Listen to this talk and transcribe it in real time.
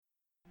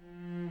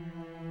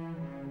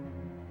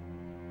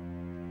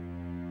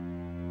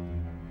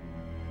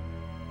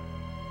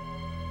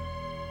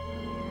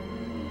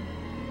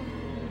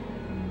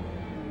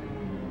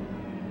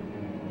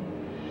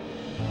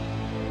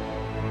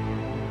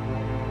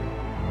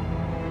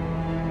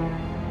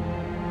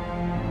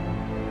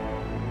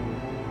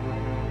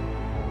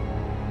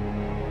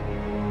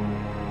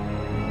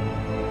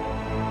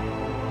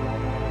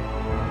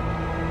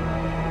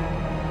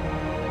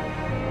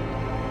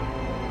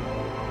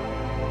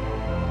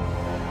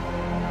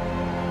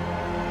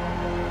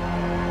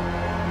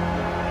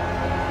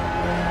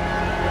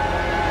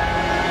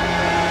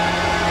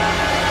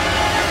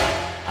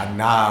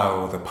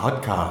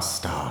podcast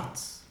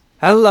starts.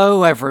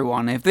 Hello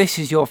everyone, if this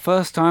is your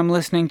first time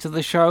listening to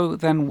the show,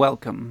 then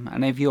welcome,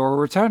 and if you're a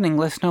returning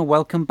listener,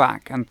 welcome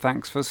back, and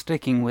thanks for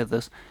sticking with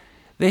us.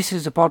 This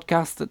is a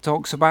podcast that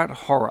talks about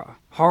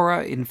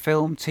horror in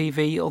film,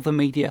 TV, other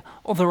media,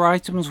 other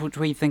items which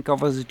we think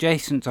of as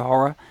adjacent to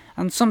horror,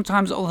 and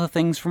sometimes other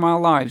things from our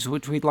lives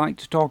which we'd like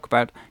to talk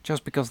about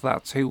just because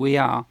that's who we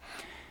are.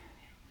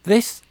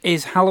 This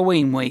is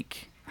Halloween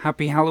week.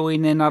 Happy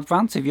Halloween in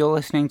advance if you're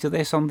listening to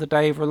this on the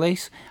day of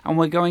release, and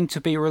we're going to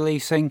be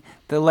releasing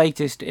the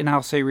latest in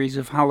our series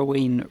of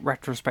Halloween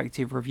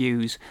retrospective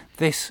reviews.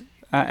 This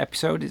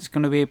episode is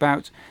going to be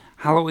about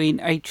Halloween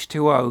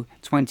H2O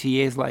 20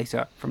 years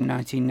later from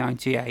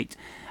 1998.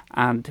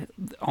 And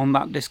on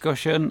that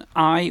discussion,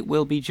 I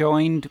will be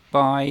joined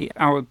by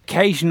our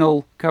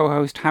occasional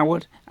co-host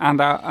Howard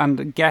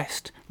and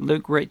guest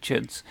Luke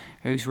Richards,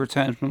 who's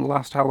returned from the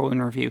last Halloween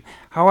review.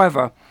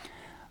 However,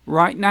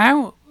 right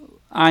now,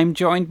 I'm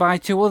joined by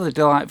two other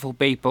delightful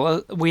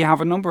people. We have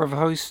a number of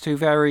hosts who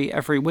vary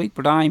every week,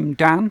 but I'm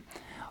Dan,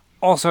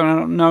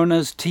 also known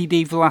as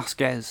TD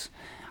Velasquez.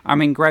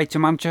 I'm in Greater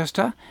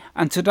Manchester,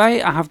 and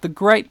today I have the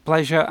great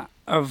pleasure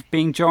of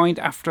being joined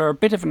after a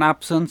bit of an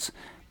absence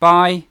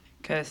by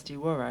Kirsty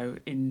Worrow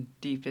in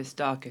deepest,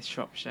 darkest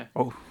Shropshire.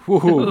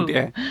 Oh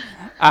dear.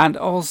 And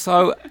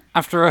also,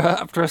 after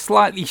a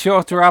slightly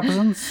shorter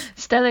absence,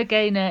 Stella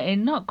Gaynor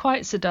in not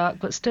quite so dark,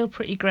 but still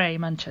pretty grey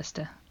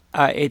Manchester.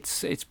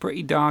 It's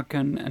pretty dark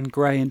and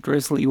grey and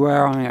drizzly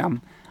where I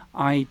am.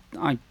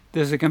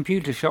 There's a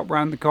computer shop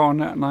round the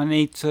corner and I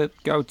need to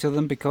go to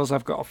them because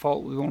I've got a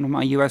fault with one of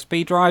my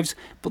USB drives.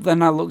 But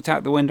then I looked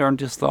out the window and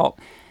just thought,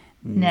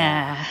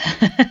 Nah.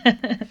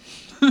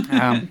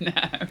 No.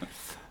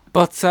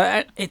 But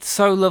it's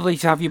so lovely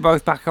to have you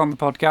both back on the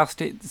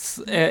podcast.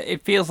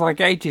 It feels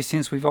like ages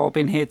since we've all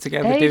been here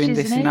together doing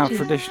this in our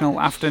traditional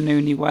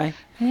afternoony way.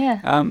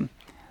 Yeah.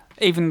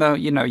 Even though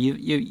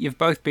you've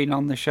both been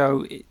on the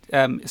show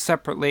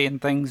separately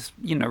and things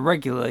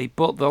regularly,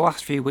 but the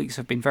last few weeks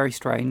have been very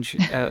strange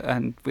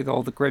and with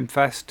all the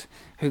Grimfest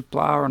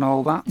hoopla and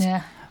all that.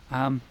 Yeah.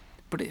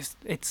 But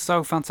it's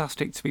so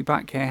fantastic to be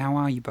back here. How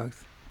are you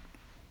both?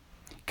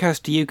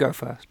 Kirsty, you go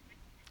first.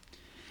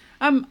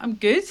 I'm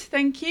good,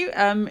 thank you.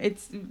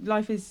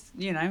 Life is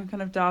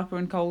kind of darker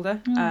and colder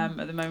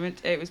at the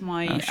moment. It was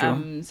my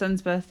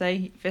son's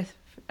birthday, fifth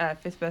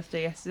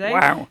birthday yesterday.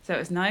 Wow! So it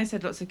was nice.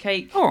 Had lots of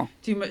cake,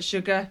 too much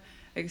sugar,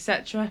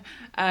 etc.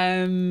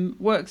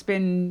 Work's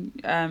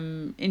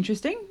been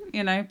interesting.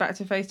 Back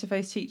to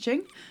face-to-face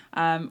teaching,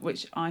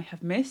 which I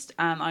have missed,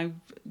 and I've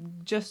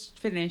just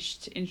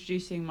finished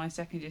introducing my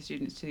second year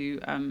students to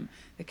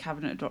the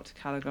Cabinet of Dr.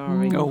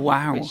 Caligari. Oh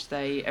wow! Which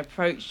they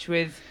approached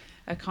with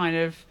a kind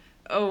of,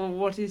 oh,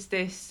 what is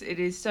this? It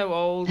is so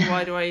old.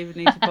 Why do I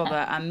even need to bother?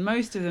 And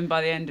most of them,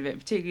 by the end of it,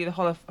 particularly the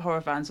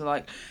horror fans, were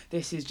like,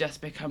 this has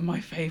just become my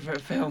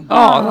favourite film.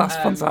 Oh, that's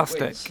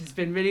fantastic. Which has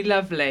been really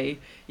lovely.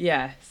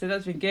 Yeah, so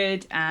that's been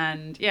good.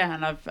 And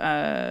I've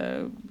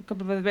a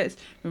couple of other bits.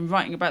 Been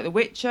writing about The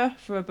Witcher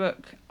for a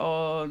book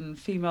on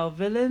female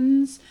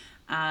villains.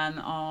 And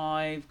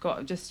I've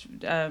just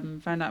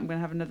found out I'm going to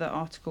have another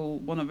article,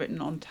 one I've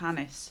written on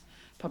Tanis,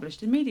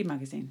 published in Media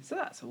Magazine. So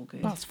that's all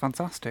good. That's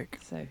fantastic.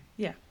 So,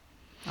 yeah.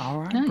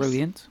 All right, Nice.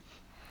 Brilliant.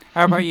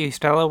 How about you,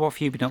 Stella? What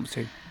have you been up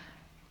to?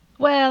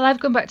 Well, I've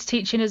gone back to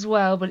teaching as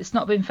well, but it's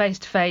not been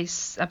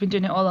face-to-face. I've been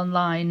doing it all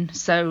online,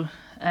 so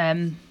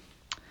it's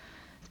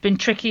been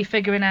tricky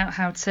figuring out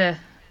how to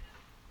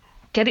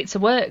get it to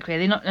work,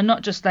 really,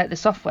 not just like the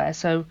software,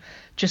 so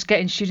just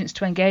getting students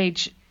to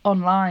engage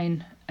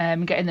online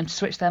and getting them to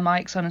switch their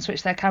mics on and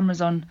switch their cameras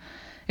on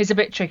is a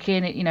bit tricky,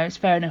 and it's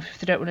fair enough if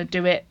they don't want to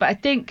do it. But I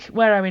think,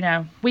 where are we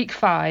now? Week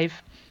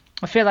 5.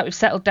 I feel like we've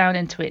settled down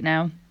into it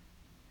now.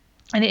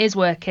 And it is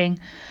working.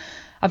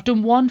 I've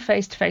done one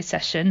face-to-face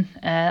session.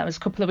 That was a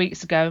couple of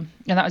weeks ago.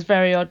 And that was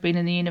very odd being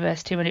in the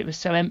university when it was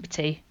so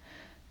empty.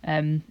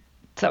 So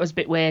that was a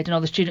bit weird. And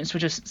all the students were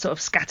just sort of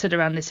scattered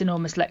around this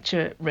enormous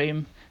lecture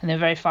room. And they were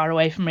very far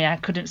away from me. I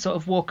couldn't sort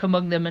of walk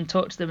among them and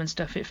talk to them and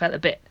stuff. It felt a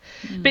bit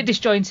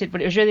disjointed.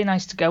 But it was really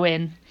nice to go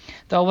in.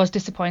 Though I was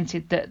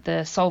disappointed that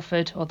the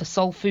Salford or the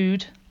Soul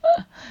Food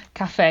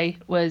cafe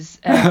was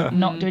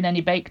not doing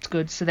any baked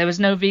goods. So there was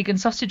no vegan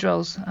sausage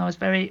rolls. I was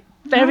very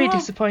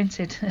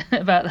disappointed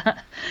about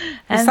that.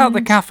 Is that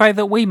the cafe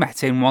that we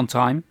met in one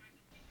time?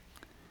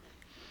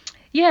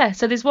 Yeah,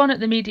 so there's one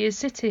at the Media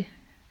City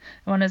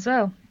one as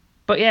well.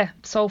 But yeah,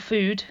 Soul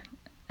Food,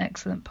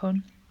 excellent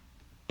pun.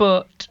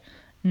 But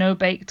no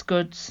baked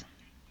goods.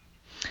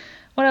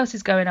 What else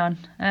is going on?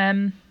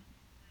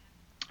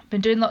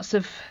 Been doing lots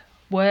of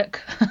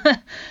work.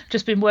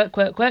 Just been work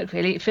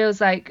really. It feels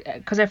like,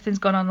 because everything's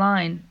gone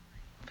online,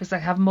 it feels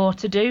like I have more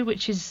to do,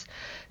 which is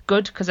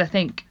good, because I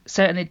think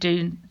certainly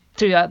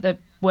throughout the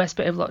worst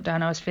bit of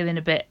lockdown I was feeling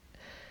a bit,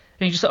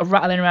 you're just sort of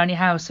rattling around your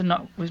house and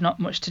with not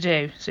much to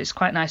do. So it's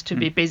quite nice to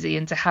be busy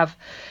and to have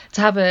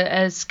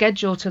a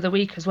schedule to the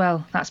week as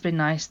well. That's been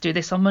nice. Do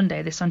this on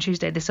Monday, this on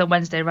Tuesday, this on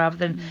Wednesday, rather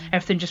than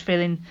everything just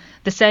feeling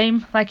the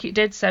same like it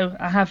did. So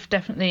I have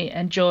definitely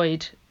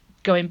enjoyed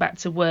going back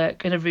to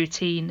work and a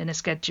routine and a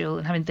schedule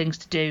and having things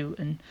to do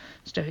and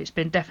stuff. It's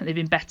definitely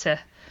been better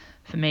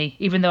for me,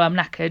 even though I'm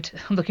knackered.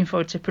 I'm looking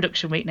forward to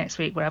production week next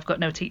week where I've got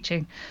no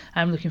teaching.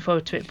 I'm looking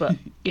forward to it, but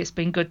it's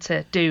been good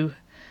to do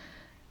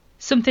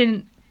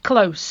something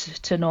close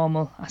to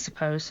normal, I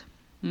suppose.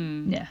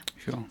 Yeah.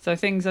 Sure. So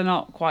things are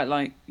not quite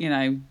like,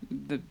 the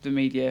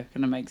media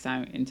kind of makes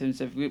out in terms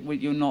of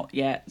you're not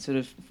yet sort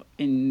of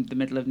in the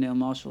middle of Neil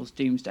Marshall's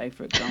Doomsday,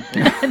 for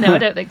example. No, I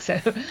don't think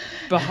so.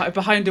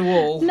 Behind a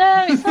wall.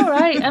 No, it's all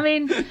right. I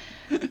mean,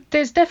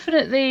 there's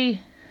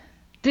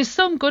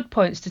some good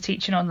points to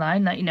teaching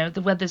online. Like,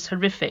 the weather's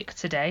horrific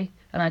today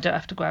and I don't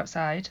have to go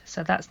outside,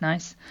 so that's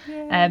nice.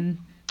 Yeah.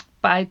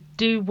 But I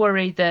do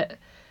worry that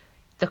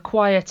the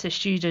quieter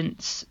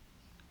students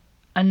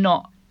are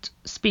not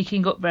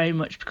speaking up very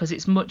much because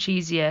it's much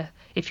easier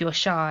if you're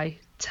shy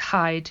to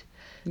hide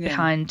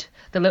behind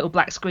the little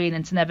black screen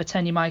and to never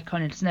turn your mic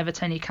on and to never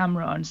turn your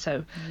camera on.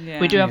 So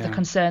we do have the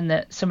concern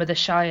that some of the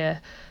shyer,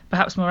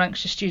 perhaps more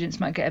anxious students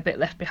might get a bit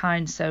left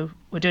behind. So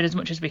we're doing as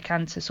much as we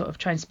can to sort of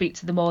try and speak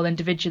to them all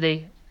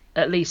individually,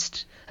 at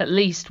least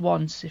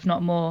once, if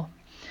not more,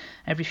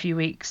 every few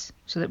weeks,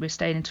 so that we're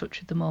staying in touch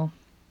with them all.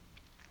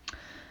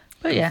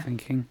 But I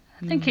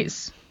think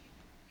it's,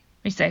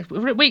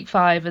 we're at week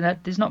 5 and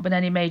there's not been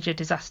any major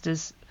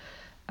disasters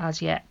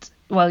as yet.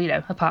 Well,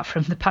 apart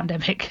from the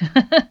pandemic.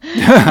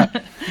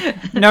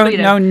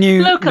 no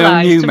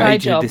new major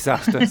job.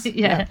 disasters.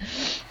 Yeah.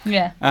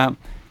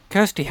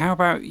 Kirsty, how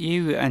about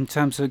you in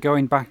terms of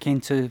going back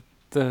into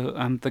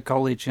the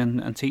college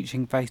and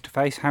teaching face to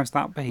face? How's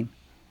that been?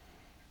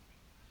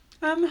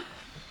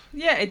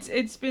 Yeah,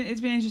 it's been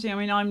interesting. I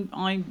mean, I'm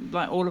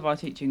like all of our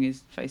teaching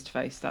is face to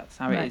face. That's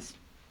how it is.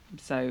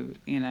 So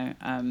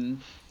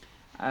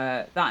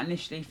that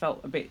initially felt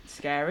a bit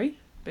scary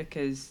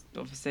because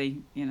obviously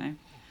we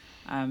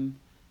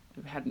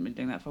hadn't been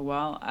doing that for a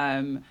while.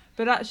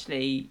 But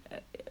actually,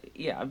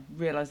 I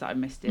realised that I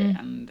missed it,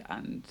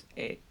 and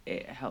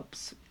it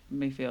helps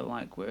me feel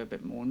like we're a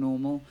bit more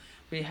normal.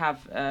 We have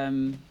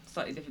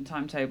slightly different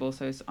timetable,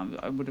 so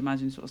I would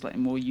imagine sort of slightly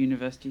more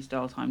university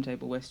style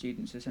timetable where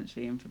students are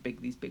essentially in for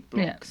these big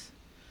blocks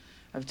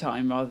of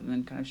time rather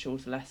than kind of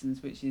shorter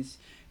lessons, which is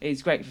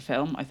great for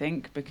film, I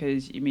think,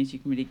 because it means you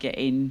can really get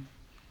in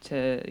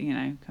to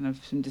kind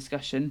of some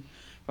discussion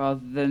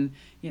rather than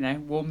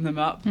warm them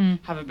up,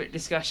 have a bit of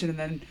discussion, and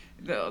then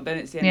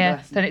it's the end of the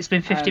lesson. Then it's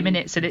been 50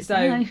 minutes and it's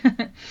so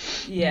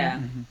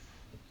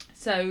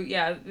So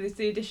there's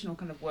the additional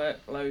kind of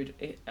workload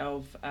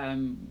of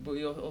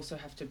we also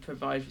have to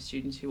provide for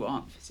students who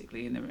aren't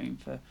physically in the room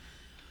for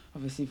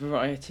obviously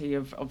variety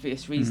of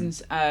obvious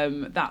reasons.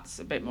 That's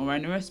a bit more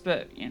onerous,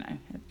 but I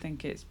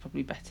think it's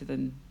probably better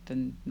than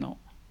not,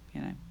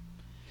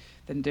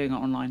 than doing it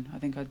online. I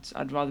think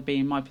I'd rather be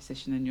in my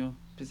position than your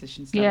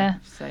position. Stella, yeah.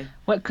 So,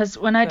 well, because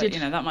when I did,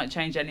 that might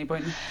change at any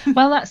point.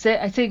 Well, that's it.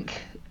 I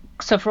think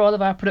so. For all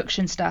of our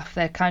production staff,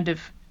 I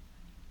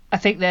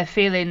think they're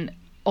feeling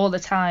all the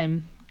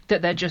time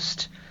that they're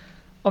just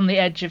on the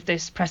edge of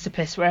this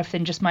precipice where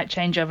everything just might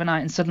change overnight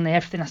and suddenly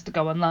everything has to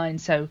go online.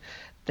 So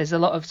there's a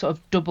lot of sort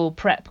of double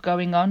prep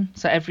going on.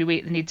 So every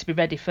week they need to be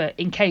ready for,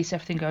 in case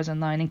everything goes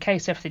online, in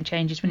case everything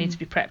changes, we need to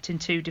be prepped in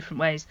 2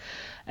 different ways.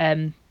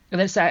 And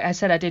then I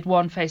said I did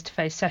one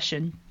face-to-face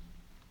session,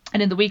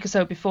 and in the week or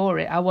so before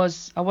it, I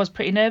was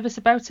pretty nervous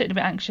about it and a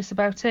bit anxious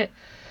about it.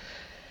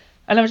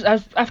 And I was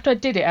after I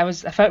did it, I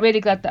felt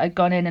really glad that I'd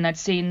gone in and I'd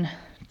seen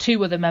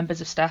 2 other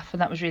members of staff,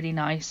 and that was really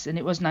nice. And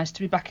it was nice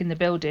to be back in the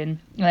building.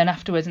 And then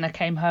afterwards, and I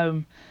came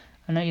home,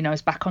 and I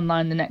was back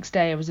online the next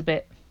day. I was a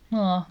bit,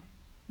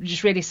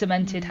 just really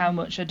cemented how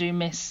much I do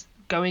miss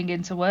going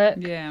into work.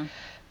 Yeah.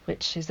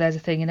 Which is, there's a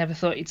thing you never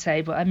thought you'd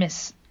say, but I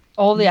miss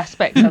all the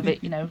aspects of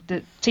it,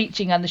 the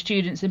teaching and the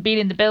students and being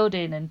in the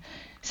building and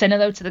saying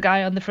hello to the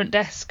guy on the front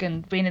desk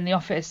and being in the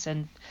office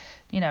and,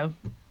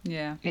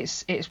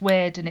 it's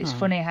weird and it's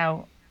funny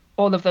how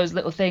all of those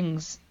little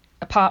things,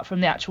 apart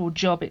from the actual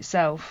job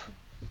itself,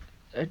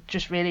 are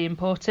just really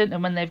important.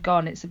 And when they've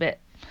gone, it's a bit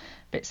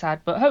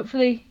sad. But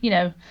hopefully,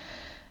 I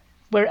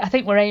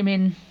think we're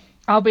aiming.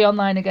 I'll be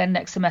online again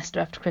next semester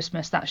after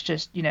Christmas. That's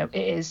just, it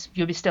is.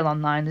 You'll be still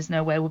online. There's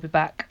no way we'll be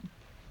back.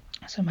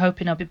 So I'm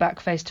hoping I'll be back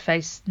face to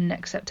face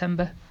next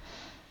September.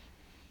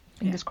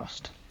 Fingers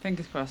crossed.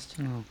 Fingers crossed.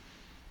 Oh.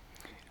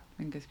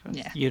 Fingers crossed.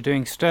 Yeah. You're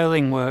doing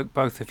sterling work,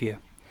 both of you.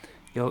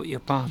 You're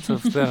part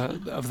of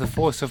the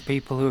force of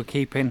people who are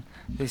keeping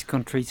this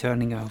country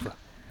turning over.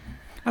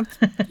 And,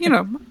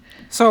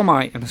 so am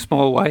I in a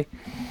small way.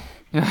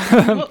 You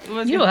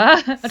are?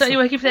 I thought you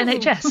were working for the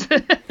NHS.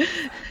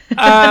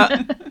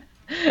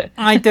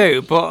 I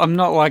do, but I'm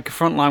not like a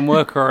frontline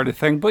worker or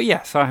anything. But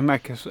yes, I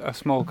make a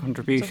small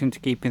contribution to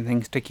keeping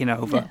things ticking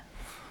over.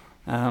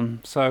 Yeah.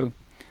 So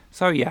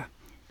yeah.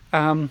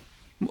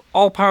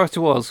 All power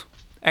to us.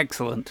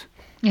 Excellent.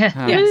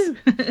 Yeah. Yes.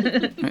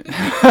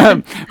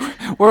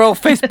 We're all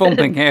fist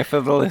bumping here for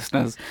the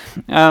listeners.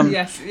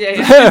 Yes.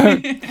 Yeah.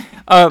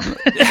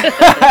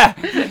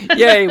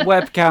 Yay,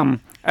 webcam.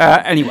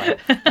 Anyway,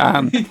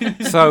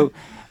 so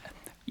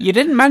You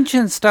didn't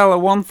mention, Stella,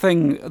 one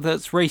thing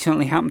that's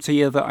recently happened to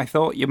you that I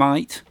thought you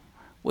might,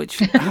 which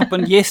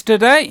happened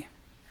yesterday.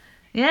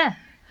 Yeah.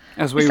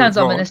 As we It sounds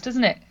record. ominous,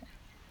 doesn't it?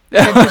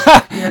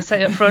 Just,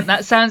 say up front,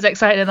 that sounds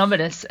exciting and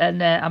ominous,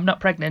 and I'm not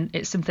pregnant,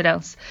 it's something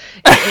else.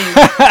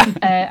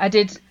 It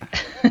is.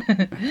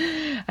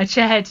 I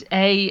chaired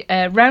a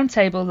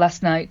roundtable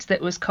last night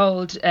that was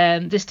called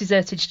This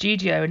Deserted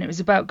Studio, and it was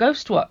about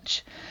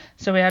Ghostwatch.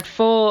 So we had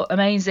 4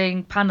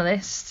 amazing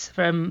panellists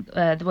from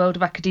the world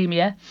of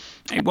academia.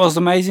 It was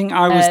amazing.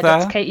 I was there.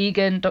 Dr. Kate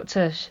Egan, let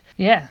me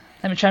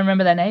try and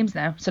remember their names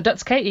now. So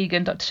Dr. Kate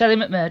Egan, Dr. Shelley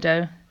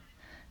McMurdo,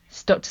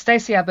 Dr.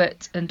 Stacey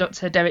Abbott, and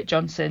Dr. Derek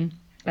Johnson.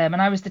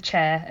 And I was the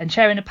chair, and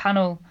chairing a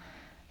panel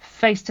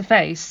face to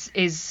face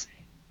is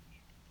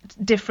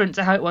different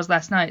to how it was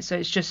last night. So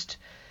it's just,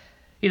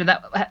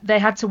 that they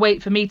had to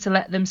wait for me to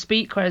let them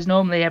speak, whereas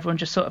normally everyone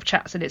just sort of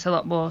chats and it's a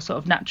lot more sort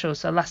of natural.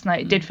 So last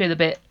night it did feel a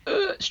bit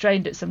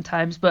strained at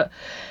sometimes, but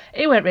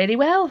it went really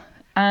well.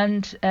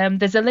 And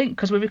there's a link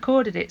because we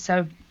recorded it.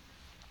 So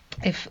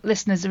if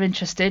listeners are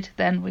interested,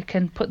 then we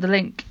can put the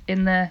link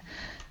in the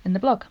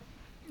blog.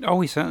 Oh,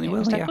 we certainly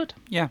will. Yeah. Good.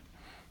 Yeah.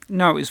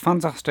 No, it was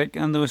fantastic,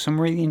 and there were some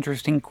really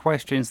interesting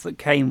questions that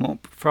came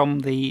up from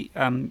the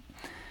from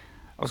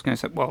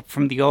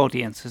the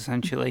audience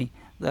essentially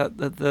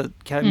that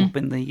came up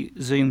in the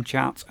Zoom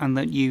chat, and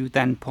that you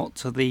then put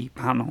to the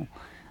panel,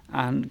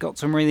 and got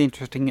some really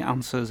interesting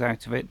answers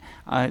out of it.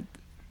 I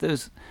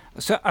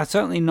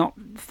certainly not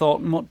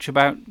thought much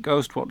about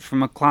Ghostwatch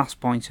from a class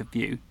point of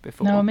view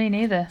before. No, me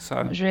neither. So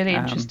it was really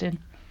interesting.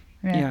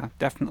 Yeah,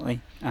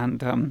 definitely,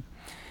 and.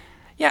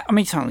 Yeah, I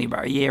mean, it's only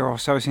about a year or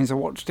so since I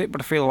watched it,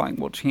 but I feel like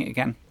watching it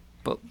again.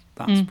 But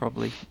that's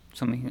probably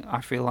something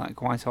I feel like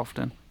quite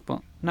often.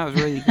 But no, it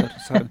was really good.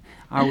 So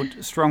I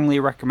would strongly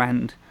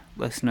recommend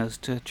listeners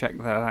to check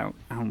that out,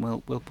 and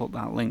we'll put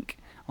that link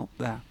up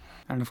there.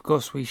 And of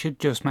course, we should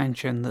just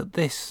mention that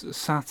this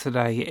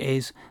Saturday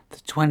is the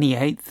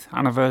 28th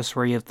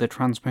anniversary of the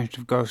transmission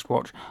of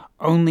Ghostwatch,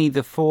 only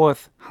the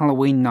 4th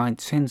Halloween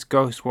night since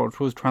Ghostwatch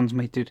was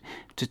transmitted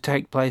to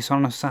take place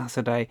on a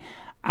Saturday.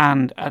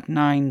 And at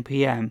 9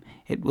 p.m.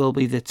 it will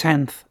be the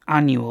 10th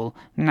annual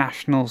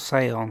National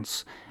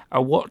Seance, a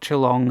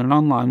watch-along, an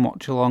online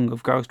watch-along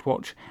of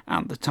Ghostwatch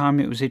at the time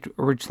it was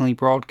originally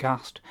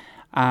broadcast,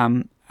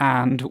 and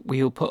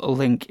we'll put a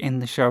link in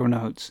the show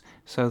notes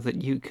so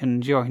that you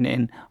can join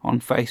in on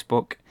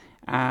Facebook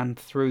and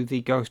through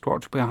the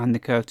Ghostwatch Behind the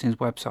Curtains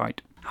website.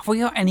 Have we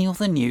got any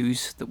other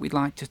news that we'd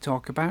like to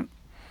talk about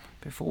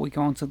before we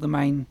go on to the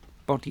main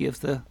body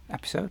of the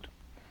episode?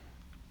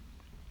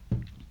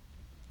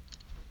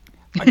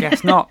 I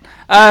guess not.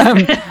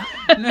 The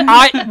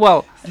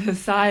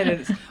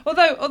silence.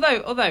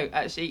 Although,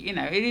 actually,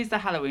 it is the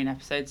Halloween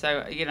episode.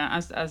 So,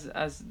 as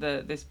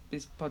this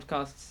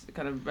podcast's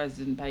kind of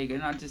resident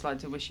pagan, I'd just like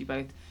to wish you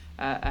both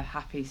a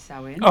happy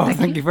Samhain. Oh,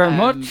 thank you very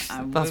much.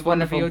 That's whatever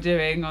wonderful. you're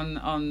doing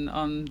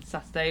on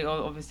Saturday.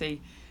 Or obviously,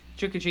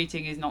 trick or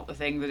treating is not the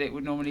thing that it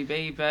would normally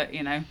be, but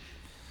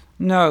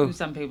no.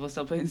 Some people are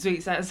still putting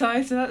sweets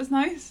outside, so that's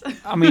nice.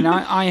 I mean,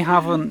 I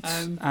haven't.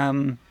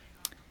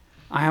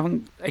 I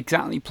haven't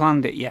exactly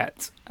planned it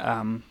yet.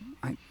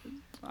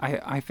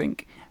 I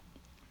think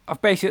I've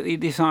basically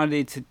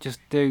decided to just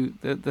do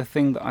the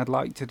thing that I'd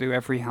like to do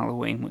every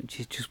Halloween,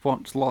 which is just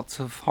watch lots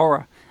of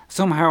horror.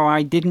 Somehow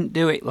I didn't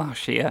do it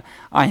last year.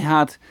 I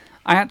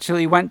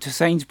actually went to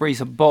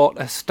Sainsbury's and bought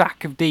a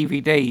stack of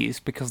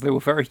DVDs because they were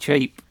very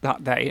cheap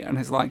that day, and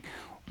it's like,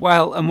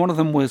 and one of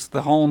them was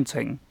The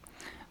Haunting.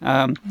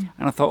 And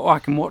I thought, I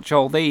can watch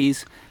all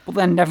these, but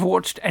then never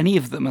watched any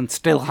of them and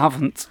still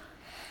haven't.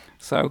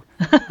 So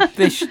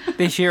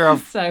this year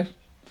I've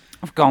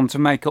gone to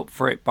make up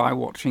for it by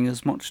watching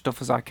as much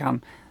stuff as I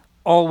can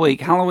all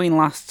week. Halloween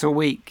lasts a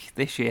week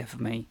this year for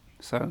me,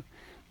 so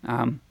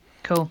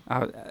cool.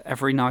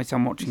 Every night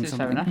I'm watching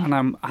something, and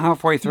I'm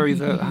halfway through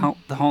the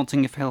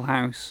Haunting of Hill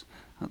House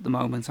at the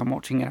moment. I'm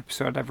watching an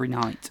episode every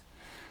night.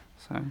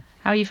 So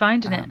how are you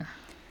finding it?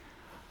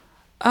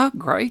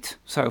 Great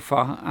so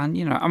far,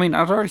 and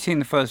I've already seen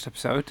the first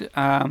episode.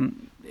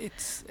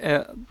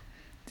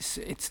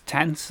 It's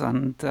tense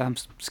and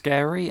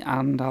scary,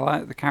 and I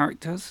like the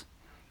characters.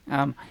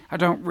 I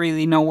don't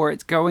really know where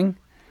it's going.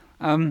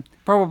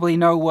 Probably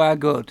nowhere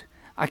good.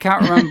 I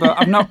can't remember.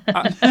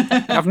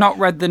 I've not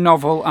read the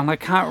novel, and I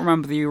can't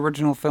remember the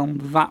original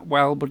film that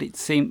well. But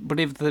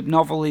if the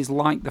novel is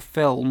like the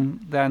film,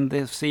 then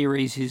the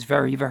series is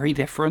very, very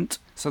different.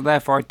 So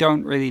therefore, I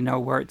don't really know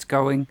where it's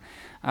going.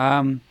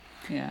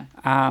 Yeah.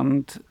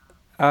 And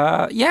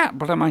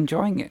but I'm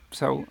enjoying it.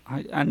 So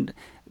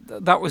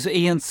that was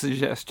Ian's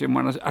suggestion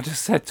when I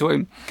just said to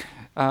him,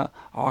 I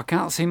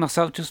can't see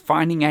myself just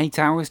finding 8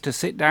 hours to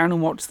sit down and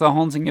watch The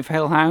Haunting of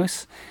Hill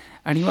House.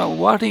 And he went, well,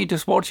 why don't you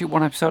just watch it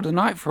one episode a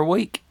night for a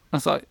week? I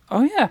was like,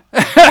 oh yeah.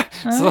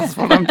 So that's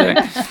what I'm doing.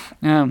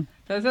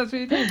 That's what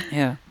you do?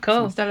 Yeah.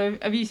 Cool. Stella,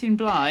 have you seen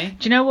Bly?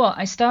 Do you know what?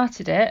 I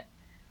started it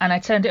and I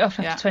turned it off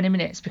after 20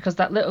 minutes because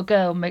that little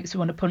girl makes me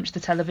want to punch the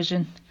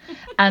television.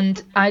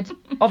 And I'd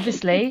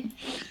obviously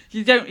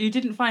You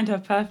didn't find her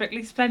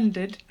perfectly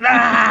splendid.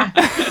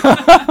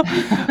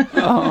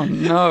 Oh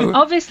no.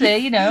 Obviously,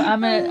 you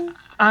know,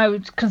 I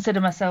would consider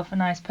myself a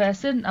nice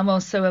person. I'm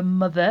also a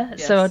mother,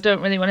 so I Yes.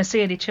 don't really want to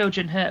see any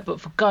children hurt. But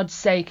for God's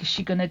sake, is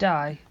she gonna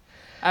die?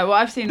 Well,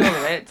 I've seen all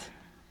of it.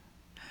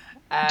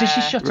 Does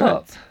she shut right.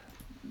 up?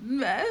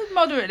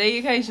 Moderately,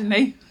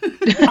 occasionally.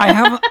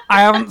 I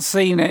haven't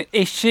seen it.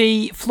 Is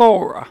she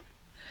Flora?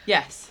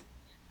 Yes.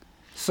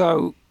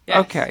 So Yes.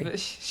 okay. But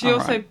she All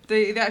also right.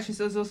 the actress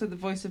was also the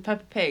voice of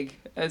Peppa Pig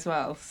as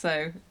well.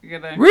 So you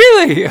know.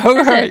 Really? All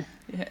right.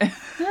 Yeah.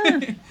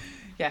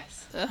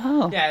 Yes.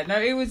 Oh. Yeah.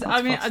 No, it was. That's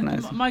I mean,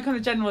 fascinating. my kind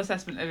of general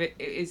assessment of it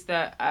is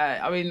that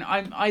I mean,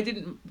 I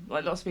didn't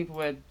like lots of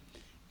people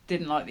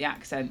didn't like the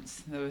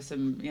accents. There were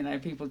some, you know,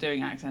 people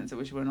doing accents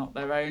which were not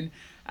their own,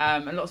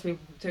 and lots of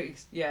people took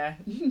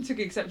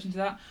exception to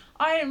that.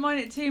 I didn't mind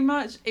it too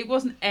much. It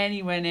wasn't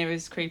anywhere near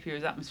as creepy or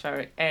as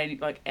atmospheric,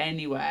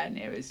 anywhere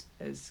near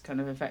as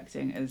kind of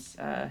affecting as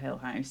Hill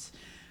House.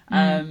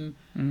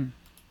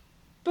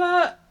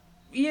 But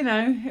you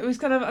know, it was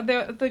kind of, I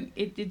think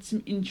it did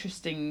some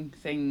interesting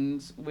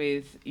things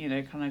with, you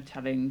know, kind of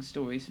telling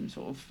stories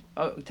from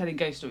telling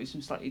ghost stories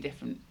from slightly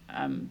different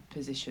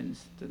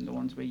positions than the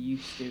ones we're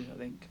used to, I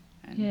think.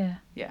 And,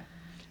 Yeah.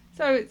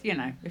 So, it's, you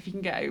know, if you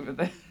can get over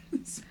the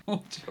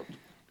small children.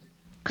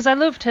 Because I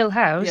loved Hill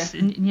House, Yeah.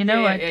 and you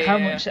know how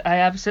much I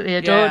absolutely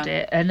adored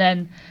it. And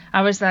then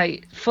I was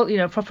like, full, you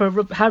know, proper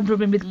hand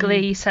rubbing with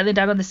glee, settling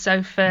down on the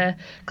sofa,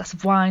 glass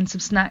of wine, some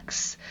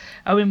snacks.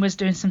 Owen was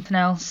doing something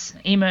else.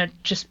 Emma had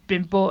just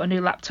been bought a new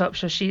laptop,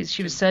 so she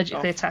was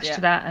surgically attached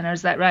to that. And I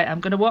was like, right, I'm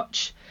going to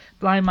watch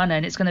Blind Manor,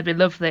 and it's going to be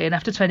lovely. And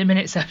after 20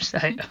 minutes, I was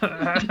like,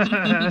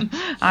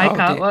 I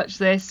can't watch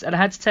this, and I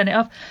had to turn it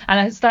off.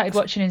 And I started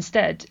watching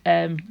instead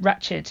Okay.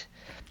 Ratched.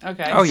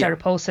 Sarah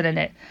Paulson in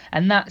it,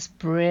 and that's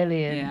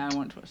brilliant. Yeah, I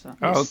want to watch that.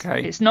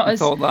 Okay. It's not I as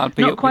thought that'd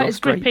be not up quite your as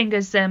street. gripping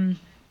as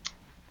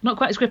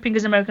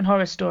American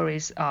Horror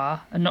Stories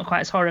are, and not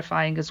quite as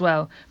horrifying as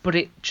well. But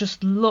it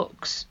just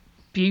looks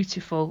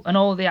beautiful, and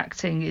all the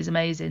acting is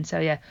amazing. So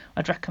yeah,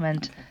 I'd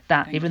recommend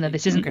that, even though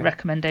this isn't the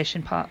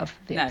recommendation part of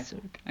the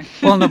episode.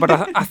 Well, no, but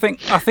I think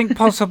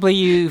possibly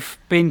you've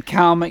been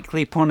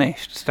karmically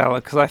punished,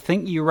 Stella, because I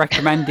think you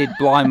recommended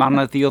Bly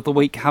Manor the other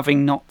week,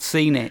 having not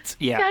seen it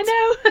yet. Yeah, I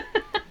know.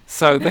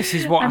 So this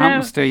is what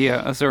happens to you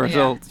as a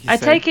result. I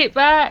take it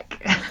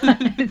back.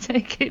 I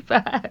take it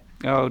back.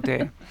 Oh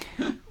dear.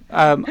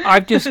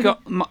 I've just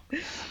got.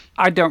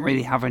 I don't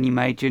really have any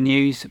major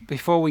news.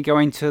 Before we go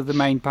into the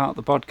main part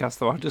of the podcast,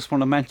 though, I just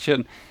want to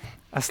mention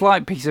a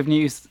slight piece of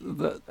news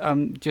that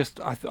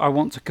I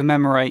want to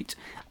commemorate.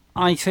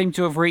 I seem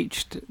to have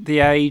reached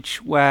the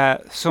age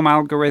where some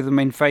algorithm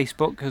in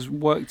Facebook has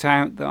worked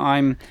out that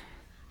I'm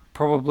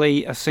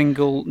probably a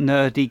single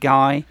nerdy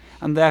guy,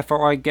 and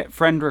therefore I get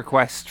friend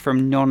requests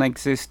from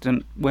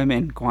non-existent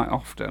women quite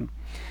often,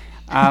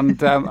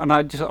 and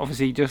I just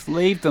obviously just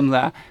leave them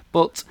there.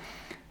 But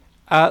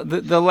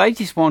the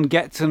latest one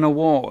gets an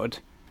award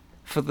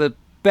for the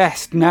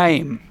best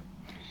name.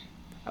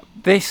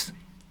 This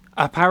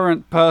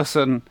apparent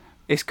person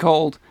is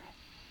called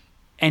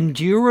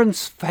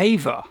Endurance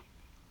Favor.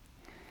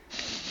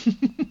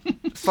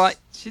 It's like,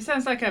 she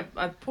sounds like a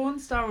porn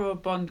star or a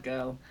Bond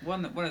girl.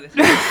 One of this.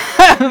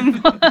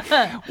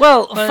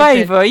 well,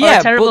 Favor, yeah,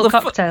 a terrible but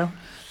cocktail.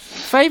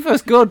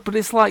 Favor's good, but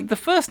it's like the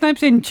first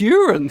name's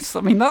Endurance.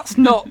 I mean, that's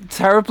not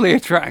terribly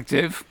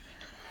attractive.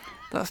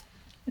 That's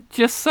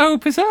just so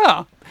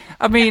bizarre.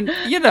 I mean,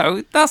 you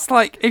know, that's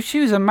like, if she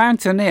was a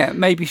mountaineer,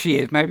 maybe she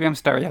is. Maybe I'm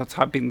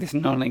stereotyping this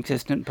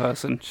non-existent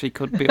person. She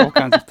could be all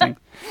kinds of things.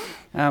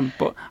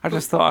 But I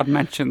just thought I'd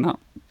mention that.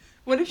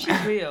 What if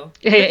she's real?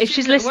 Yeah, if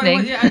she's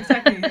listening. Yeah,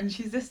 exactly. And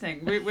she's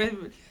listening. We're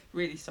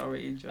really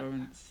sorry,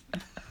 Endurance.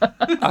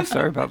 I'm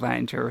sorry about that,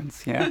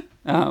 Endurance. Yeah,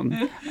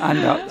 and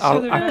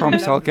I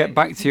promise I'll get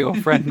back to your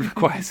friend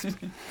request.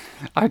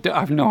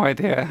 I've no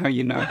idea how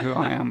you know who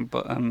I am,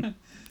 but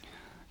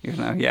you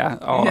know, yeah.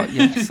 Oh,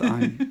 yes.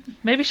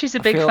 Maybe she's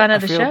a big fan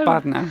of the show. I feel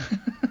bad now.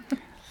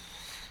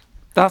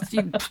 That's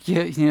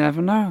you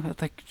never know. I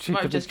think she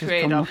Might have could just come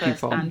created our looking first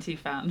for me.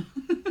 anti-fan.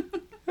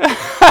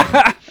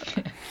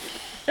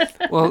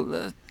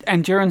 Well,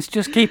 Endurance,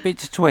 just keep it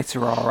to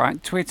Twitter, all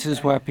right?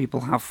 Twitter's where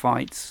people have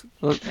fights.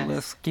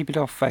 Let's keep it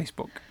off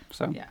Facebook.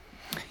 So, yeah.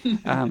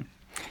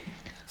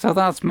 So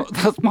that's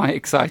my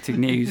exciting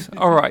news.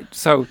 All right.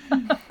 So,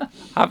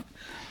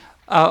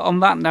 on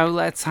that note,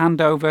 let's hand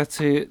over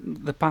to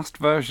the past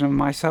version of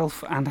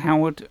myself and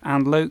Howard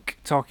and Luke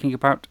talking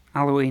about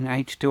Halloween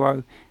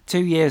H2O 2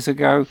 years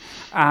ago,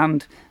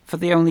 and for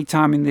the only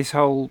time in this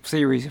whole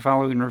series of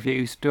Halloween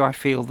reviews do I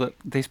feel that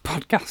this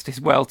podcast is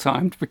well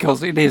timed,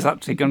 because it is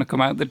actually going to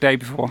come out the day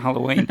before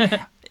Halloween,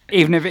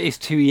 even if it is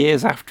 2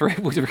 years after it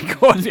was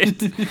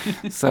recorded.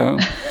 So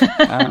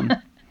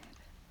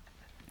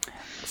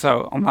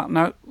on that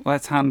note,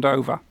 let's hand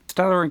over.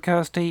 Stella and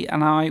Kirsty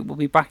and I will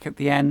be back at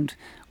the end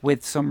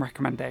with some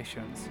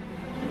recommendations.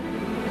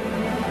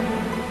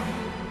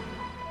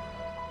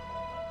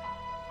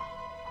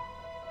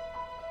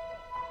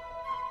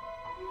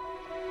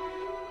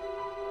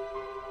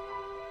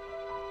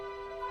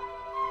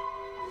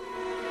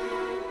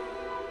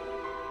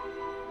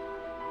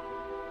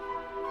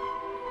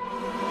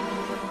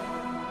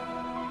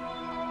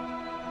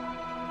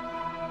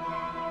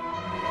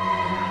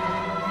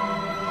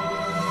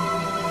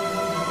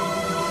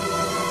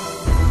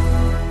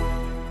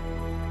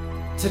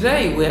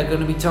 Today we are going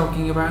to be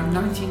talking about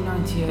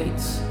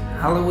 1998's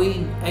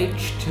Halloween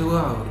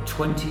H2O,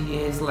 20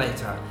 years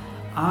later.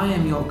 I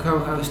am your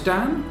co-host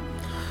Dan.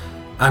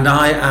 And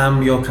I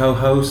am your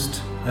co-host,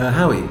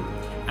 Howie.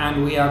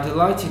 And we are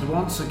delighted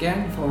once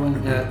again,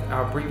 following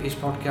our previous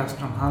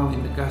podcast on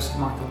Halloween, the Ghost of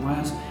Michael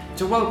Myers,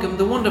 to welcome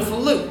the wonderful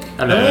Luke.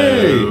 Hello.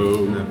 Hey.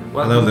 Welcome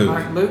Hello, Luke.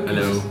 back, Luke.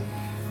 Hello.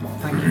 Well,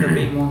 thank you for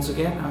being once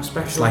again our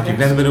special It's like guest. you've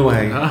never been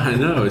away. I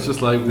know, it's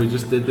just like we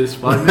just did this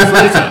 5 minutes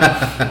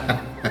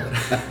later.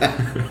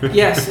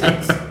 Yes,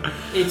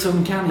 it's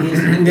uncanny,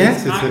 isn't it?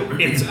 Yes,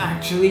 it's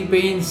actually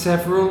been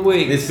several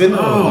weeks. It's been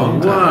a long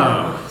time.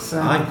 wow.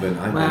 So, I've been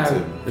wow. to.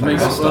 It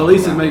makes, well, at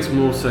least it makes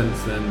more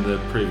sense than the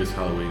previous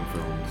Halloween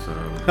film, so...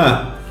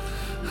 Huh.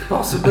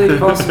 Possibly,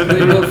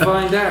 we'll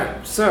find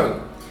out.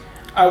 So,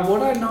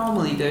 what I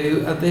normally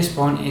do at this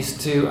point is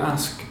to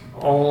ask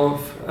all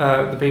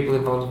of the people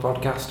involved in the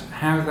podcast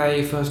how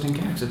they first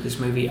encountered this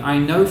movie. I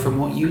know from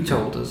what you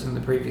told us in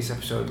the previous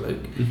episode,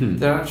 Luke,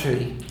 that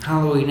actually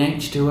Halloween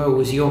H2O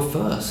was your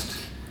first.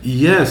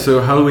 Yeah,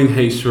 so Halloween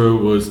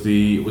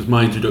H2O was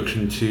my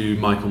introduction to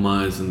Michael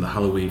Myers and the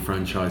Halloween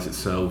franchise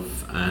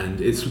itself,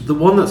 and it's the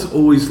one that's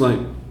always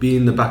like been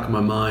in the back of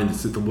my mind.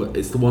 It's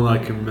the one I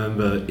can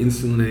remember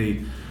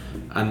instantly,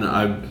 and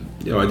I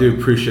do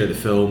appreciate the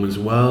film as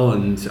well,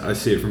 and I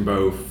see it from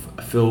both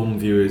a film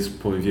viewer's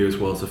point of view as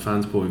well as a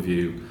fan's point of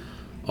view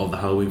of the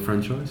Halloween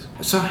franchise.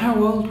 So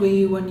how old were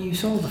you when you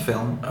saw the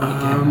film? When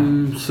it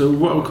came out? So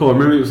what I recall, I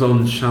remember it was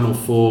on Channel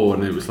 4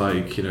 and it was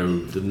like,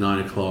 the 9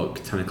 o'clock,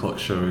 10 o'clock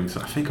showing.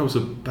 So I think I was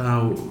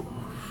about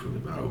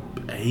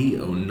 8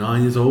 or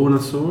 9 years old when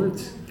I saw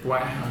it.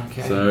 Wow,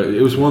 okay. So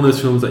it was one of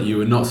those films that you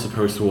were not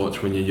supposed to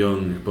watch when you're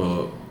young,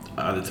 but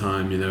at the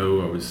time,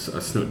 I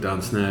snuck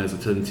downstairs, I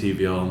turned the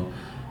TV on,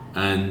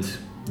 and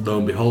lo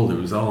and behold, it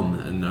was on.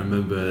 And I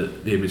remember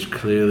the image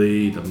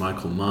clearly, the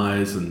Michael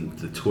Myers and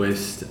the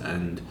twist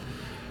and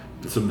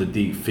some of the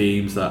deep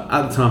themes that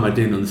at the time I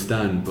didn't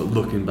understand, but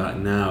looking back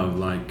now, I'm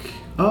like,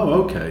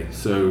 oh, okay.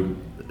 So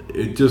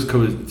it just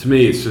comes to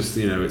me. It's just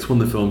it's one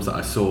of the films that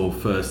I saw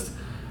first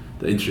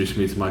that introduced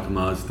me to Michael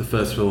Myers. The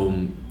first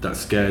film that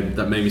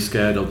made me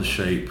scared of the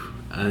shape.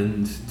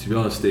 And to be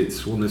honest,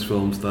 it's one of those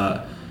films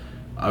that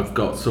I've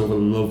got sort of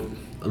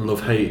a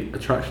love-hate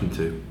attraction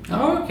to.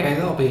 Oh, okay,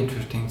 that'll be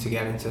interesting to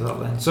get into that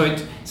then. So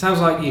it sounds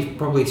like you've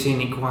probably seen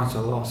it quite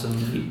a lot,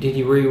 and did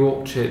you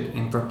re-watch it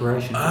in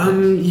preparation for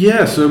this?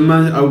 Yeah, so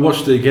I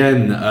watched it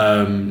again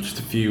just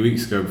a few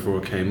weeks ago before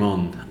it came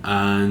on,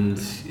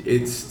 and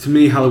it's, to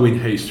me, Halloween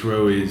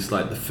H2O is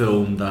like the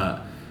film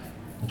that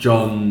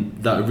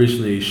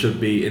originally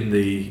should be in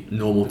the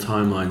normal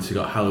timeline. So you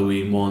got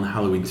Halloween 1,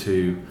 Halloween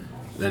 2,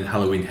 then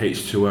Halloween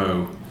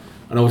H2O,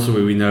 and also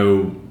we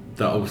know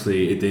that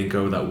obviously it didn't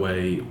go that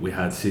way. We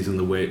had Season of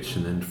the Witch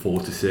and then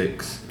 4 to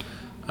 6,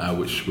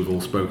 which we've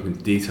all spoken in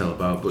detail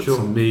about. But Sure.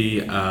 to me,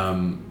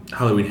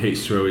 Halloween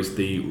H2O is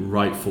the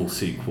rightful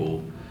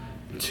sequel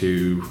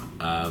to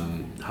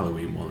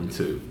Halloween 1 and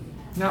 2.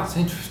 That's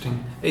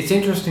interesting. It's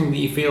interesting that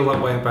you feel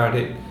that way about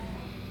it,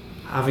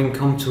 having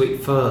come to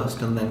it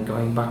first and then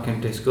going back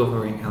and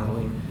discovering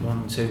Halloween 1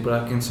 and 2. But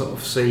I can sort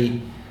of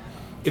see,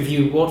 if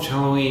you watch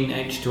Halloween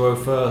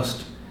H2O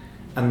first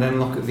and then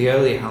look at the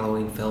earlier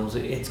Halloween films,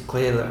 it's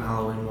clear that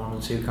Halloween 1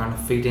 and 2 kind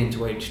of feed into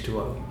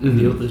H2O, and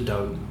the others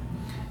don't.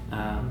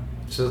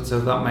 So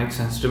that makes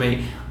sense to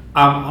me.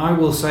 I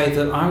will say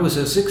that I was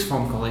at sixth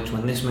form college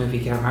when this movie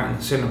came out in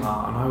the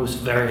cinema, and I was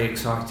very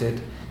excited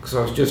because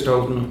I was just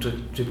old enough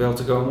to be able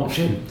to go and watch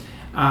it.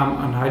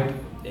 And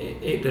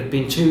it had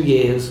been 2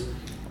 years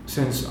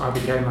since I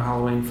became a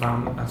Halloween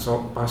fan, and so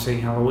by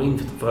seeing Halloween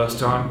for the first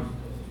time.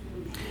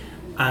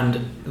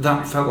 And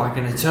that felt like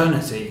an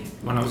eternity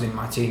when I was in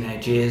my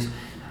teenage years.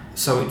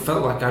 So it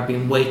felt like I'd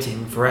been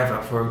waiting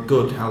forever for a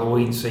good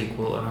Halloween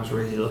sequel, and I was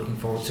really looking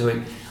forward to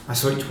it. I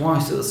saw it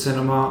twice at the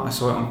cinema, I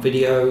saw it on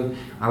video,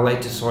 I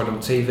later saw it on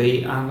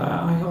TV, and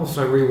I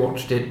also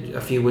rewatched it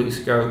a few weeks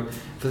ago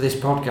for this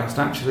podcast.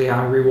 Actually,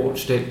 I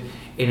rewatched it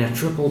in a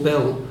triple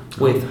bill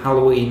with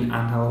Halloween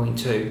and Halloween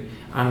 2,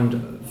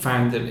 and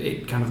found that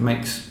it kind of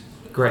makes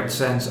great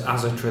sense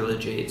as a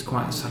trilogy. It's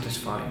quite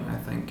satisfying, I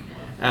think.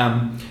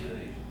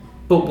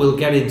 But we'll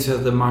get into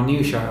the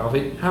minutiae of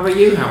it. How about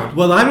you, Howard?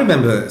 Well, I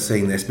remember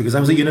seeing this because I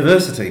was at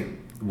university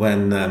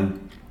when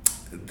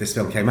this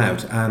film came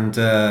out, and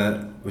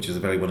which was a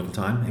very wonderful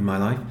time in my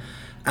life.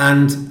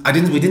 And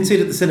we didn't see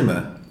it at the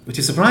cinema, which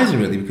is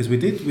surprising, really, because we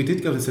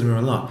did go to the cinema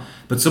a lot.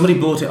 But somebody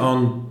bought it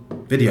on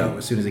video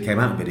as soon as it came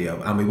out on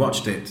video, and we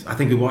watched it. I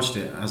think we watched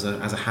it as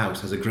a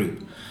house, as a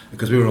group,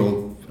 because we were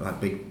all like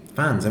big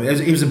fans. I mean,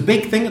 it was a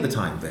big thing at the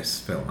time.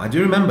 This film, I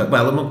do remember.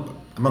 Well,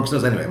 amongst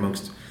us anyway,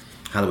 amongst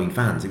Halloween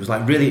fans, it was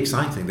like really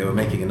exciting. They were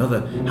making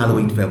another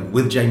Halloween film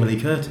with Jamie Lee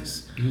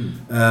Curtis.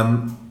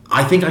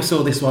 I think I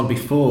saw this one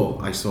before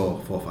I saw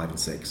 4, 5 and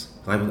 6.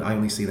 I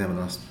only see them in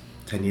the last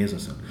 10 years or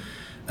so.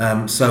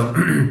 So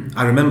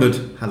I remembered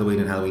Halloween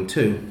and Halloween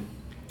 2,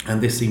 and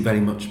this seemed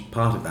very much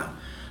part of that.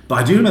 But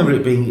I do remember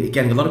it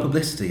getting a lot of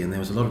publicity, and there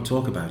was a lot of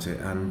talk about it,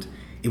 and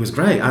it was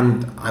great.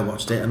 And I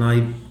watched it, and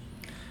I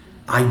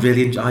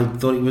I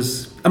thought it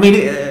was. I mean,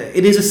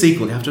 it is a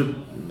sequel. You have to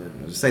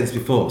say this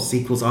before.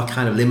 Sequels are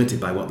kind of limited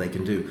by what they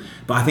can do,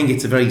 but I think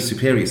it's a very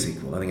superior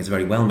sequel. I think it's a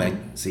very well-made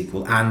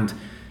sequel, and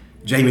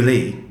Jamie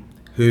Lee,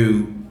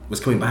 who was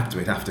coming back to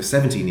it after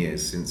 17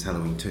 years since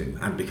Halloween 2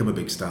 and become a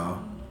big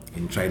star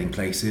in Trading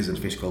Places and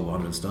Fish Called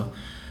Wanda and stuff.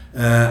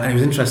 And it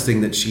was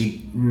interesting that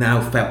she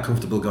now felt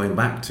comfortable going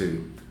back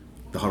to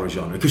the horror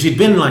genre, because she'd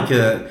been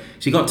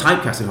she got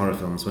typecast in horror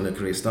films when her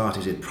career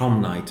started. She did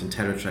Prom Night and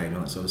Terror Train and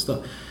all that sort of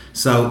stuff.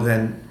 So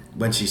then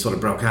when she sort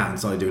of broke out and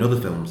started doing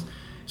other films,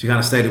 she kind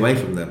of stayed away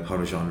from the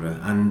horror genre,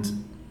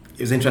 and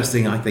it was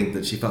interesting, I think,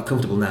 that she felt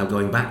comfortable now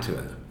going back to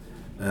it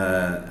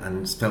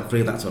and felt free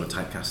of that sort of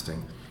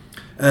typecasting.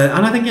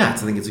 And I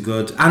think it's a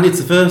good, and it's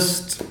the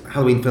first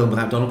Halloween film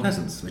without Donald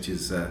Pleasence, which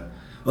is,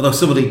 although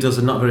somebody does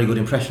a not very good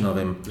impression of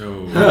him at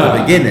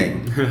the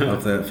beginning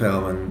of the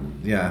film,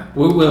 and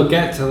we'll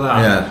get to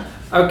that. Yeah.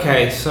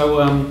 Okay, so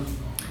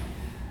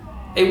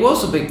it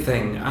was a big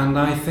thing, and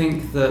I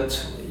think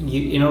that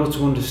in order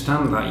to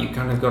understand that, you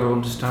kind of got to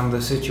understand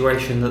the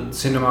situation that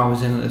cinema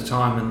was in at the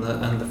time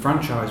and the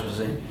franchise was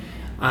in.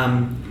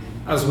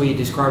 As we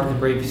described in the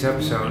previous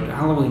episode,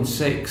 Halloween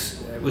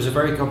 6 was a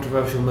very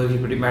controversial movie,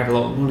 but it made a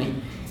lot of money.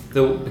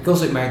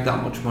 Because it made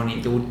that much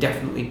money, there would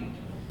definitely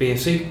be a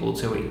sequel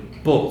to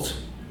it. But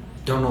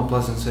Donald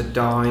Pleasence had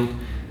died.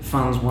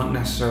 Fans weren't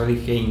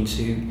necessarily keen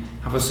to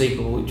have a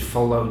sequel which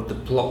followed the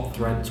plot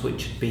threads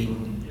which had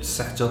been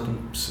set up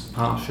and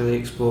partially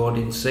explored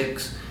in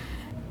 6.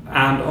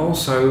 And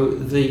also,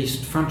 the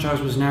franchise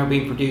was now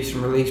being produced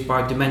and released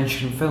by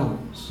Dimension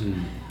Films,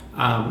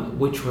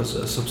 which was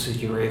a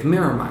subsidiary of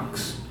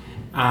Miramax.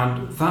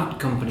 And that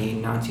company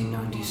in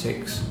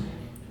 1996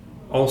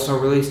 also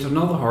released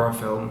another horror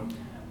film.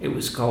 It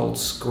was called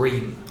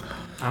Scream.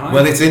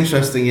 Well, it's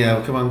interesting,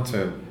 we'll come on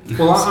to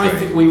I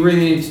think we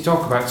really need to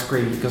talk about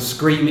Scream, because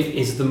Scream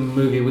is the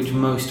movie which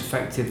most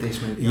affected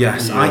this movie.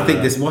 Yes, I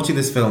think watching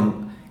this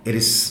film,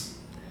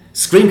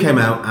 Scream came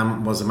out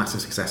and was a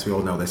massive success, we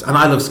all know this. And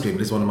I love Scream,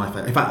 it's one of my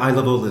favourites. In fact, I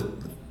love all the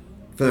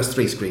first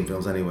 3 Scream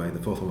films anyway, the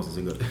 4th one wasn't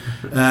so good.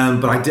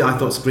 But I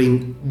thought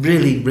Scream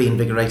really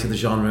reinvigorated the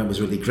genre. It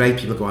was really great.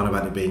 People go on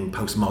about it being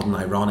postmodern,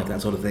 ironic,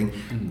 that sort of thing.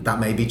 That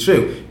may be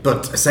true,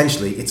 but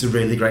essentially it's a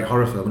really great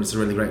horror film, and it's a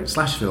really great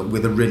slash film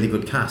with a really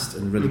good cast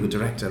and really good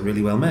director and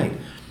really well made.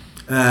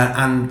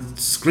 And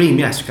Scream,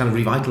 yes, kind of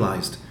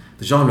revitalised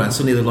the genre, and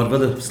suddenly there are a lot of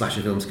other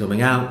slasher films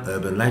coming out.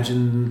 Urban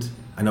Legend,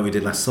 I know we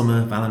did last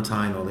summer,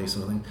 Valentine, all these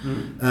sort of things.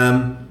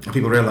 And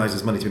people realise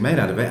there's money to be made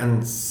out of it,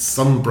 and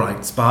some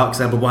bright sparks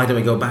there, but why don't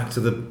we go back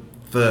to the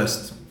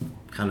first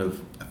kind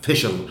of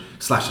official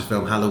slasher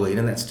film, Halloween,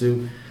 and let's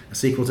do a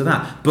sequel to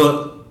that.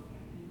 But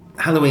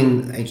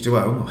Halloween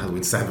H2O, or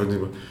Halloween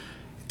 7,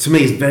 to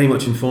me is very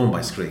much informed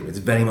by Scream. It's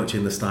very much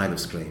in the style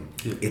of Scream.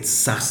 Yeah. It's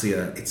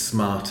sassier, it's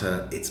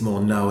smarter, it's more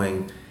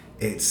knowing,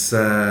 it's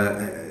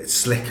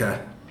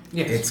slicker.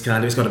 Yes. It's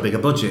got a bigger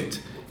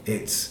budget.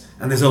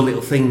 And there's all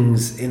little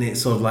things in it,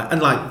 sort of like,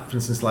 for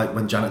instance, like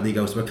when Janet Leigh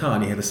goes to a car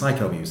and you hear the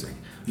Psycho music.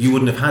 You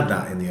wouldn't have had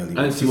that in the early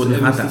years. You wouldn't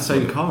have had that. It's the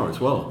same car as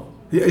well.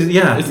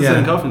 Yeah, it's the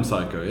same car from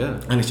Psycho, yeah.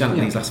 And it's Janet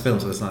Leigh's last film,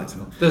 so there's that.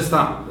 There's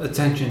that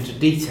attention to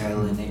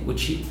detail in it,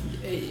 which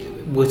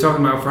we're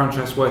talking about a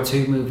franchise where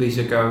 2 movies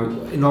ago,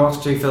 in the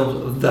last 2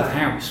 films, The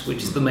House,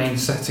 which is the main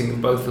setting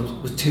of both films,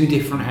 was 2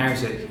 different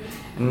houses.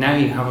 And now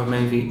you have a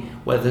movie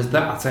where there's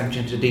that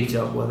attention to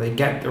detail, where they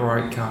get the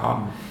right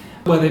car,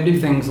 where they do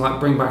things like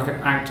bring back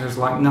actors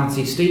like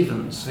Nancy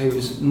Stevens,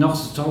 who's not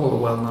at all a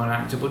well-known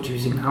actor, but she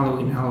was in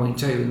Halloween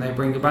 2, and they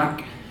bring her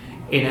back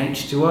in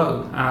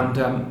H2O,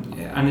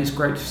 and it's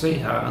great to see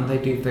her. And they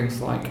do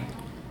things like,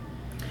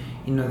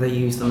 they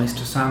use the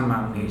Mr.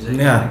 Sandman music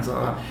and things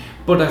like that.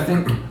 But I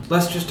think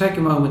let's just take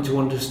a moment to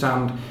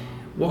understand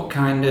what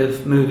kind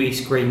of movie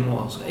Scream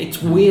was.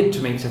 It's weird to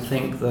me to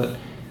think that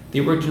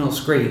the original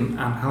Scream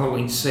and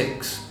Halloween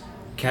 6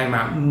 came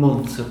out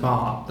months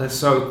apart. They're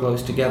so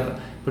close together.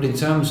 But in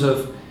terms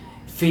of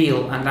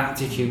feel and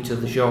attitude to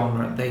the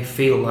genre, they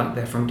feel like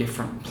they're from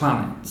different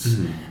planets.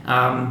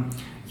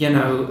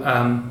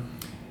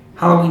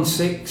 Halloween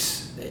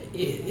 6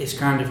 is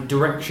kind of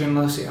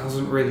directionless. It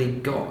hasn't really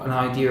got an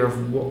idea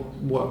of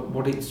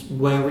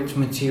where its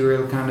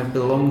material kind of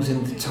belongs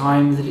in the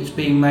time that it's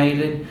being made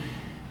in.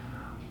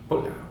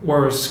 But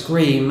whereas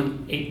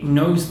Scream, it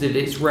knows that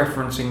it's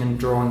referencing and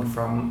drawing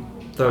from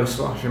those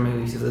slasher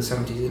movies of the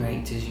 70s and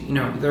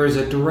 80s. There is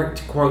a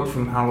direct quote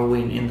from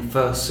Halloween in the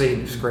first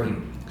scene of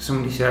Scream.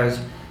 Somebody says,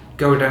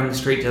 "Go down the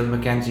street to the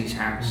Mackenzie's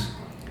house."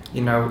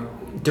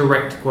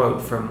 Direct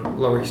quote from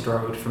Laurie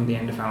Strode from the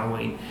end of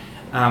Halloween.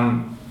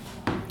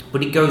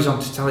 But it goes on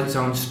to tell its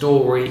own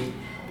story,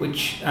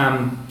 which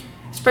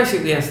it's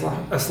basically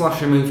a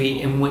slasher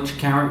movie in which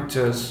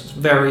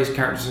various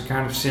characters are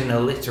kind of sin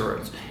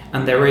illiterate,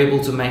 and they're able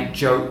to make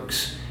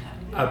jokes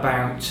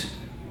about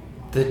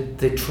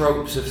the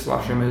tropes of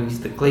slasher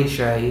movies, the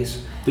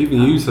cliches. They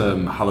even use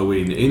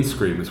Halloween in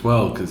Scream as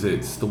well, because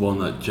it's the one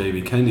that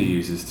Jamie Kennedy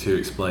uses to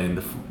explain,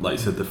 the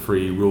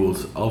 3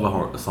 rules of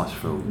a slasher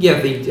film.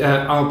 Yeah, the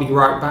I'll be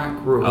right back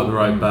rule. I'll be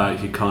right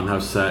back, you can't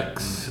have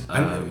sex,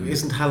 And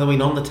isn't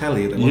Halloween on the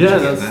telly?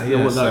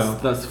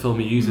 That's the film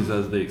he uses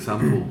as the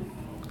example.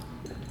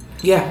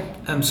 Yeah,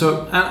 and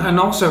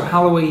also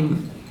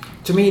Halloween,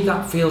 to me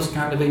that feels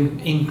kind of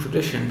in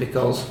tradition,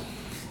 because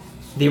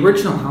the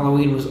original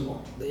Halloween was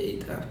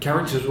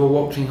characters were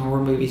watching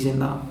horror movies in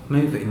that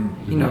movie.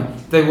 Mm-hmm. You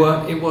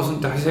know, it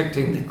wasn't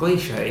dissecting the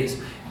cliches,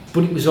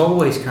 but it was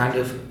always kind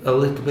of a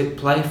little bit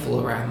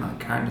playful around that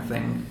kind of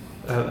thing,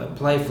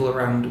 playful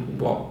around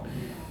what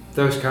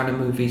those kind of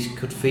movies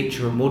could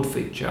feature and would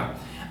feature.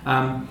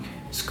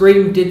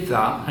 Scream did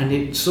that, and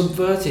it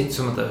subverted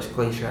some of those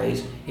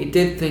cliches. It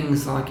did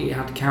things like it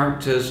had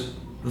characters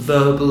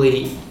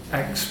verbally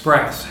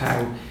express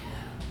how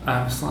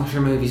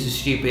slasher movies are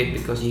stupid,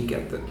 because you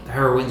get the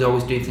heroines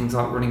always do things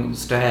like running up the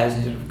stairs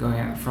instead of going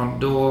out the front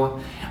door.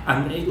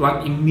 And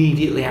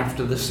immediately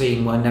after the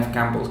scene where Neve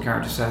Campbell's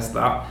character says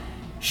that,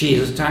 she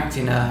is attacked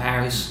in her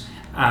house,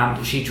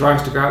 and she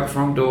tries to go out the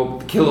front door, but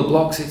the killer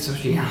blocks it, so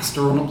she has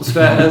to run up the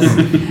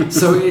stairs.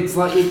 So it's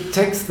like it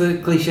takes the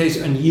cliches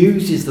and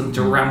uses them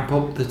to ramp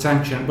up the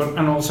tension,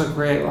 and also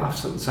create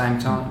laughs at the same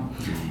time.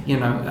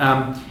 You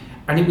know,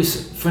 and it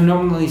was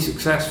phenomenally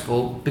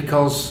successful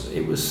because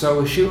it was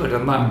so assured.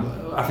 And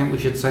that, I think we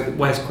should say that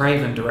Wes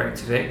Craven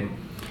directed it.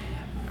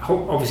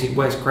 Obviously,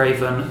 Wes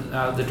Craven,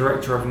 the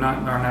director of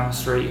Nightmare on Elm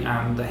Street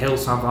and The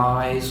Hills Have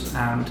Eyes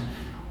and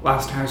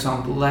Last House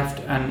on the Left,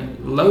 and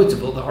loads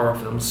of other horror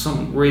films,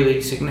 some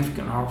really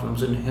significant horror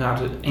films, and who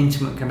had an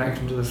intimate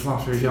connection to the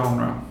slasher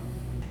genre.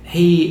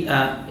 He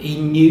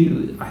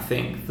knew, I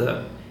think,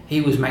 that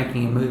he was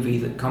making a movie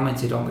that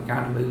commented on the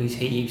kind of movies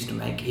he used to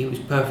make. He was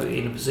perfectly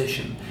in a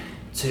position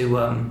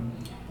to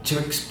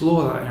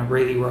explore that in a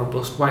really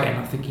robust way, and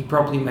I think he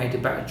probably made a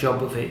better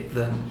job of it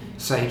than,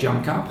 say,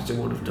 John Carpenter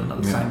would have done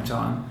at the same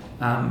time.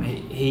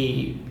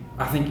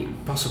 I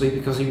think possibly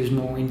because he was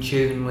more in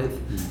tune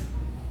with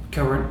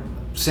current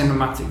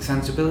cinematic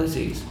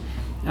sensibilities,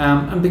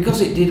 and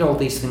because it did all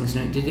these things,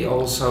 and it did it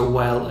all so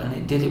well, and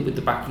it did it with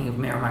the backing of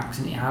Miramax,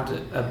 and it had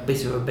a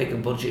bit of a bigger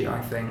budget.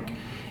 I think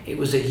it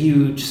was a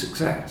huge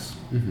success.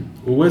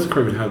 Mm-hmm. Well, Wes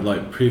Craven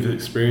had previous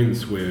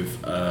experience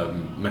with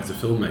meta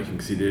filmmaking,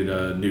 because he did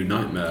New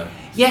Nightmare.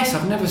 Yes,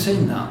 I've never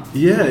seen that.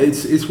 Yeah,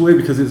 it's weird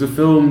because it's a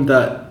film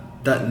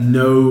that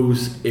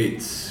knows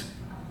it's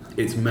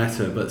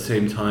meta, but at the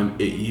same time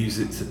it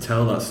uses it to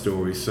tell that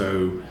story.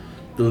 So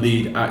the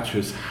lead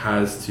actress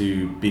has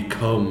to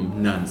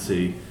become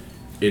Nancy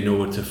in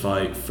order to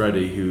fight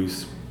Freddy,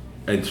 who's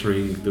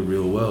entering the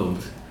real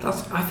world.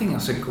 I think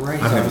that's a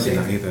great I've idea. never seen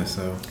that either,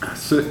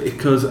 So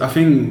because I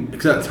think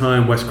at that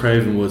time Wes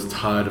Craven was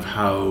tired of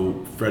how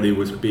Freddy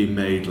was being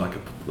made like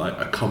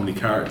a comedy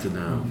character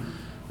now,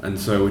 and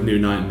so with New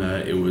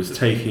Nightmare it was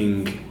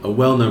taking a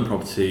well-known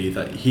property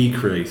that he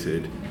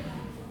created,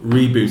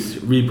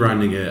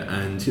 rebranding it,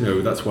 and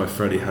that's why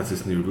Freddy has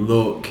this new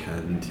look,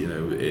 and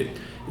it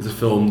is a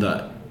film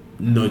that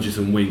nudges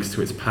and winks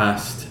to its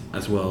past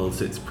as well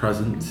as its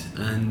present,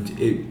 and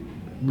it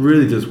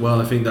really does well.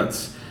 I think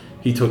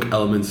he took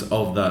elements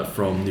of that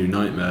from New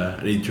Nightmare,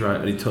 and he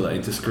took that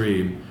into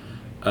Scream,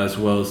 as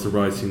well as the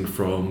writing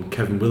from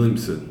Kevin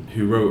Williamson,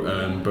 who wrote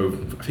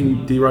both. I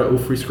think, did he write all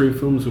 3 Scream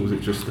films, or was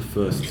it just the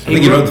first? I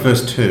think he wrote the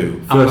first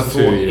 2. First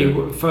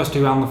 2, first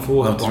 2 and the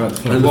fourth one. And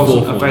It the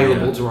wasn't fourth one,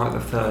 available to write the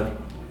third.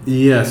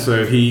 Yeah,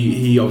 so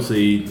he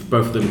obviously,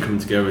 both of them come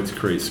together to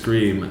create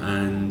Scream,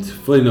 and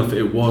funny enough,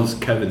 it was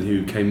Kevin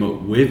who came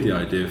up with the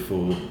idea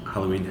for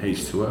Halloween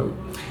H2O.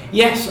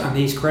 Yes, and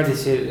he's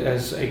credited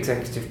as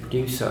executive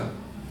producer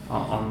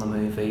on the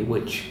movie,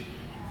 which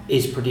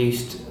is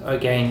produced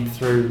again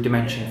through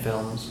Dimension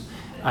Films,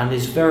 and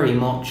is very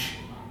much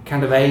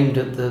kind of aimed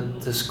at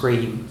the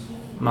Scream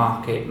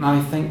market. And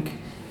I think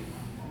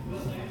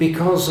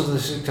because of the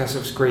success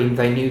of Scream,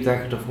 they knew they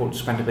could afford to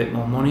spend a bit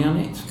more money on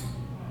it.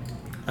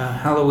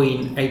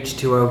 Halloween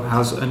H2O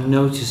has a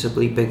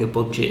noticeably bigger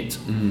budget.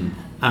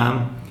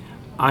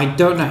 I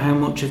don't know how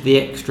much of the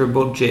extra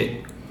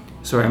budget,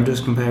 sorry, I'm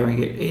just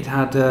comparing it, it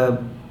had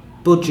a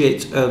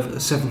budget of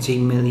 $17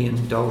 million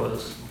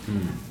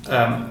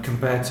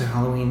compared to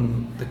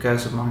Halloween The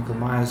Curse of Michael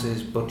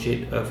Myers'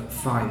 budget of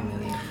 $5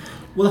 million.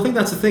 Well, I think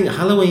that's the thing.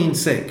 Halloween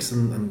 6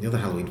 and the other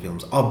Halloween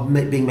films are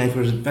being made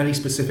for a very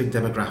specific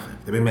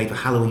demographic. They're being made for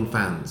Halloween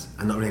fans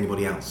and not really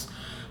anybody else.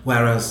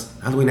 Whereas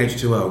Halloween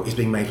H2O is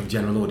being made for the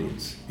general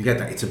audience. You get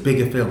that? It's a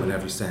bigger film in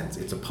every sense.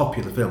 It's a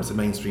popular film. It's a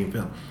mainstream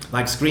film.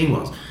 Like Scream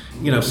was.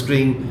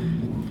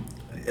 Scream,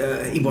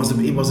 it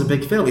was a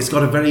big film. It's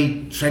got a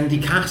very trendy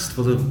cast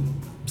for some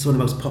of the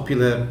most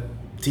popular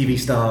TV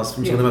stars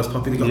from some of the most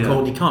popular. You've got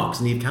Courtney Cox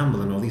and Eve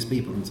Campbell and all these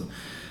people. And so.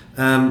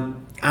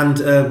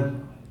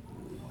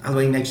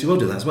 Halloween H2O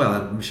did that as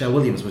well. Michelle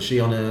Williams, was she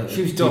on a...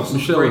 She was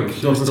Dawson's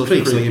Creek. Dawson's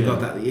Creek, so you've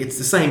got that. It's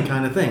the same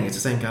kind of thing. It's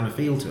the same kind of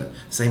feel to it.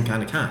 The same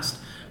kind of cast.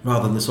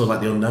 Rather than the sort of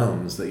like the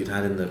unknowns that you'd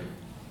had in the...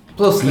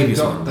 Plus they've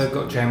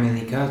got Jamie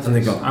Lee Curtis.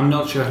 And I'm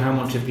not sure how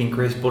much of the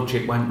increased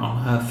budget went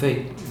on her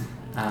feet.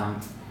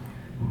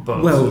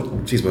 But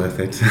well, she's worth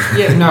it.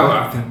 Yeah, no,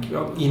 I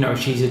think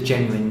she's a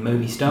genuine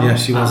movie star. Yeah,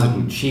 she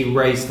was. She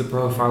raised the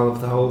profile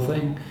of the whole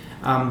thing.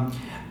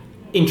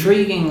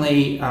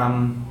 intriguingly,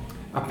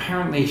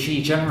 apparently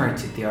she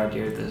generated the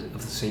idea of the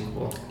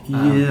sequel.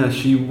 Yeah,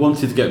 she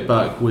wanted to get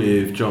back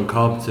with John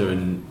Carpenter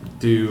and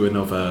do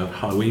another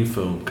Halloween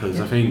film because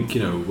I think,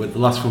 with the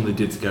last film they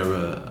did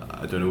together,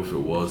 I don't know if it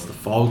was The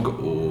Fog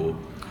or...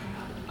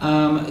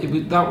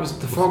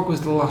 The Fog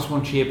was the last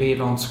one she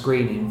appeared on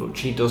screen in, but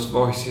she does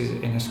voices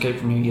in Escape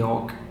from New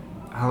York,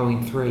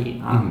 Halloween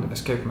 3 and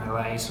Escape from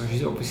LA, so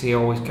she's obviously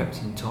always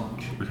kept in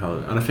touch.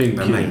 And I think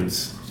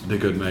they're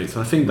good mates.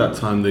 I think that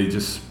time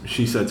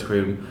she said to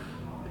him,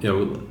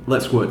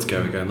 let's work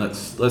together again.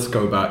 Let's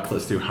go back.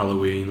 Let's do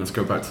Halloween. Let's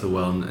go back to the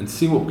well and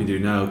see what we do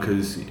now.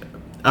 Because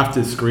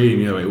after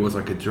Scream, it was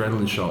like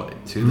adrenaline shot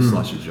to the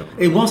slasher genre.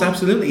 It was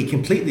absolutely. He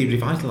completely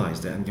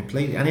revitalised it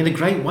and in a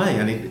great way.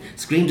 And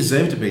Scream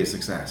deserved to be a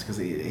success because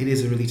it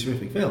is a really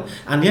terrific film.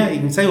 And yeah, you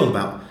can say all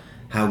about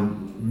how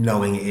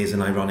knowing it is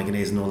and ironic it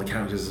is and all the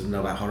characters know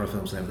about horror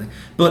films and everything.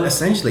 But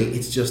essentially,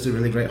 it's just a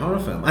really great horror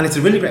film. And it's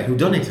a really great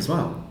whodunit as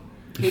well.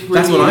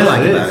 That's what I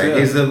like about it,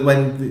 is that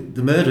when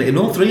the murderer, in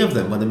all three of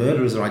them, when the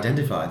murderers are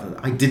identified,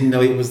 I didn't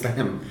know it was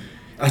them.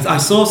 I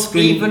saw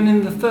Scream... Even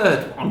in the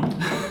third one?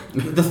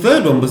 The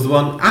third one was the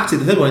one... Actually,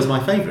 the third one is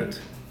my favourite.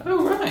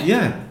 Oh, right.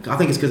 Yeah. I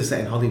think it's because it's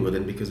set in Hollywood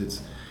and because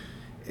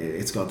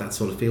it's got that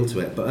sort of feel to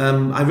it. But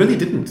I really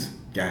didn't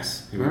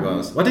guess who it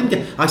was. I didn't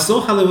get... I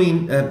saw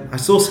I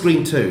saw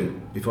Scream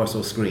 2 before I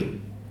saw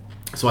Scream.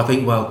 So I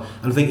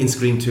think in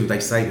Scream 2 they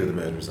say who the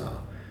murderers are.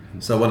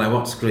 So when I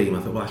watched Scream,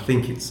 I thought, well, I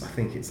think it's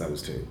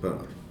those two,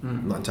 but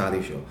I'm not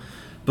entirely sure.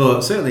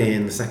 But certainly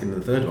in the second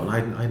and the third one,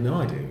 I had no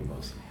idea who it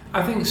was.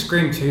 I think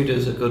Scream 2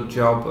 does a good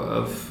job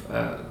of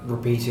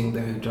repeating the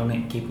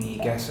whodunit, keeping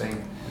you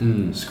guessing.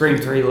 Scream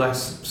 3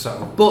 less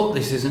so, but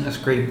this isn't a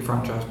Scream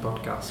franchise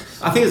podcast.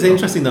 I think it's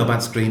interesting though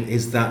about Scream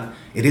is that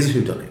it is a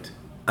whodunit.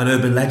 An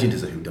urban legend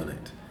is a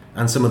whodunit,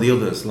 and some of the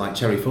others like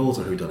Cherry Falls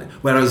are whodunit.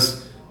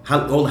 Whereas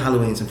all the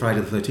Halloweens and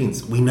Friday the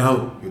 13th, we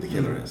know who the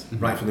killer is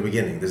right from the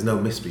beginning. There's no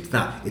mystery to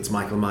that. It's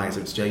Michael Myers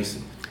or it's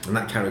Jason, and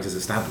that character's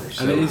established.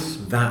 And so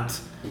that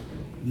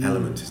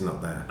element is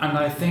not there. And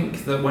I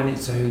think that when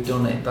it's a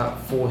whodunit,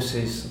 that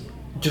forces,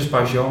 just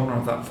by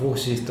genre, that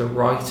forces the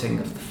writing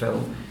of the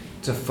film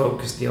to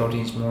focus the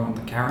audience more on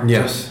the characters.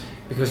 Yes.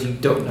 Because you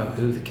don't know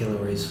who the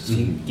killer is, so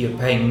you're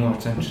paying more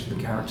attention to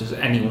the characters.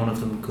 Any one of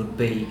them could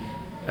be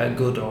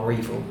good or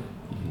evil,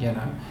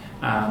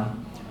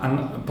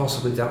 and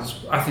possibly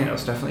I think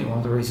that's definitely one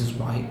of the reasons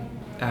why,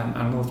 and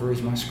one of the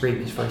reasons why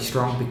Scream is very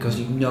strong, because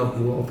you know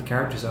who all the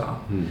characters are.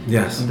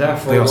 Yes, and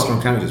therefore they are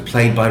strong characters,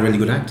 played by really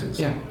good actors.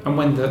 Yeah, and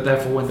when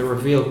the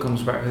reveal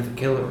comes about who the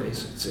killer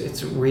is,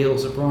 it's a real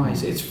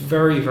surprise. It's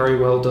very, very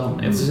well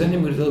done. If there's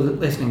anybody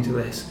listening to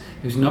this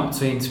who's not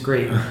seen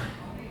Scream,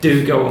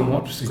 do go and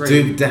watch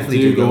Scream.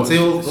 Do go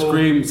watch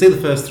Scream. See the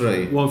first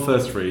three.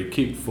 First three.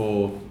 Keep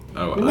 4.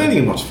 Maybe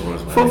you can watch 4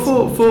 as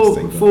well.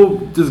 4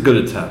 does a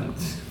good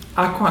attempt.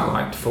 I quite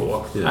liked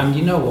 4, and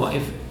you know what?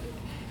 If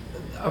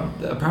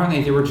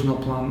apparently the original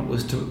plan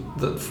was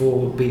that 4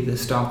 would be the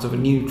start of a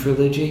new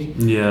trilogy,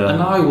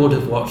 and I would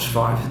have watched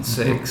 5 and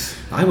 6.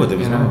 I would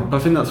have as well. I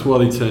think that's why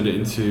they turned it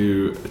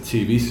into a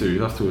TV series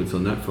afterwards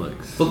on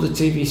Netflix. But the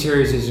TV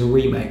series is a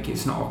remake;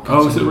 it's not.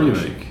 Is it a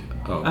remake?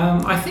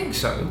 I think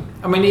so.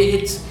 I mean,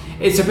 it's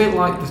a bit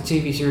like the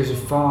TV series of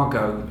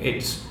Fargo.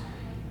 It's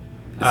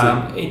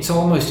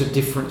almost a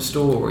different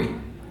story,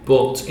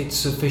 but it's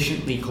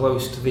sufficiently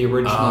close to the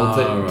original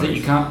that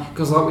you can't.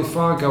 Because like with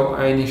Fargo,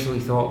 I initially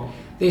thought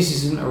this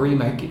isn't a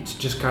remake; it's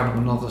just kind of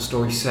another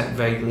story set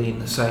vaguely in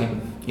the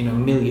same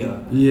milieu.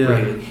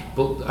 Really.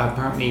 But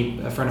apparently,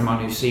 a friend of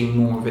mine who's seen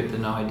more of it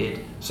than I did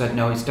said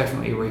no, it's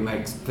definitely a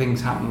remake. Things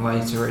happen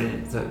later in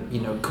it that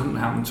couldn't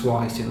happen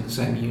twice in the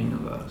same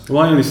universe.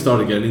 Well, I only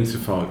started getting into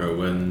Fargo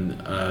when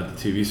the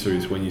TV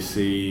series, when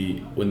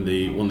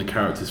one of the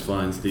characters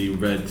finds the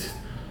red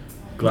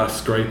glass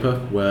scraper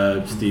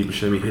where Steve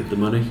Buscemi hid the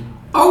money.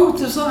 Oh,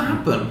 does that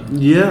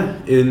happen? Yeah,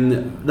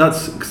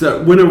 that's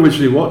because when I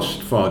originally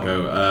watched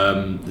Fargo,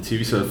 the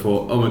TV show, I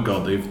thought, oh my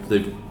god,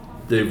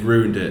 they've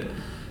ruined it,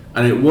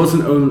 and it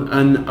wasn't.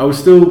 And I was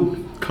still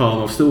calm,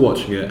 I was still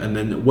watching it, and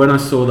then when I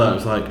saw that, I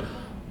was like,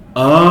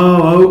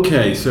 oh,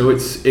 okay, so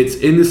it's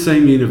in the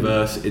same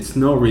universe. It's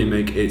not a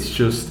remake. It's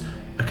just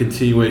a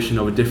continuation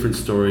of a different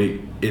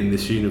story in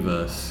this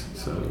universe.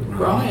 So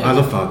right. I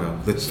love Fargo,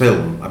 the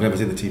film. I've never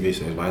seen the TV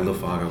series, but I love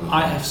Fargo.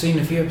 I have seen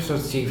a few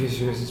episodes of the TV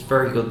series. It's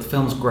very good. The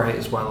film's great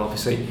as well,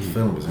 obviously. The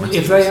film is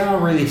if they are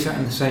really set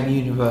in the same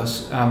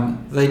universe,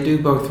 they do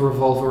both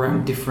revolve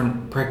around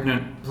different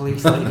pregnant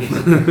police ladies.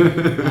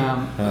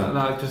 They're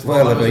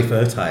very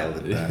fertile.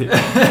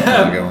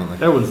 Fargo, aren't they?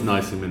 That one's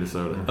nice in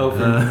Minnesota.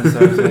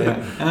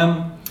 Minnesota,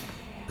 yeah.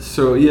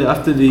 So yeah,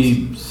 after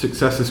the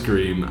successor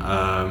Scream,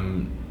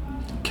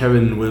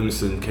 Kevin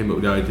Williamson came up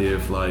with the idea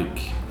of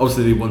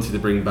obviously they wanted to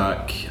bring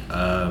back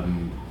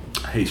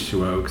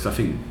H2O, because I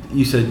think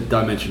you said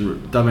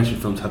Dimension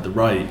Films had the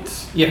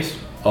rights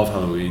of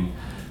Halloween,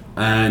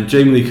 and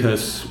Jamie Lee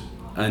Curtis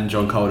and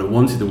John Carpenter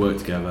wanted to work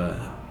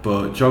together,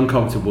 but John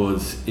Carpenter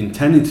was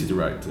intending to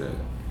direct it,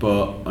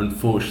 but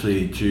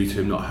unfortunately due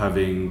to him not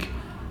having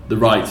the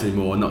rights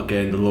anymore, not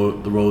getting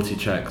the royalty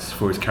checks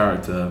for his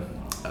character,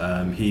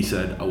 he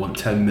said, "I want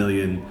 10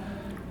 million,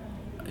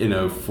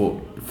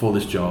 for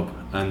this job."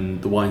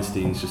 And the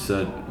Weinsteins just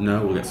said, "No,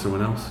 we'll get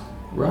someone else."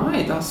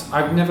 Right,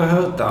 I've never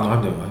heard that. No,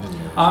 I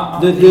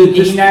didn't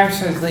know. He now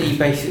says that he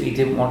basically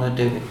didn't want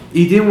to do it.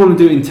 He didn't want to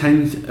do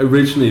it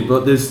originally,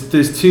 but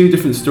there's two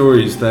different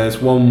stories.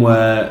 There's one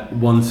where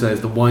one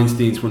says the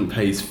Weinsteins wouldn't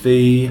pay his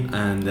fee,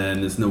 and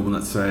then there's another one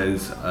that says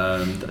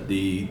that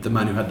the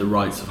man who had the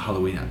rights of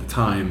Halloween at the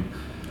time,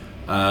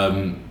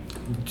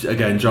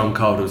 again, John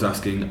Carter was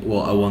asking,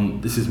 "Well,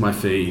 this is my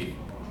fee,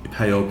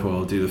 pay Oprah,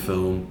 I'll do the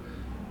film,"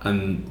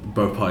 and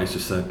both parties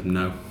just said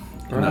no.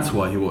 And that's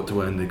why he walked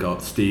away, and they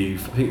got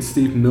Steve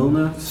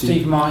Milner?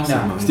 Steve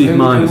Miner. Steve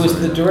Miner, who was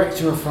sorry. the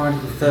director of Friday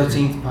the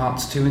 13th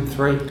parts 2 and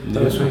 3.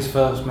 Those were his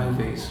first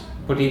movies.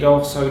 But he'd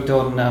also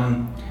done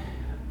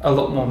a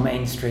lot more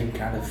mainstream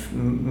kind of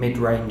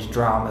mid-range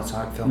drama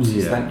type films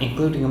since then,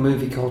 including a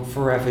movie called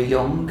Forever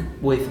Young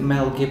with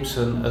Mel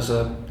Gibson as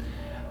a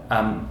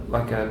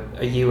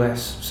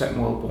US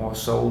Second World War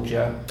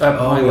soldier.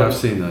 I've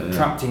seen that, yeah.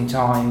 Trapped in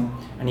time,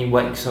 and he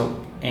wakes up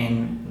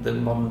in the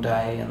modern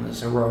day, and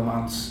there's a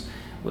romance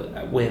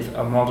with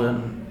a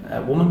modern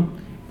woman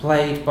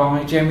played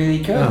by Jamie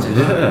Lee Curtis.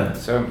 Oh, yeah.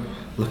 So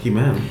Lucky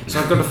man.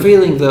 I've got a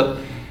feeling that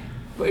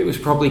it was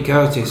probably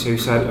Curtis who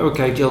said,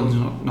 "Okay, Jill's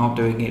not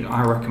doing it.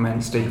 I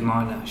recommend Steve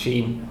Miner."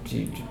 She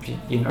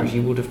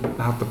would have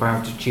had the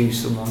power to choose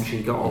someone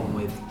she got on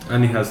with.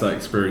 And he has that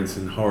experience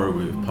in horror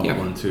with Part 1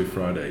 and 2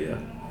 Friday, yeah.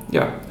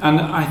 Yeah, and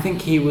I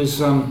think he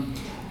was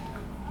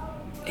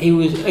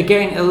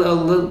again a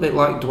little bit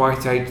like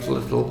Dwight H.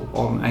 Little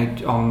on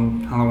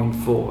Halloween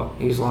 4.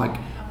 He was like,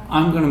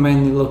 "I'm going to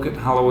mainly look at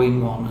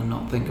Halloween 1 and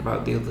not think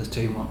about the others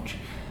too much,"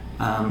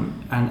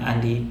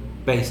 and he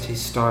based his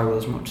style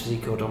as much as he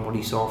could on what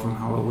he saw from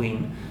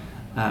Halloween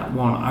 1.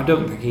 I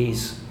don't think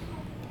he's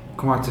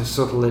quite a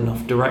subtle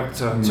enough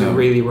director to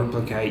really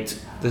replicate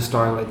the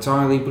style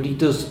entirely, but he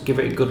does give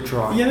it a good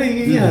try.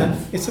 Yeah.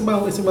 It's a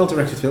well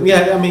directed film.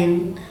 Yeah, I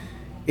mean,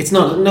 it's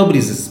not,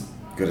 nobody's as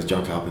good as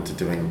John Carpenter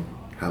doing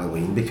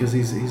Halloween, because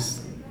he's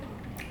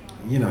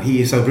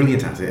he is so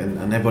brilliant at it,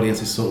 and everybody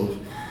else is sort of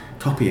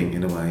copying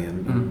in a way.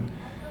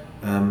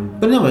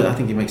 But no, I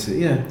think he makes it.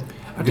 Yeah,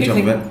 a good job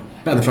of it.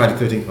 Better than Friday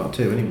the 13th Part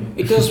 2, anyway.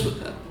 It does.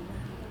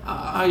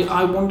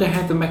 I wonder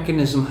how the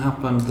mechanism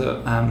happened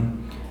that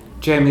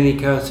Jamie Lee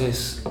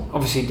Curtis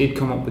obviously did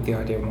come up with the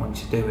idea and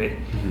wanted to do it,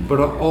 but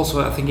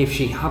also I think if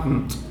she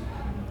hadn't,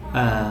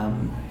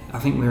 I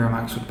think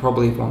Miramax would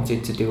probably have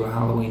wanted to do a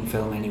Halloween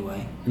film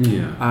anyway.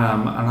 Yeah.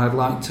 And I'd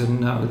like to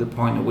know the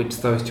point at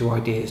which those two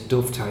ideas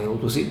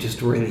dovetailed. Was it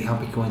just a really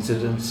happy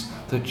coincidence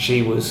that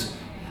she was?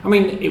 I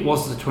mean, it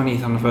was the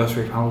 20th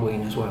anniversary of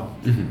Halloween as well.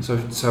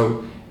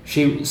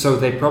 So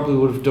they probably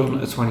would have done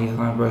a 20th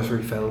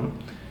anniversary film,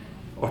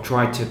 or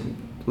tried to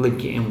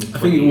link it in with. I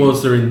think it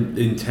was their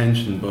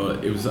intention, but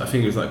I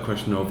think it was that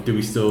question of, do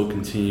we still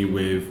continue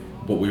with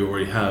what we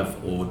already have,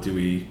 or do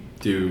we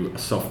do a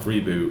soft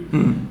reboot?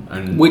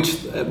 And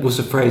which was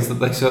a phrase that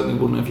they certainly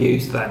wouldn't have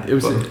used then. It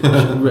was.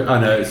 I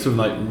know, it's something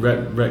like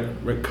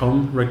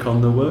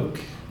retcon the work.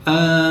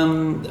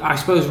 I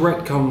suppose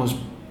retcon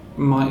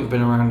might have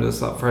been around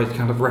as that phrase,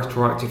 kind of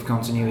retroactive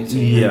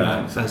continuity.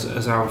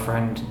 As our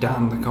friend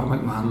Dan, the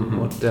comic man,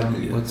 would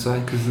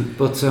say.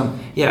 But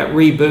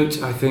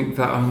reboot. I think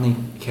that only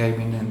came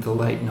in the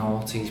late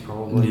noughties,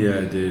 probably.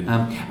 Yeah, it did.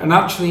 And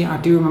actually, I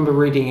do remember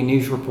reading a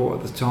news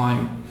report at the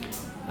time,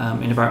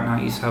 in about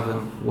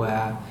 97,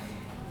 where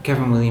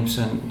Kevin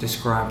Williamson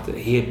described that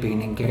he had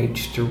been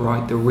engaged to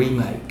write the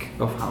remake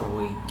of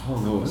Halloween. Oh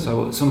no way.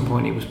 So at some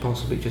point, it was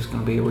possibly just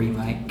going to be a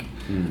remake.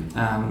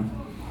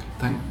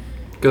 Thank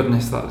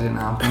goodness that didn't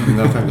happen.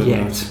 No, thank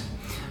goodness.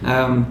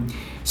 Yet.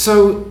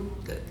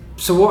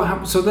 So what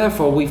happened? So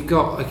therefore, we've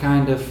got a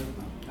kind of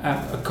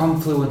a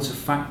confluence of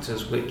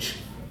factors which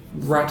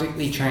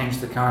radically changed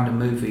the kind of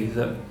movie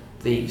that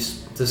the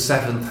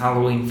seventh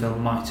Halloween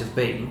film might have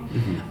been.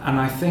 And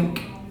I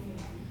think,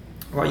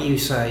 like you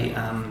say,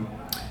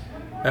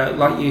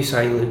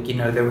 Luke,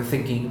 they were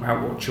thinking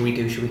about what should we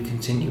do? Should we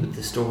continue with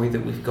the story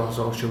that we've got,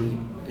 or should we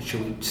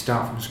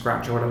start from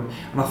scratch or whatever?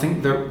 And I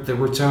think the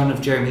return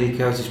of Jamie Lee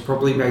Curtis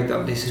probably made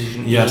that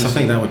decision. Yes, I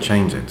think that would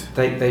change it.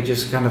 They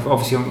just kind of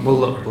obviously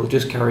we'll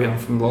just carry on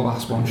from the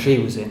last one she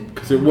was in,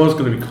 because it was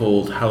going to be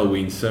called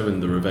Halloween 7: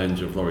 The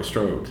Revenge of Laurie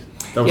Strode.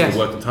 That was the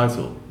working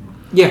title.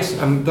 Yes,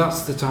 and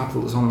that's the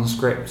title that's on the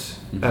script.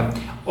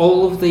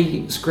 All of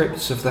the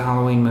scripts of the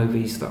Halloween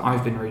movies that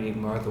I've been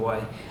reading, by the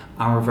way,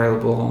 are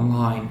available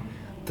online.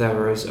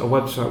 There is a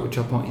website which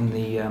I'll put in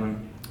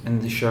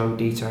the show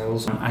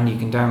details, and you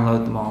can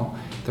download them all.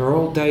 They're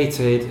all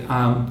dated.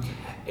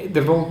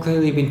 They've all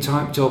clearly been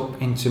typed up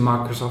into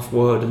Microsoft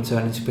Word and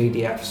turned into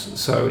PDFs,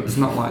 so it's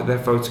not like they're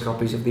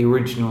photocopies of the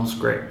original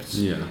scripts.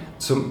 Yeah.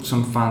 Some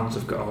fans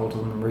have got a hold of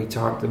them and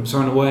retyped them,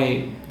 so in a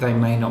way they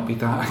may not be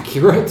that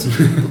accurate,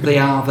 but they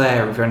are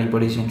there if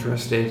anybody's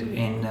interested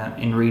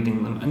in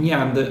reading them. And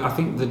I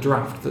think the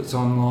draft that's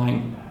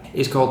online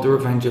is called The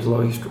Revenge of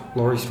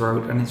Laurie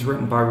Strode, and it's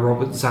written by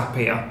Robert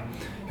Zappia,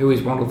 who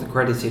is one of the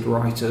credited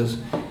writers,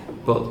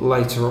 but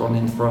later on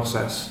in the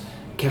process,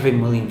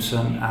 Kevin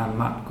Williamson and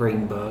Matt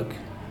Greenberg,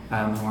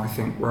 who I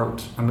think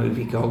wrote a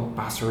movie called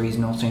Batteries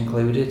Not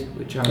Included,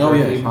 which I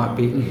think might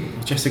be...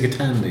 Jessica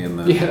Tandy in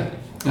there. Yeah.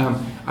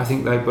 I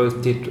think they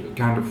both did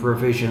kind of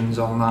revisions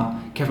on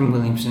that. Kevin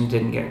Williamson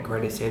didn't get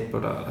credited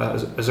but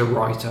as a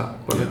writer,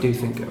 but I do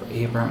think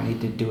he apparently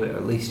did do it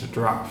at least a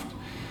draft.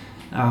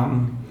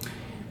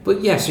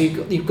 But yeah, so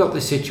you've got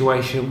this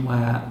situation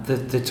where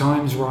the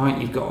time's right,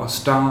 you've got a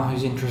star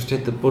who's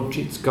interested, the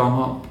budget's gone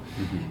up,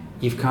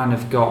 you've kind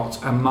of got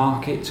a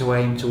market to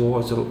aim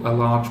towards, a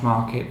large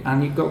market,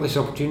 and you've got this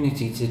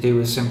opportunity to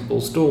do a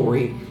simpler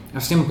story, I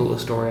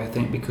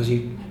think,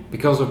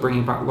 because of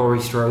bringing back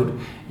Laurie Strode,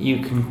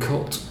 you can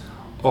cut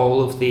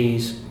all of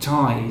these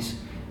ties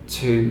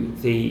to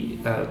the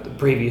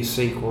previous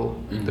sequel,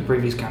 the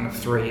previous kind of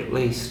 3 at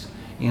least,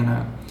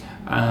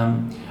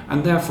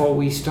 and therefore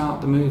we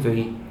start the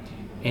movie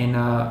in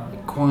a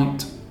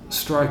quite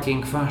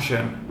striking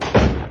fashion.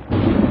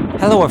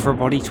 Hello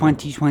everybody,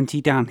 2020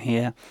 Dan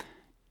here.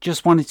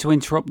 Just wanted to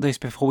interrupt this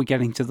before we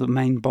get into the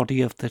main body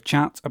of the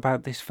chat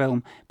about this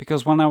film,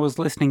 because when I was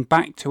listening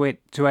back to it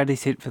to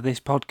edit it for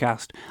this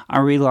podcast, I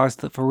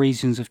realised that for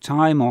reasons of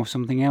time or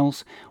something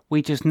else,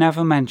 we just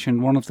never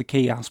mentioned one of the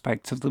key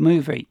aspects of the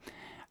movie.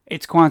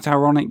 It's quite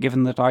ironic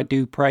given that I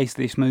do praise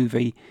this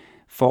movie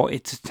for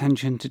its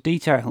attention to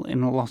detail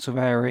in a lot of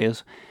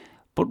areas,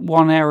 but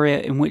one area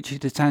in which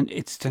its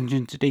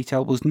attention to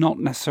detail was not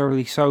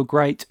necessarily so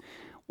great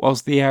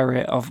was the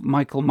area of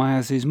Michael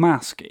Myers'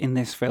 mask in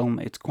this film.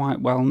 It's quite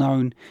well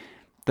known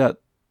that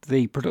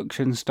the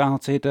production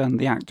started and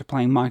the actor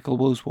playing Michael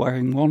was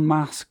wearing one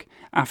mask.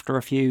 After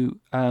a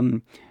few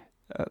kind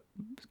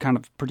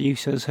of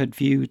producers had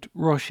viewed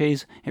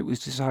rushes, it was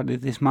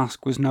decided this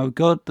mask was no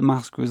good. The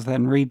mask was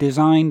then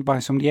redesigned by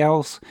somebody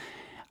else,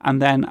 and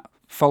then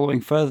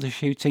following further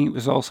shooting, it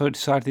was also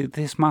decided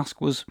this mask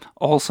was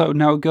also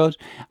no good,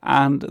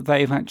 and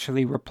they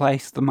eventually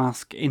replaced the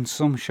mask in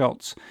some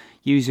shots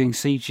using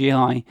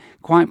CGI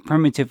quite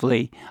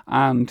primitively,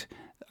 and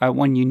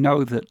when you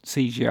know that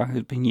CGI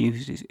has been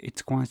used,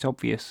 it's quite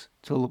obvious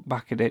to look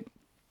back at it.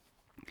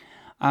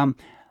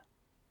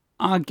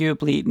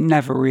 Arguably, it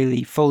never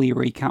really fully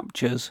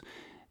recaptures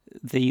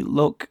the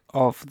look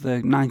of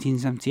the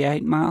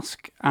 1978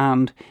 mask,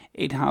 and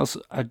it has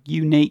a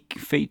unique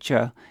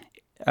feature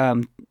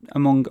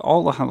among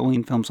all the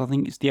Halloween films. I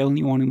think it's the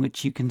only one in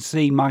which you can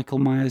see Michael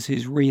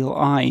Myers' real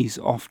eyes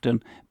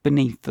often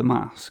beneath the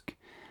mask.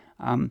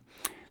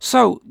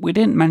 So, we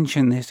didn't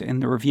mention this in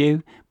the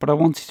review, but I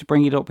wanted to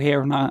bring it up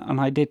here, and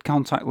I did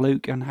contact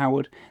Luke and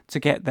Howard to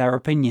get their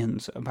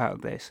opinions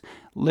about this.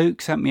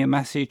 Luke sent me a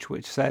message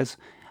which says,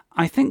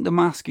 "I think the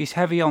mask is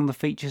heavy on the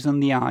features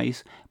and the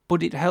eyes,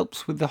 but it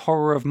helps with the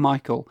horror of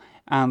Michael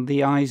and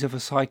the eyes of a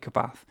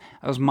psychopath,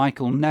 as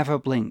Michael never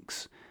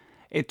blinks.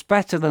 It's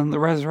better than the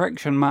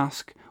resurrection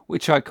mask,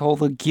 which I call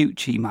the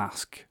Gucci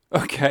mask."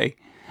 Okay,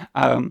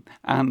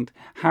 and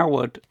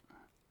Howard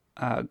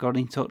got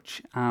in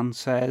touch and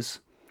says,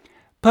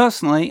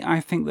 "Personally, I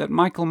think that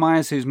Michael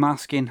Myers'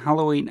 mask in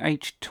Halloween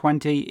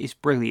H20 is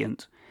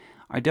brilliant.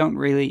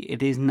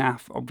 It is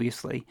naff,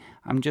 obviously.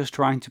 I'm just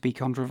trying to be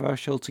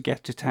controversial to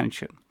get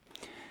attention."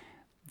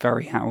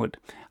 Very Howard.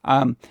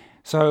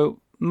 So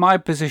my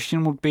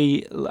position would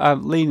be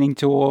leaning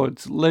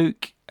towards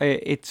Luke.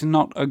 It's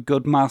not a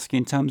good mask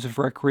in terms of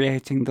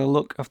recreating the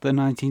look of the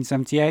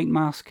 1978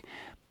 mask,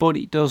 but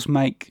it does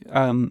make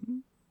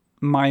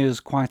Myers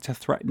quite a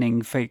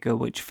threatening figure,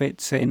 which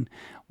fits in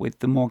with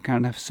the more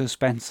kind of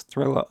suspense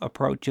thriller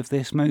approach of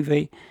this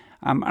movie.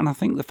 And I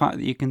think the fact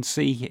that you can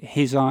see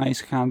his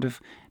eyes kind of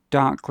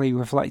darkly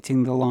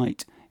reflecting the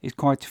light is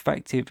quite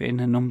effective in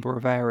a number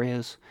of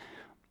areas.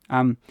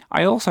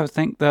 I also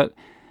think that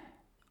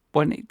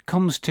when it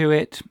comes to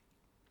it,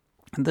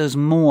 there's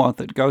more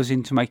that goes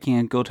into making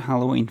a good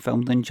Halloween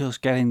film than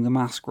just getting the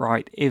mask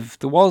right. If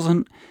there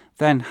wasn't,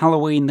 then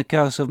Halloween, The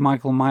Curse of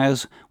Michael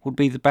Myers would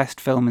be the best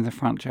film in the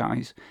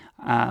franchise,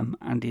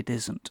 and it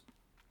isn't.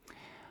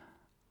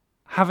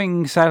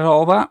 Having said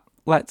all that,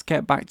 let's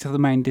get back to the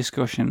main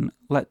discussion.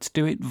 Let's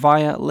do it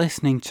via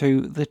listening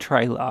to the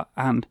trailer,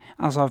 and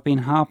as I've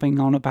been harping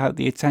on about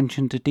the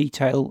attention to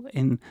detail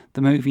in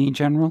the movie in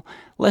general,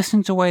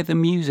 listen to where the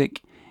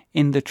music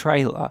in the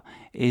trailer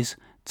is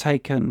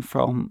taken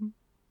from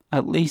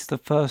at least the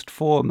first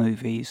 4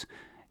 movies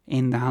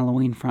in the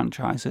Halloween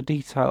franchise, a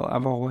detail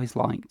I've always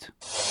liked.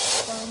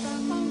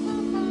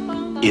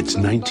 It's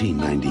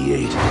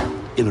 1998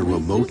 in a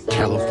remote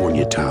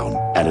California town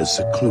at a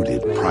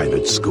secluded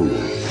private school.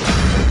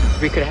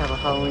 We could have a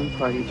Halloween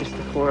party, just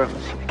the 4 of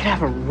us. We could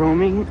have a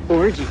roaming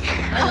orgy.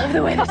 I love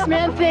the way this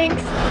man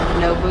thinks.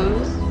 No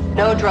booze,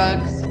 no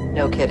drugs,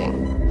 no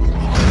kidding.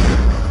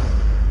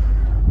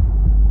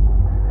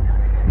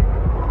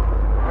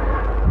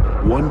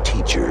 One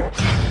teacher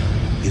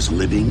is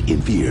living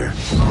in fear.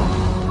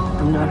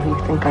 I'm not who you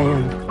think I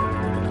am.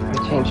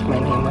 I changed my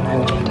name when I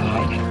went into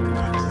hiding.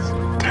 That's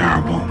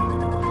terrible.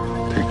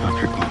 Take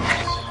off your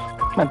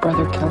clothes. My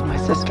brother killed my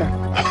sister.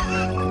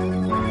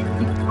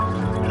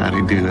 How'd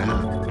he do that?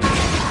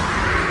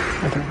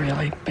 with a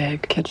really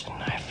big kitchen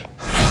knife.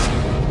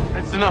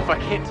 That's enough. I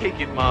can't take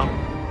it, Mom.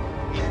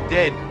 He's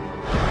dead.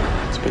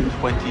 It's been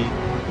 20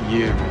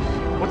 years.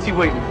 What's he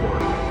waiting for?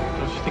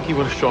 Don't you think he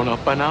would have shown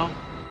up by now?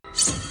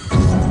 What's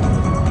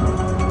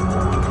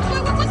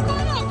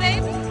going on,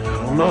 baby?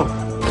 I don't know.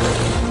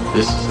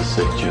 This is a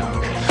sick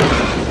joke.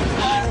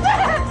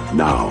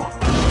 Now,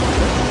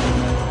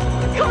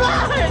 Come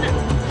on!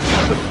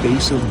 the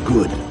face of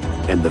good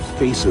and the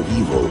face of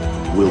evil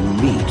will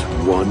meet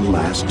one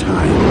last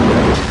time.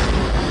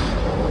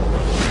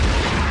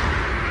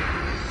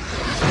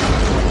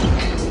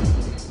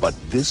 But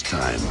this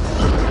time,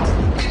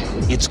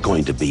 it's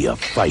going to be a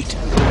fight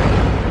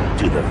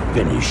to the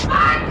finish.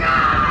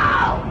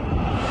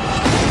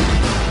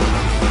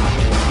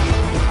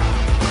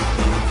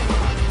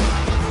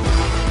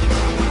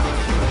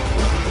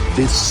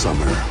 This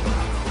summer,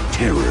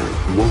 terror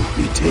won't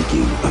be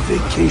taking a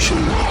vacation.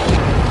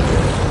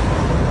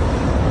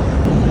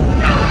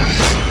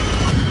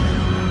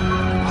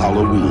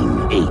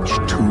 Halloween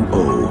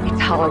H2O.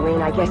 It's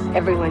Halloween. I guess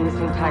everyone is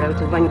entitled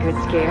to one good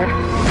scare.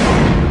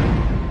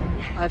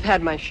 I've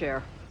had my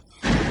share.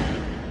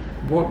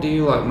 What do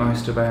you like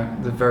most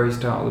about the very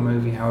start of the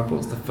movie, Howard?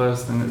 What's the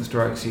first thing that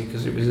strikes you?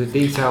 Because it was a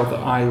detail that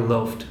I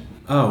loved.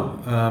 Well,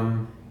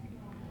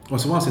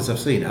 it's a while since I've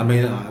seen it. I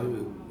mean,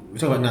 we're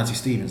talking about Nancy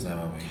Stevens now,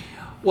 aren't we?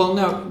 Well,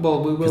 no,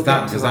 well, we will get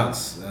to Because that.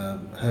 that's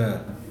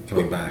her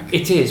coming back.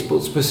 It is,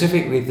 but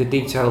specifically the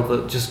detail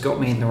that just got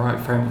me in the right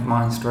frame of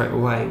mind straight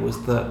away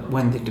was that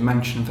when the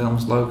Dimension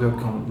Films logo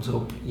comes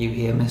up, you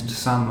hear Mr.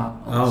 Sandman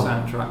on the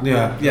soundtrack.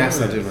 Yeah, yes,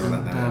 I do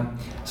remember that now.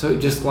 So it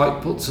just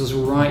like puts us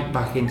right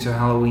back into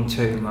Halloween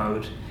 2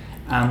 mode.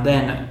 And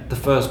then the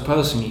first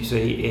person you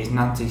see is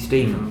Nancy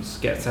Stevens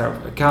gets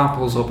out. A car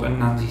pulls up and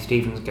Nancy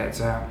Stevens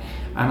gets out.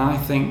 And I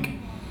think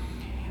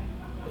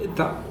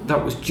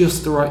that was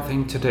just the right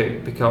thing to do,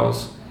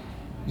 because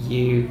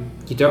you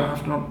don't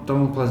have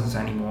Donald Pleasance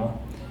anymore,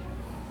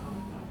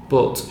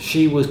 but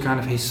she was kind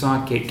of his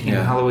sidekick in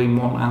Halloween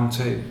 1 and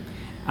 2,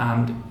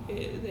 and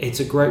it's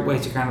a great way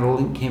to kind of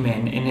link him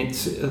in. And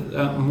it's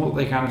and what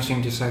they kind of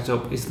seem to set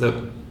up is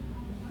that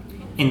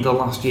in the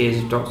last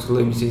years of Dr.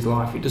 Loomis's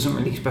life, it doesn't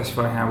really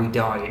specify how he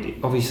died.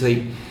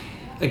 Obviously,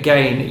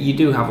 again, you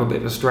do have a bit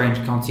of a strange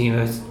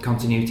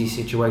continuity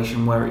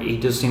situation where he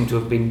does seem to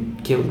have been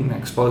killed in an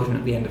explosion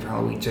at the end of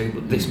Halloween 2,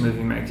 but this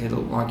movie makes it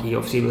look like he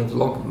obviously lived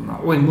longer than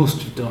that. Well, he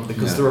must have done,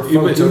 because there are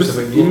photos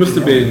of him. He must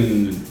have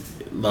been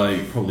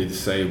like probably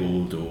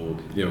disabled, or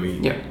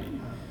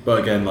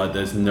But again, like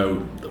there's no.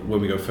 When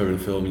we go further in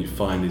the film, you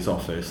find his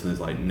office and there's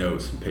like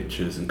notes and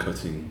pictures and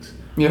cuttings.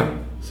 Yeah.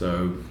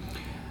 So.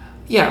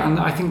 Yeah, and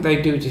I think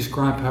they do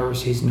describe her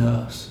as his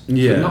nurse.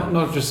 Yeah. So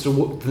not just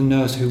the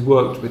nurse who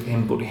worked with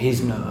him, but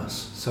his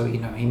nurse. So,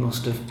 he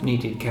must have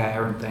needed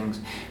care and things.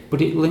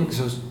 But it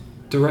links us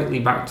directly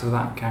back to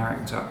that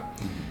character.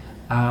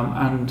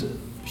 And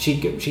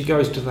she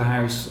goes to the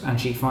house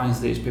and she finds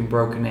that it's been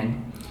broken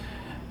in.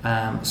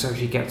 So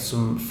she gets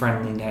some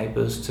friendly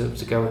neighbours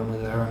to go in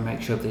with her and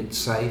make sure that it's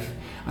safe.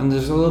 And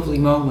there's a lovely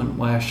moment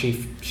where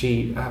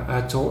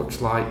her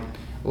torchlight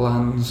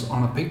lands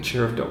on a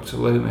picture of Dr.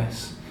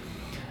 Loomis.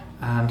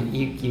 And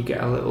you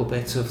get a little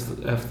bit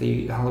of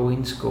the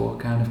Halloween score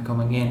kind of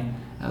coming in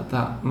at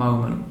that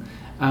moment.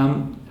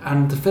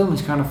 And the film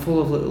is kind of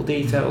full of little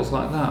details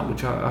like that,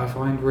 which I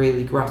find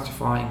really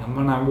gratifying. And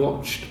when I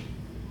watched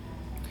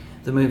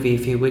the movie a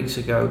few weeks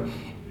ago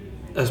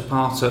as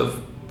part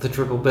of the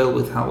triple bill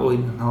with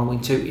Halloween and Halloween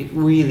 2, it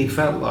really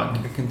felt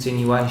like a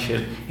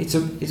continuation. It's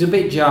a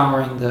bit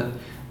jarring that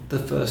the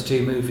first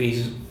two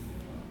movies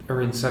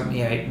are in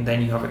 78 and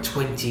then you have a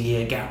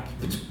 20-year gap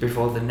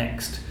before the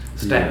next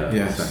step.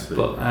 Yeah, exactly.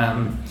 But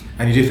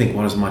and you do think,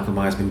 what has Michael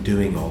Myers been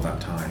doing all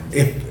that time?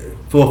 If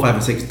 4, 5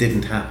 and 6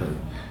 didn't happen,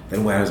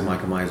 then where has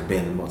Michael Myers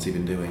been and what's he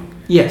been doing?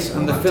 Yes,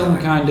 and the film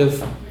kind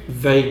of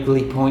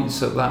vaguely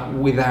points at that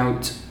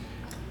without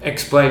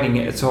explaining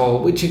it at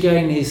all, which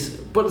again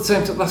is, but at the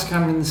same time, that's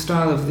kind of in the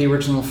style of the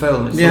original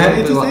film. It's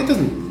it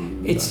doesn't.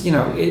 It's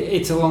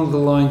it's along the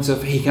lines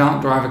of he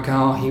can't drive a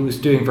car. He was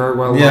doing very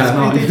well last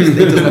night. It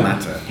doesn't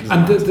matter.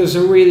 And there's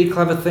a really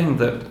clever thing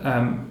that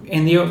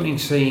in the opening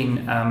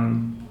scene,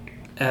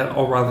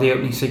 or rather the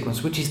opening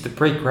sequence, which is the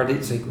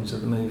pre-credit sequence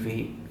of the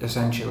movie,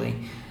 essentially,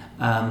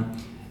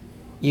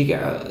 you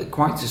get a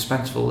quite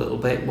suspenseful little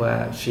bit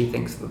where she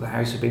thinks that the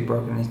house has been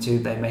broken into.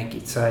 They make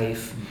it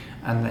safe,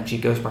 and then she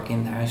goes back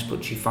in the house,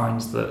 but she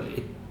finds that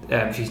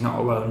she's not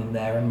alone in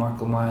there, and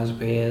Michael Myers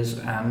appears,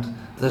 and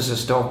there's a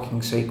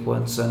stalking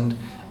sequence, and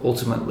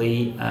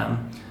ultimately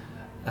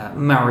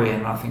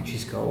Marion, I think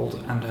she's called,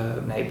 and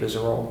her neighbours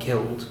are all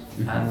killed,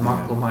 and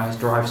Michael Myers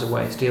drives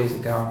away, steals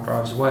the car and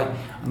drives away,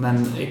 and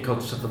then it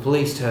cuts to the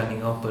police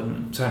turning up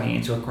and turning it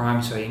into a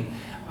crime scene,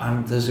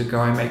 and there's a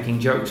guy making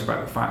jokes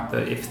about the fact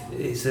that if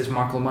it says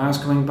Michael Myers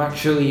coming back,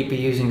 surely you'd be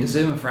using a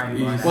Zimmer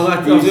frame. Well, I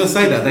was going to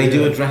say that they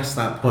do address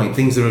that point.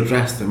 Things are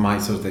addressed that might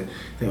sort of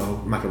think,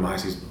 oh, Michael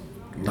Myers is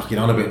knocking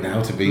on a bit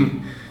now to be,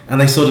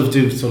 and they sort of.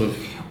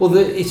 Well,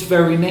 it's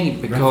very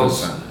neat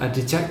because a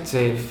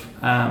detective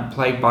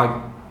played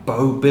by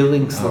Bo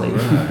Billingsley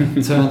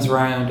right. turns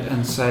around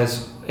and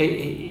says,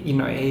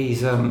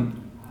 he's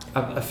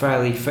a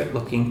fairly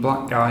fit-looking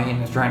black guy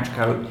in a trench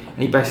coat, and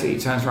he basically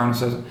turns around and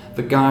says,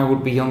 the guy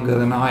would be younger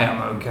than I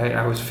am, okay?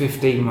 I was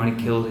 15 when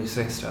he killed his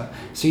sister.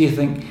 So you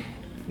think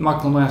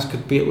Michael Myers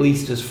could be at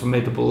least as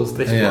formidable as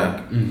this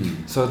bloke.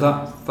 Mm-hmm. So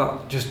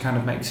that just kind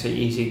of makes it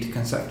easy to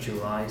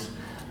conceptualise.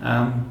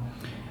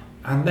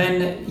 And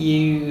then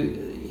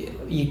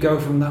you go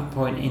from that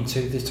point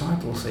into the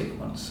title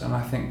sequence, and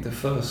I think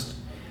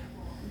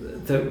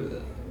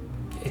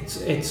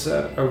it's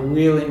a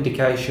real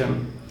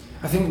indication.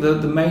 I think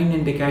the main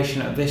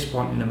indication at this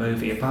point in the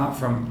movie, apart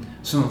from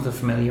some of the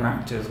familiar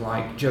actors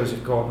like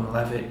Joseph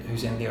Gordon-Levitt,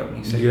 who's in the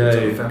opening sequence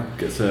of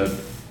the film,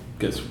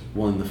 gets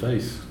one in the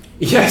face.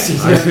 Yes,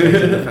 he's Ice skate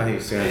in the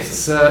face, yes.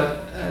 It's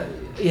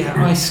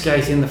ice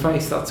skate in the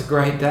face. That's a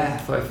great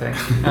death, I think.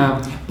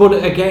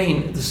 But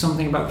again, there's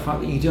something about the fact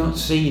that you don't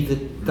see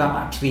that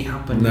actually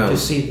happen. No. You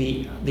just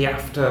see the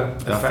after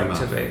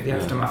effect of it, the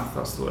aftermath.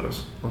 That's the word I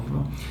was looking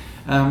for.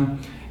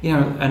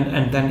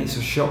 And then it's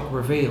a shock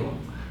reveal,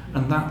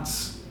 and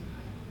that's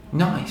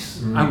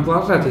nice. I'm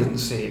glad I didn't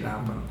see it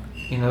happen.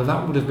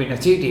 That would have been a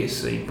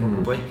tedious scene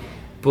probably.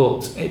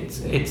 But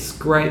it's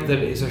great that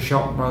it's a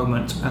shock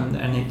moment,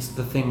 and it's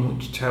the thing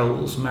which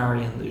tells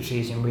Marion that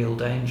she's in real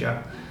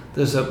danger.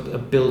 There's a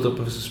build-up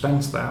of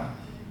suspense there.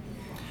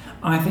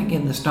 I think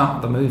in the start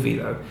of the movie,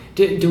 though,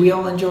 do we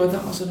all enjoy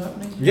that as an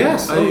opening?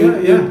 Yes,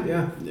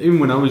 yeah. Even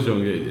when I was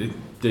young, it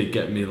did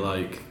get me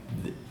like,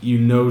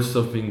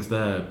 something's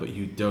there, but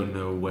you don't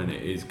know when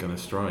it is going to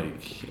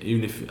strike.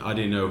 Even if I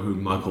didn't know who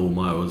Michael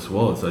Myers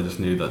was, I just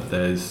knew that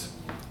there's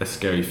a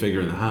scary figure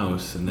in the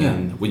house, and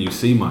then when you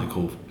see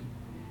Michael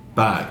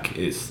back,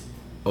 it's,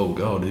 oh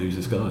God, who's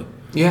this guy?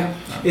 Yeah.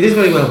 It is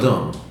very well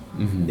done.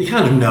 Mm-hmm. You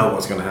kind of know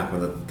what's going to happen,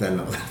 that they're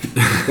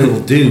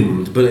all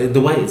doomed, but the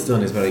way it's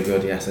done is very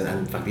good, yes,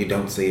 and the fact that you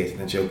don't see it,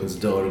 and then she opens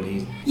the door and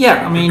he's...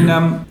 Yeah, I mean,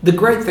 the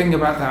great thing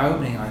about that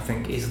opening, I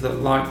think, is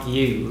that, like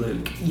you,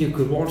 Luke, you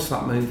could watch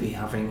that movie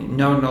having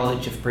no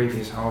knowledge of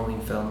previous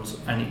Halloween films,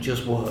 and it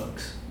just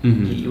works.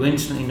 Mm-hmm. You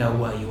instantly know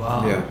where you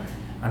are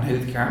and who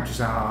the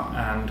characters are,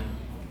 and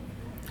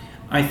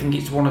I think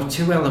it's one of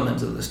two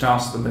elements at the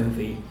start of the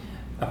movie,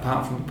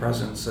 apart from the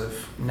presence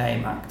of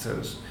name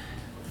actors,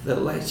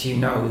 that lets you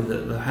know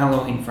that the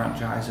Halloween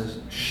franchise has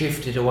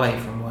shifted away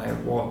from where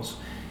it was.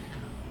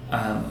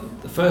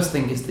 The first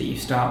thing is that you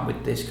start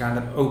with this kind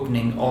of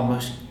opening,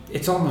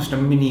 it's almost a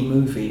mini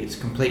movie, it's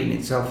complete in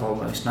itself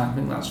almost, and I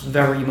think that's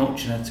very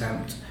much an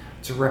attempt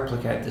to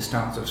replicate the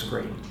start of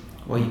Scream,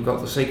 where you've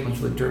got the sequence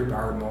with Drew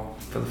Barrymore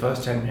for the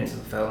first 10 minutes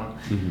of the film,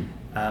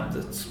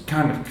 that's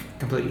kind of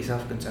completely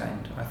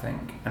self-contained, I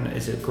think, and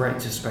it's a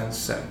great suspense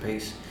set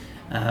piece.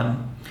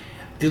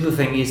 The other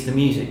thing is the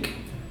music,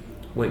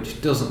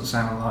 which doesn't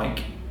sound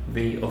like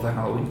the other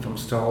Halloween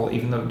films at all,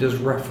 even though it does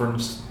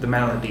reference the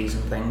melodies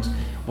and things.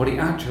 What it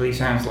actually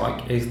sounds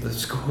like is the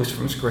scores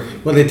from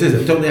Scream. Well, it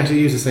does. Don't they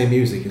actually use the same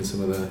music in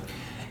some of the...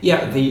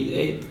 Yeah,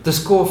 the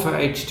score for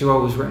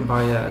H2O was written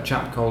by a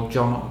chap called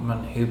John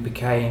Ottman, who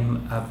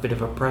became a bit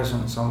of a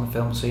presence on the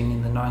film scene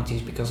in the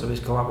 90s because of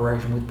his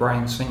collaboration with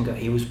Bryan Singer.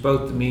 He was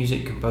both the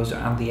music composer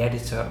and the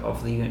editor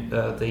of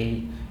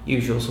the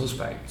Usual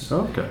Suspects.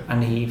 Okay.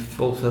 And he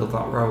fulfilled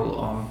that role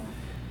on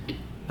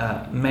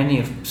many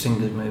of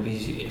Singer's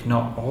movies, if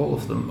not all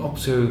of them, up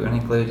to and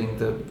including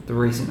the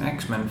recent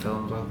X-Men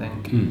films, I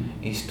think.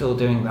 He's still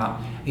doing that.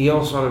 He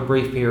also had a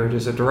brief period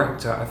as a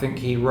director. I think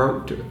he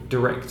wrote,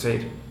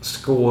 directed,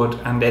 scored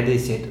and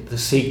edited the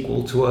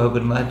sequel to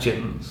Urban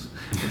Legends,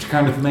 which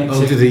kind of makes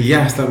it... did he?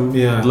 Yes,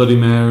 Bloody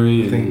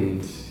Mary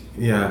and...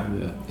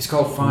 Yeah. It's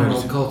called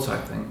Final Cut, I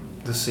think.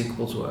 The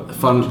sequel to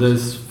Urban Legends.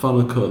 There's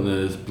Final Cut and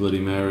there's Bloody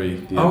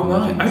Mary. Oh,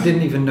 right. Legends. I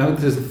didn't even know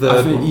there's a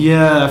third one.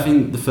 Yeah, I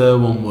think the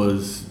third one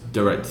was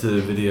direct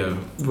to video.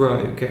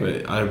 Right, okay.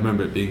 But I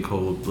remember it being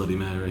called Bloody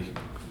Mary.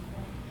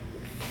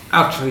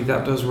 Actually,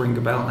 that does ring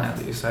a bell now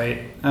that you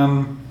say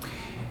it.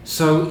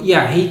 So,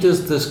 yeah, he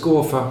does the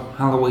score for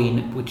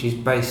Halloween, which is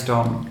based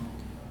on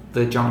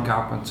the John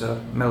Carpenter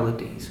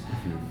melodies.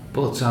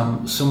 But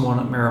someone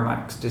at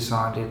Miramax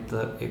decided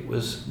that it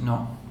was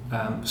not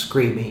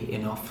screamy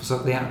enough, so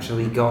they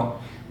actually got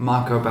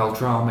Marco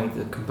Beltrami,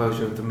 the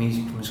composer of the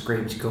music from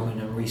Scream, to go in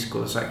and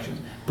rescore sections.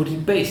 But he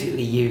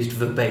basically used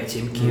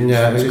verbatim cues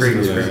from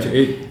Scream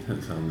scripture.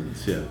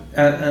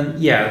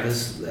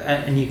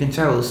 And you can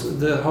tell us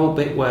the whole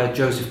bit where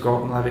Joseph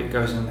Gordon-Levitt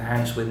goes in the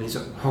house with his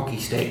hockey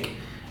stick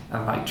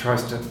and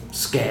tries to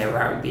scare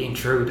out the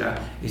intruder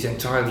is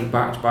entirely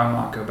backed by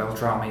Marco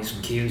Beltrami's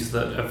cues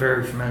that are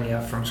very familiar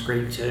from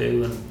Scream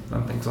 2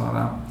 and things like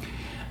that.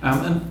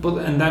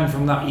 And then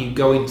from that you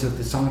go into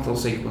the title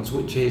sequence,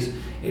 which is,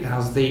 it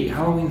has the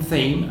Halloween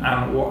theme,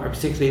 and what I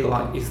particularly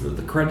like is that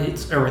the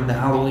credits are in the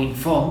Halloween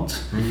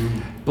font,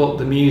 but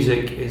the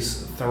music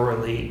is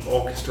thoroughly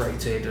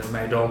orchestrated and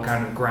made all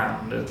kind of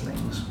grand and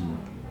things.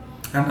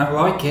 And I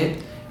like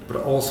it, but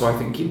also I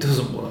think it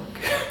doesn't work.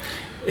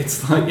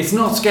 It's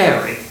not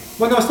scary.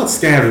 Well, no, it's not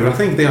scary, but I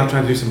think they are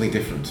trying to do something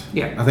different.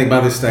 Yeah. I think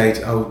by this stage,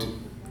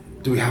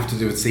 do we have to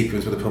do a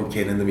sequence with a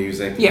pumpkin and the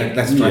music? Yeah.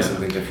 Let's try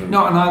something different.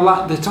 No, and I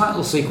like the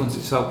title sequence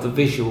itself. The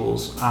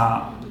visuals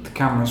are the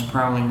camera's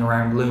prowling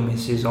around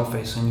Loomis's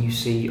office, and you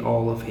see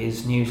all of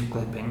his news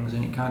clippings,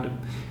 and it kind of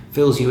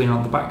fills you in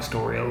on the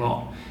backstory a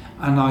lot.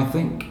 And I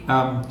think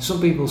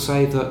some people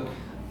say that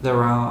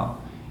there are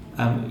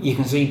you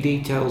can see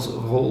details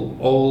of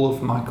all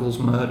of Michael's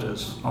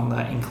murders on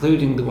there,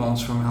 including the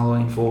ones from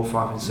Halloween 4,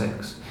 5 and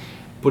 6.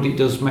 But it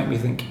does make me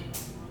think,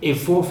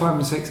 if 4, 5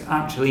 and 6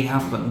 actually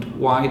happened,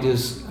 why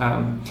does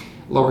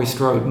Laurie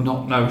Strode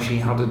not know she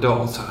had a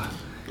daughter?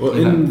 Well,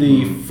 in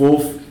the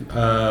fourth,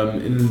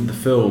 in the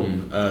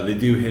film, they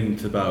do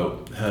hint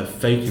about her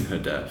faking her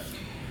death,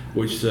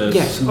 which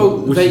yes.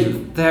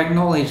 They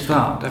acknowledge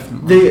that,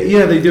 definitely.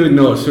 They do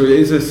acknowledge. So it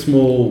is a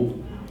small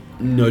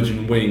nudge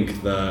and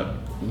wink that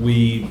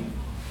we,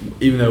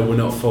 even though we're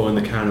not following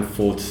the canon of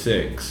 4 to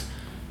 6,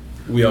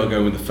 we are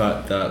going with the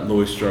fact that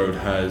Laurie Strode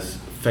has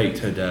faked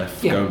her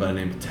death, going by the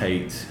name of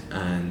Tate,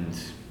 and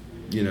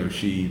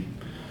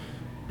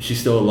she's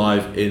still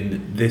alive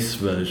in this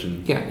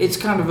version. Yeah, it's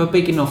kind of a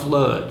big enough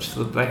lurch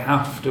that they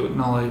have to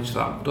acknowledge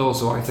that. But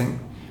also, I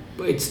think,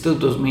 but it still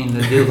does mean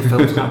that the other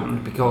films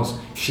happened because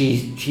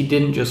she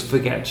didn't just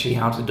forget she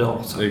had a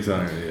daughter.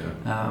 Exactly.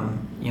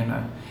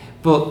 Yeah.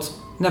 But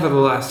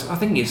nevertheless, I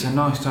think it's a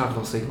nice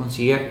title sequence.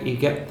 You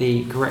get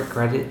the correct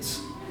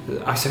credits.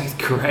 I say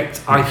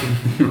correct. I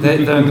think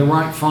they're the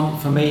right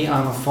font for me.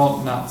 I'm a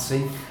font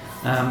Nazi.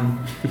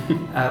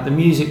 The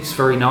music's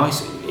very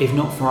nice, if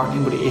not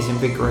frightening, but it is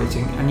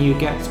invigorating. And you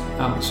get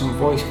some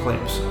voice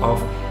clips of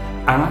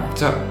an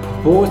actor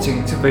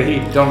purporting to be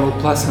Donald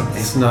Pleasence.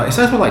 It's not. It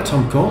sounds more like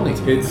Tom Courtenay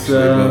to me. It's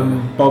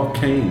Bob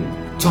Kane.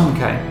 Tom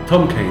Kane.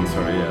 Tom Kane.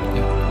 Sorry.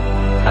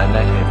 Yeah. I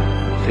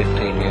met him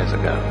 15 years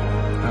ago.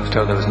 I was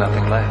told there was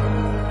nothing left.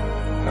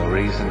 No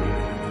reason,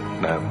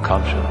 no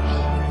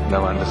conscience.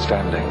 No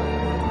understanding,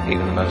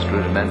 even the most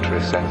rudimentary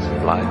sense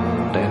of life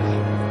and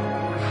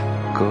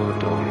death,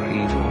 good or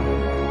evil,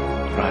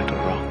 right or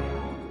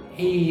wrong.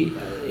 He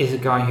is a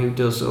guy who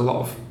does a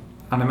lot of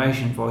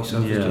animation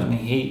voiceovers, doesn't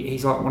he?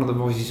 He's like one of the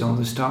voices on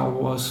the Star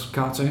Wars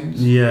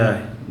cartoons.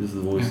 Yeah, these are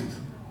the voices.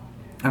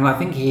 Yeah. And I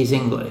think he's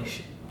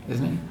English,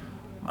 isn't he?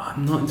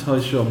 I'm not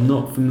entirely sure. I'm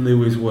not familiar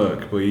with his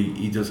work, but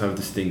he does have a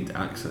distinct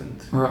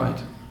accent.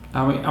 Right.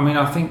 I mean,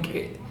 I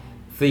think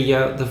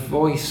the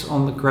voice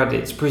on the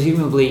credits,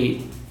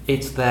 presumably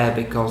it's there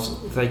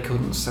because they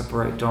couldn't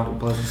separate Donald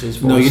Pleasence's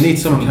voice. No, you need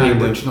some from kind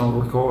the original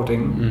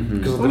recording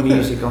because of the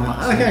music on that.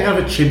 I think I have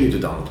a tribute to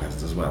Donald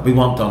Pleasence as well. We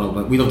want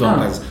Donald. We love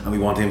Donald Pleasence, and we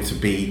want him to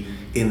be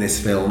in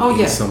this film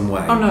in some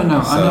way. Oh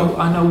no! So,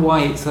 I know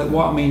why it's that.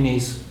 What I mean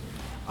is,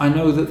 I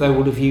know that they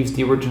would have used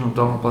the original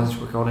Donald Pleasence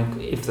recording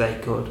if they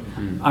could.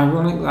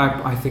 Ironically,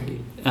 I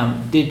think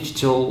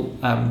digital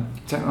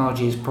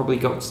technology has probably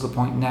got to the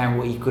point now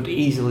where you could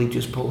easily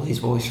just pull his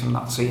voice from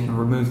that scene and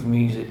remove the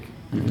music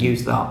and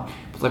use that.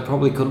 But they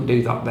probably couldn't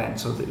do that then,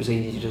 so it was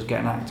easy to just get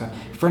an actor.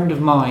 A friend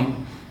of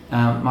mine,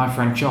 my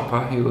friend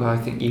Chopper, who I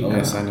think you know.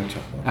 Yes, I know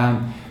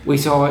Chopper. We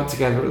saw it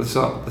together at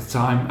the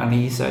time, and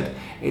he said,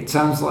 "It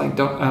sounds like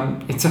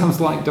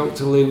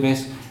Dr.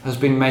 Loomis has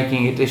been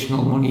making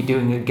additional money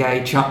doing a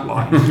gay chat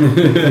line."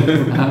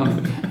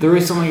 There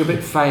is something a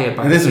bit fey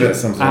about it. It is a bit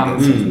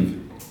something.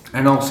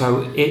 And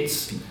also,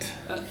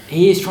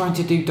 he is trying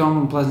to do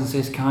Donald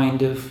Pleasence's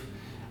kind of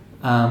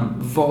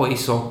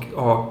voice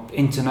or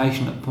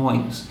intonation at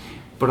points,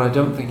 but I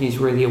don't think he's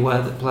really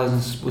aware that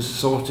Pleasence was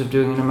sort of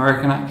doing an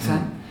American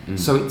accent.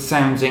 So it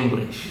sounds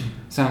English,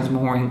 sounds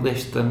more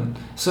English than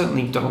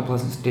certainly Donald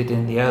Pleasence did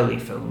in the early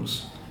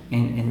films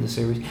in the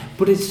series.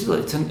 But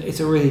it's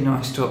a really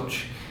nice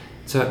touch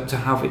to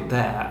have it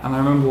there. And I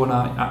remember when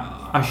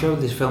I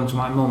showed this film to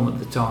my mum at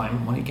the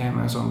time when it came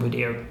out on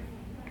video.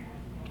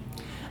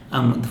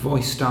 The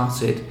voice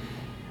started,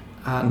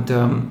 and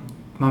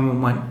my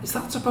mum went, "Is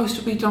that supposed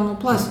to be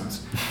Donald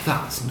Pleasence?"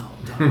 "That's not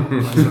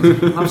Donald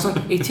Pleasence." And I was like,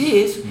 "It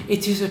is.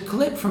 It is a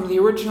clip from the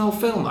original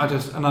film." I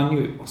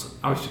knew it wasn't.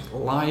 I was just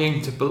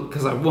lying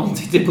because I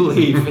wanted to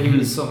believe he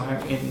was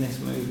somehow in this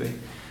movie.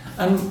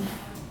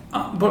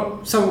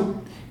 But so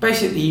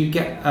basically, you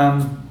get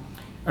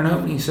an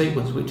opening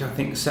sequence which I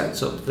think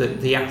sets up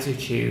the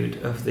attitude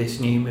of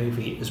this new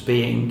movie as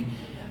being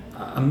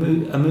a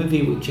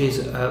movie which is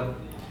a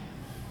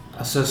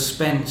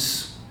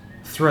suspense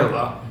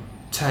thriller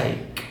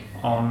take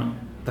on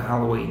the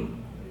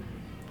Halloween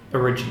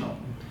original.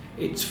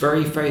 It's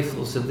very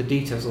faithful to the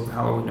details of the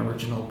Halloween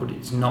original, but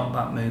it's not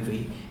that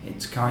movie.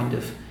 It's kind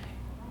of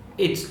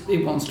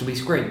it wants to be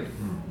Scream,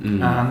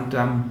 and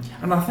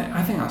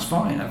I think that's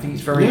fine. I think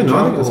it's very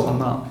enjoyable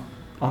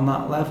on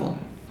that level.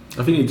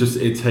 I think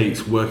it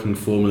takes working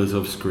formulas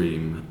of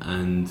Scream,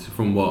 and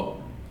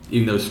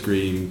even though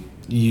Scream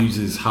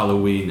uses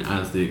Halloween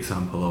as the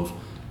example of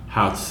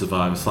how to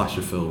survive a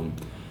slasher film,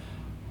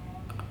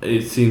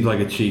 it seems like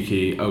a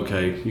cheeky,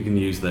 okay, you can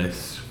use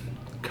this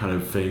kind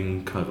of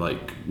thing, kind of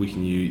like you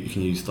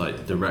can use like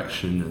the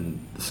direction and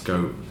the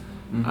scope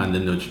and the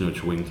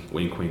nudge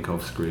wink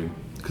of Scream,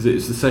 because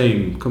it's the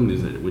same company,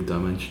 isn't it, with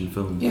Dimension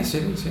Films? Yes,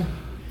 it is. Yeah.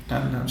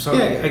 So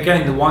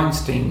again, the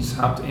Weinsteins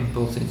have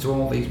input into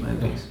all these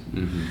movies.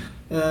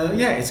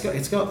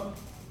 It's got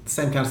the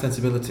same kind of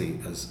sensibility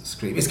as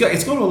Scream. It's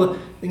got all the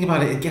thing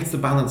about it. It gets the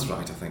balance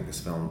right. I think this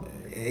film.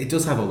 It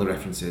does have all the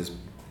references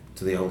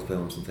to the old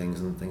films and things,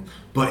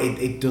 but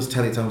it does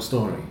tell its own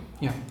story.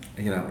 Yeah.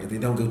 They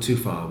don't go too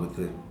far with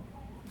the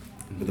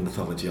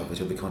mythology of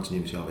it or the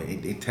continuity of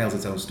it. It tells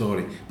its own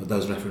story, but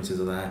those references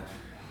are there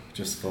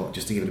just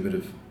to give it a bit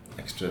of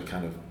extra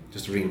kind of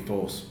just to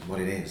reinforce what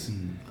it is.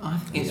 I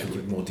think it's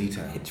give more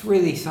detail. It's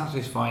really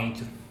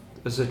satisfying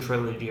as a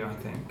trilogy. I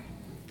think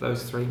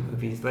those three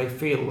movies, they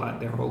feel like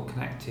they're all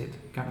connected,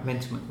 kind of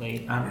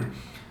intimately, and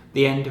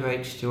the end of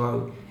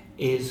H2O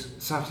is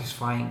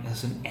satisfying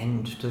as an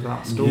end to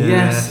that story.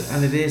 Yes,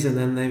 and it is. And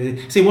then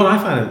they see what I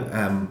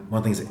find.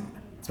 One thing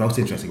that's most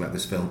interesting about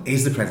this film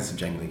is the credits of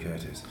Jamie Lee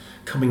Curtis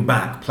coming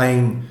back,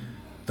 playing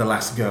the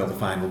last girl, the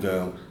final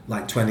girl,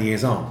 like 20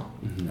 years on,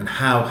 and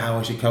how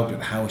has she coped with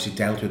it? How has she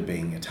dealt with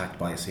being attacked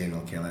by a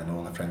serial killer and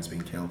all her friends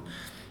being killed,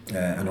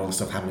 and all the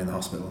stuff happening in the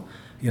hospital?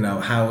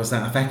 How has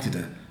that affected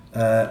her?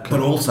 But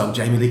also,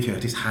 Jamie Lee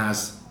Curtis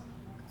has,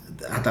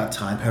 at that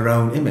time, her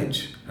own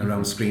image, her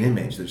own screen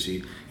image that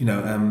she,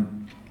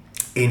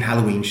 in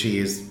Halloween she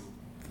is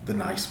the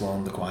nice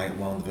one, the quiet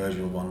one, the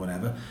virginal one,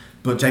 whatever.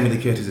 But Jamie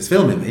Lee Curtis's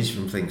film image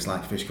from things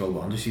like Fish Called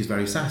Wanda, she's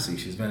very sassy,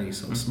 she's very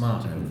sort of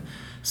smart.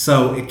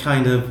 So it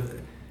kind of,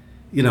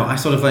 I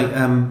sort of like,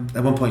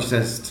 at one point she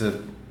says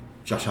to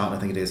Josh Hart, I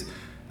think it is,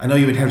 "I know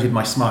you inherited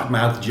my smart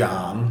mouth,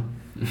 John."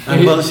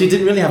 And well, she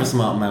didn't really have a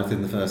smart mouth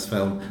in the first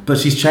film, but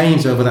she's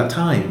changed over that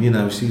time. You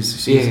kind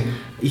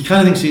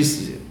of think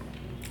she's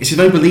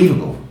very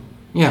believable.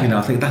 Yeah.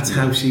 I think that's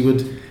how she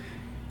would.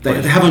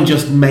 They haven't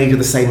just made her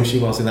the same as she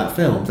was in that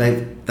film.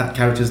 That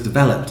character's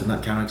developed, and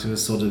that character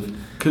is sort of.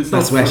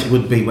 That's where she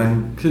would be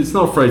when. Because it's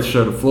not afraid to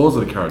show the flaws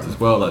of the character as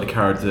well. Like the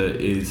character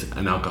is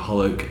an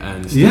alcoholic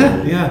and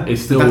still,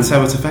 it's still. That's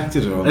how it's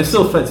affected her. It's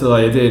still affected the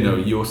idea.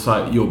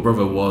 Your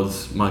brother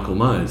was Michael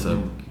Myers,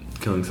 a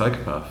killing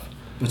psychopath.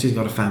 But she's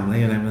got a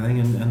family and everything,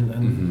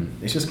 and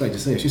it's just great to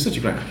see her. She's such a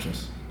great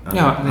actress.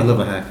 I love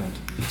her haircut.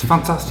 It's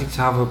fantastic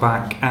to have her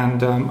back,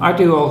 and I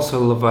do also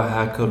love her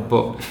haircut,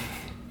 but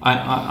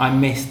I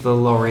miss the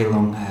Laurie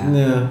long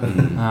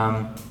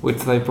hair,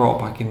 which they brought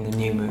back in the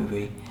new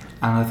movie,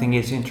 and I think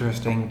it's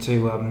interesting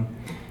to.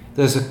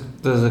 There's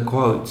a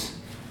quote,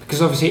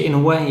 because obviously in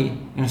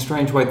a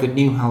strange way, the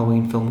new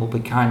Halloween film will be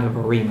kind of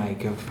a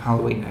remake of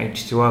Halloween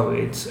H2O.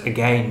 It's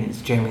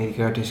Jamie Lee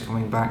Curtis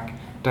coming back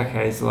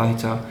decades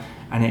later,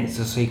 and it's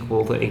a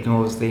sequel that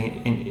ignores the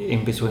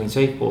in between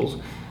sequels.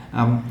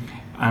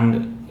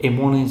 And in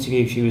one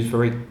interview, she was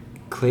very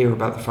clear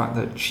about the fact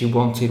that she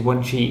wanted,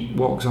 when she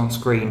walks on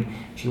screen,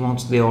 she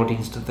wanted the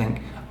audience to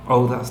think,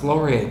 "Oh, that's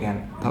Laurie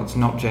again. That's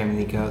not Jamie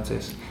Lee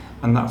Curtis."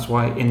 And that's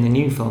why in the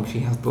new film she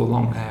has the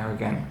long hair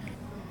again.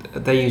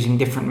 They're using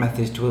different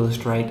methods to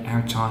illustrate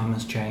how time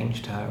has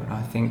changed her, and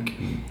I think,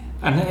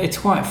 and it's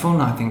quite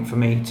fun, I think, for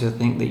me to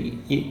think that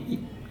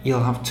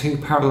you'll have two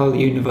parallel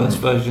universe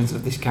versions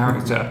of this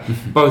character,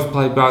 both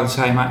played by the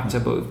same actor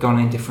but have gone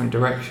in different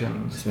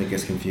directions. So it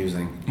gets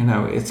confusing.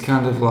 It's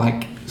kind of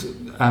like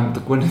the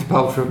Gwyneth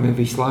Paltrow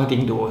movie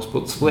Sliding Doors,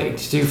 but split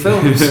into two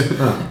films.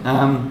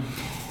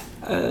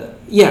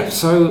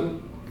 So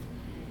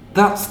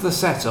that's the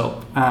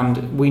setup,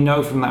 and we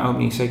know from that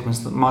opening sequence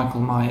that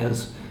Michael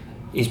Myers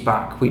is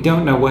back. We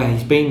don't know where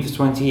he's been for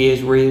 20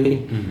 years,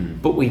 really,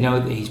 but we know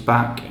that he's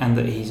back and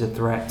that he's a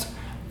threat.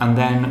 And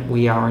then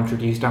we are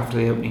introduced after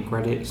the opening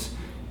credits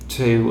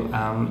to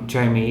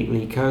Jamie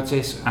Lee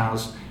Curtis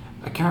as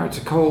a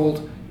character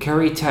called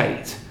Kerry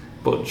Tate,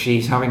 but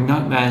she's having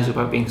nightmares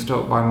about being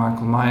stalked by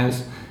Michael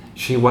Myers.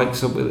 She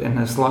wakes up in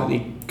a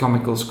slightly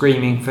comical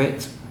screaming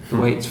fit, the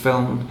way it's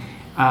filmed,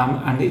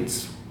 and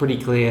it's pretty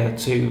clear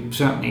to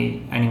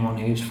certainly anyone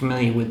who's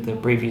familiar with the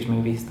previous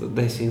movies that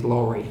this is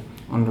Laurie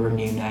under a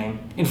new name.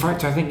 In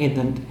fact, I think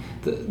in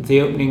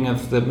the opening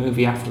of the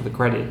movie after the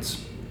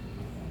credits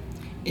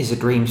is a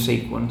dream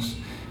sequence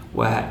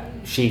where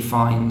she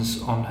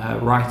finds on her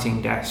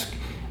writing desk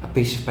a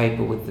piece of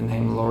paper with the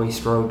name Laurie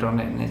Strode on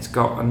it, and it's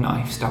got a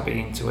knife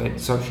stabbing into it.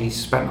 So she's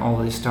spent all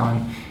this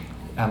time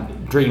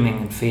dreaming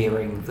and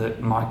fearing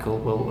that Michael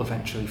will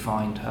eventually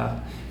find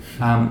her.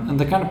 And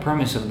the kind of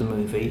premise of the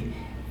movie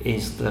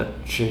is that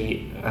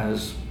she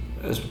has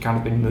kind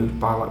of been moved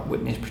by like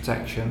witness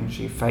protection.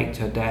 She faked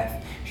her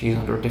death. She's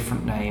under a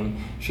different name.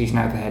 She's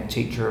now the head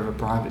teacher of a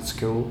private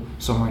school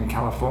somewhere in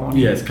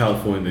California. Yeah, it's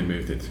California they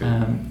moved it to.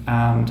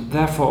 And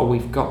therefore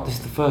we've got this,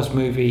 the first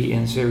movie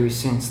in the series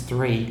since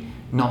 3,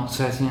 not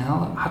set in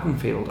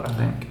Haddonfield, I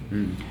think.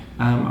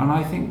 And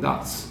I think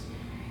that's...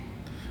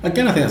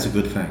 Again, I think that's a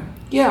good thing.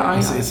 Yeah,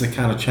 it's a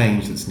kind of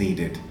change that's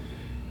needed,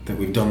 that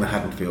we've done the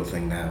Haddonfield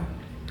thing now.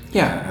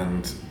 Yeah,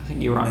 and I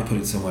think you're right. They put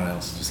it somewhere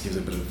else, just gives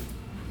it a bit of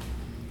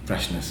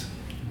freshness.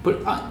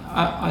 But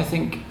I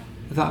think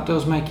that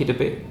does make it a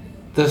bit,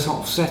 the sort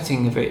of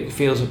setting of it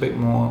feels a bit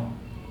more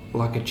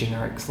like a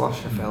generic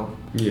slasher film.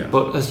 Yeah.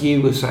 But as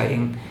you were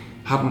saying,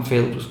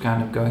 Haddonfield was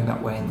kind of going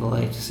that way in the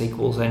later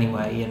sequels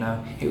anyway, you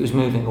know. It was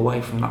moving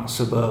away from that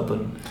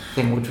suburban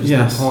thing, which was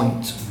the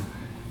point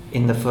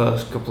in the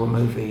first couple of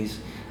movies,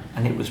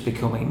 and it was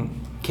becoming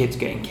kids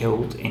getting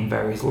killed in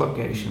various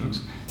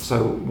locations.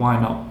 So why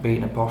not be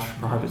in a posh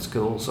private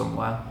school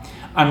somewhere?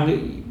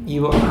 And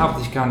you have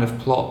this kind of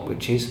plot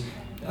which is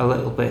a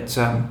little bit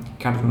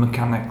kind of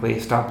mechanically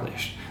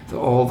established, that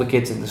all the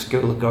kids in the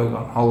school are going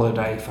on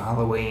holiday for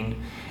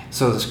Halloween,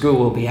 so the school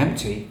will be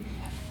empty.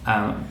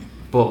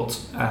 But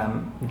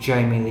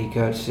Jamie Lee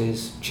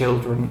Curtis's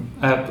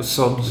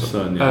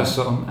son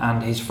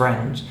and his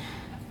friends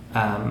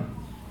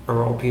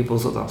are all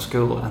pupils at that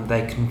school, and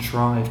they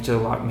contrive to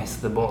like miss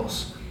the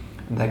bus,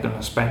 and they're going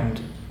to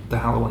spend the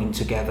Halloween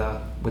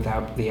together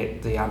without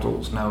the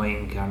adults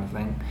knowing, kind of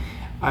thing.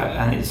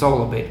 And it's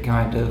all a bit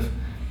kind of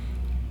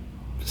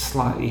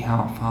slightly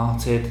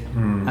half-hearted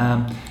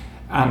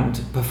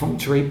and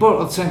perfunctory, but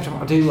at the same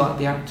time I do like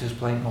the actors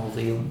playing all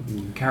the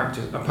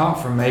characters, apart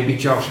from maybe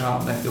Josh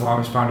Hartnett, who I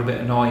always found a bit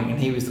annoying, and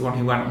he was the one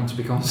who went on to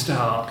become a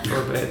star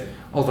for a bit,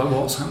 although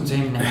what's happened to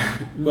him now?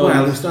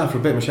 Well, the star for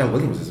a bit, Michelle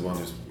Williams is the one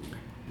who's...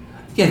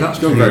 Yeah, that's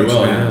done very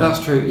well. Yeah.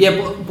 That's true. Yeah,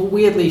 but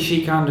weirdly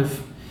she's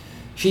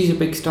a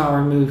big star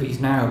in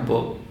movies now,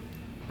 but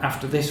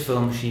after this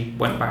film she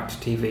went back to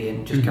TV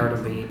and just carried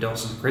on being in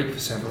Dawson's Creek for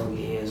several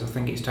years. I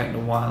think it's taken a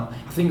while.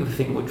 I think the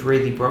thing which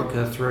really broke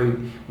her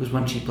through was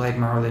when she played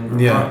Marilyn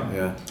Monroe.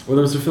 Yeah. Well,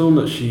 there was a film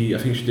that I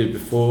think she did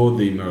before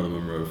the Marilyn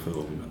Monroe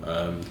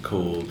film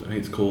called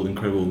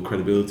Incredible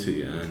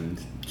Incredibility,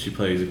 and she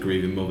plays a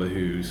grieving mother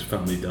whose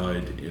family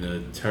died in a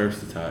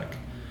terrorist attack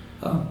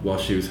while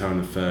she was having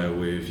an affair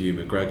with Hugh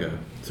McGregor.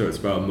 So it's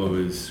about a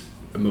mother's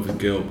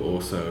guilt, but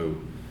also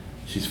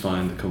she's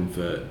finding the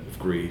comfort of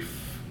grief.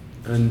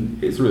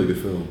 And it's a really good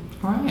film.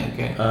 Right,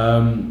 okay.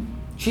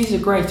 She's a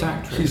great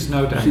actress. She's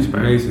doubt.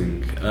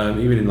 amazing.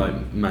 Even in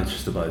like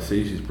Manchester by the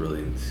Sea, she's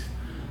brilliant.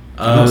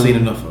 I've not seen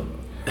enough of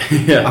her.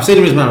 Yeah, I've seen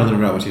her as Marilyn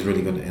Monroe, and she's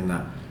really good in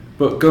that.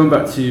 But going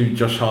back to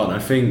Josh Hartnett, I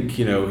think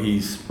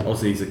he's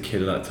a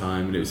kid at that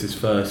time, and it was his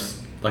first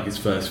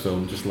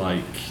film, just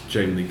like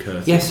Jamie Lee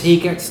Curtis. Yes, he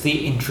gets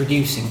the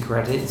introducing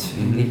credits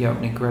in the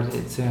opening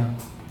credits. Yeah.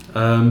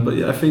 But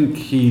yeah, I think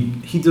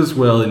he does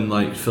well in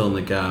like filling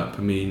the gap.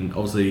 I mean,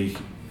 obviously.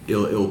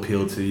 It'll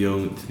appeal to the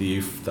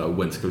youth that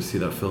went to go see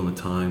that film at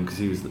the time, because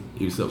he was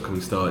the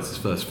upcoming star. It's his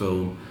first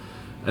film,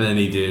 and then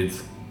he did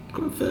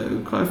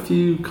quite a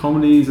few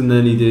comedies, and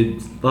then he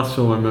did last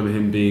film I remember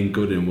him being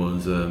good in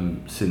was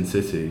Sin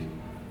City.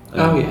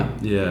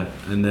 Yeah,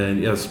 and then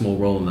he had a small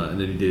role in that, and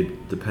then he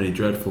did the Penny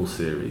Dreadful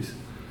series.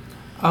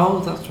 Oh,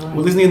 that's right.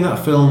 Well, isn't he in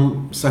that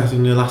film set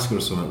in Alaska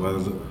or something where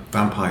the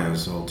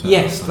vampires all turn?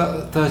 Yes,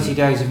 that 30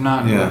 Days of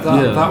Night. Yeah.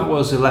 That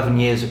was 11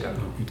 years ago.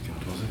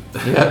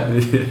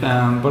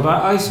 Yeah. But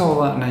I saw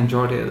that and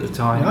enjoyed it at the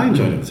time. Yeah, I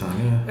enjoyed it at the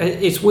time, yeah.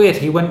 It's weird,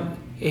 he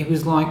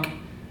was like,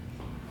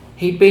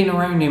 he'd been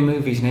around in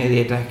movies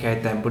nearly a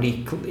decade then, but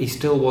he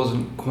still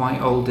wasn't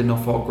quite old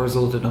enough or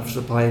grizzled enough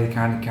to play the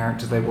kind of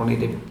character they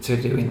wanted him to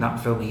do in that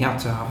film. He had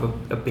to have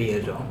a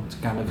beard on to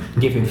kind of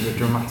give him the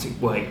dramatic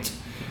weight,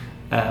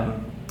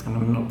 and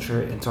I'm not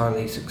sure it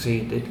entirely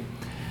succeeded.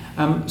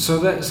 So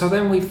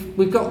then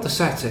we've got the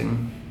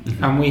setting,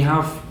 and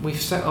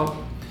we've set up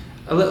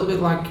a little bit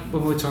like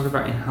when we were talking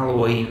about in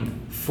Halloween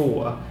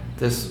 4,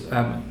 there's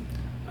an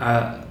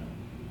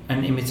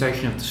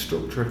imitation of the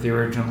structure of the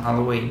original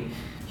Halloween.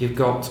 You've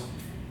got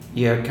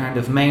your kind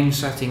of main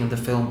setting of the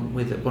film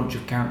with a bunch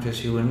of characters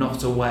who are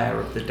not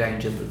aware of the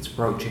danger that's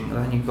approaching, and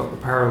then you've got the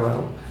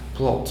parallel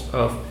plot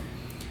of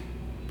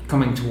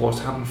coming towards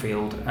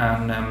Haddonfield,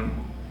 and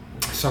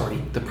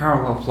the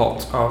parallel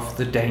plot of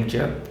the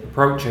danger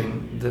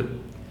approaching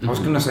I was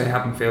going to say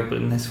Haddonfield, but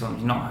in this film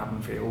it's not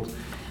Haddonfield.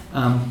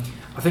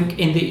 I think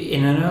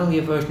in an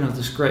earlier version of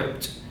the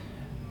script,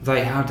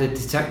 they had a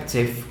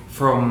detective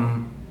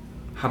from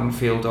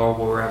Haddonfield or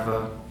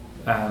wherever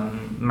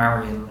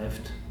Marion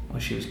lived,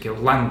 where she was killed.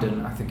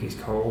 Langdon, I think he's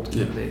called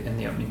in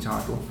the opening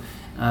title.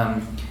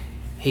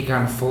 He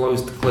kind of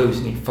follows the clues,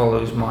 and he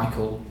follows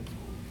Michael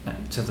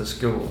to the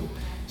school.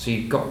 So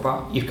you've got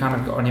that. You've kind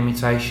of got an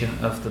imitation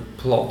of the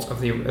plot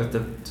of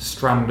the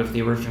strand of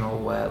the original,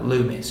 where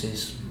Loomis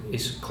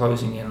is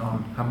closing in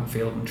on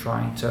Haddonfield and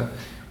trying to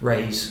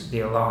raise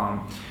the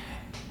alarm.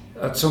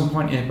 At some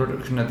point in the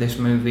production of this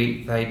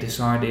movie, they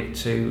decided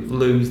to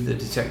lose the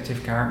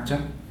detective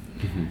character.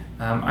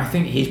 I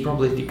think he's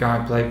probably the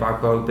guy played by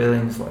Beau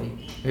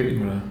Billingsley,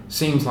 who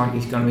seems like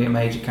he's going to be a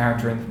major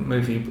character in the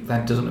movie, but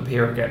then doesn't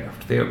appear again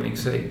after the opening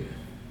scene.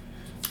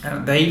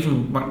 And they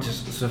even went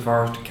so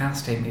far as to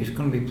cast him. He was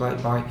going to be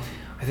played by,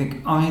 I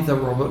think, either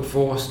Robert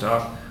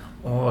Forster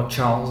or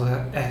Charles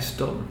S.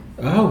 Dunn.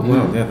 Oh,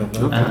 well, yeah,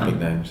 they're big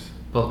names.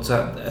 But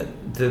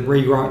the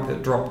rewrite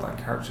that dropped that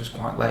character is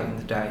quite late in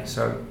the day,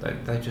 so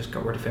they just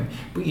got rid of him.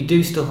 But you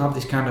do still have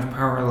this kind of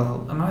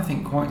parallel, and I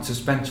think quite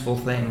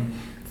suspenseful thing,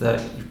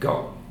 that you've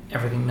got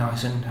everything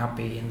nice and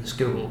happy in the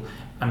school,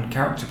 and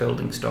character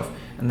building stuff,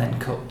 and then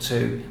cut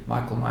to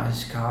Michael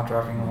Myers' car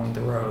driving along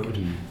the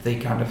road, the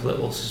kind of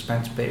little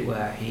suspense bit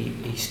where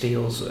he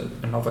steals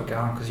another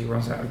car because he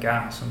runs out of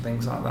gas and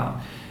things like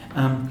that.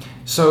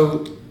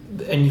 So,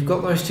 and you've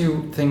got those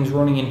two things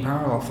running in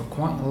parallel for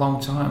quite a long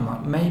time,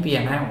 like maybe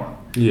an hour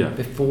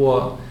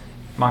before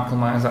Michael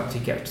Myers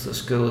actually gets to the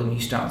school and you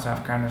start to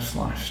have kind of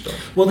slash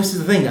stuff. Well, this is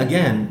the thing,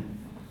 again,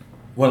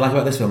 what I like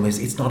about this film is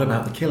it's not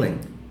about the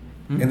killing.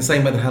 In the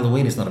same way that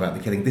Halloween is not about the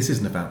killing, this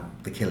isn't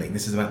about the killing.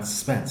 This is about the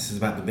suspense. This is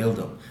about the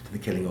build-up to the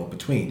killing or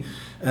between.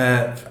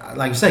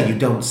 Like you say, you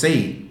don't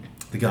see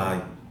the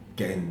guy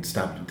getting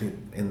stabbed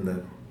in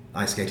the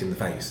ice skate in the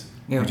face.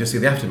 You just see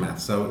the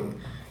aftermath. So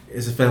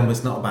it's a film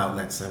that's not about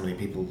let's how many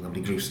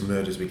gruesome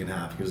murders we can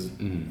have. Because,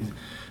 and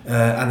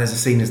there's a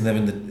scene, isn't there,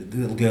 in the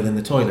little girl in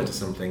the toilet or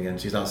something,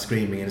 and she starts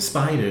screaming, and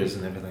spiders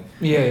and everything.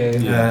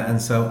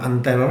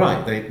 And they're all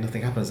right.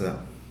 Nothing happens to that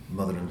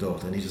mother and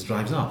daughter, and he just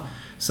drives off.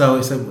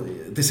 So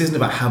this isn't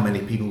about how many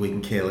people we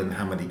can kill and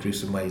how many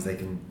gruesome ways they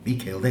can be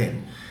killed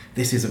in.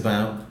 This is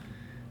about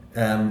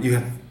you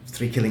have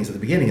 3 killings at the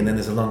beginning, and then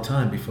there's a long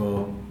time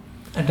before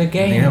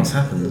anything else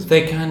happens.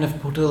 They kind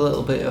of put a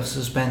little bit of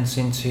suspense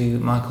into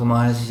Michael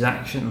Myers'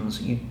 actions.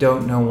 You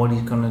don't know what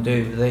he's going to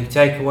do. They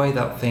take away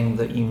that thing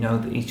that you know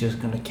that he's just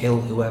going to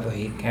kill whoever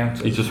he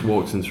encounters. He just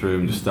walks into a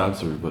room and just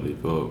stabs everybody.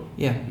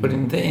 But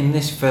in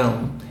this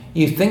film,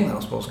 you think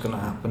that's what's going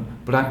to happen,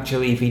 but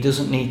actually, if he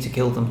doesn't need to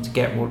kill them to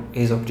get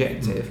his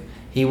objective,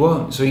 he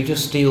won't. So he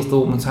just steals the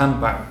woman's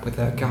handbag with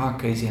her car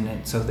keys in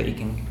it so that he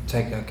can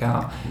take her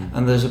car.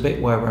 And there's a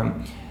bit where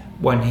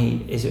when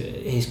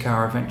his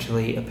car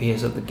eventually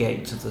appears at the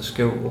gates of the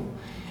school,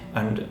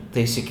 and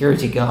the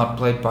security guard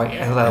played by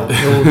LL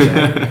Cool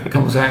J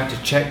comes out to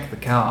check the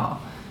car,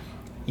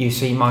 you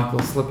see Michael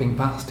slipping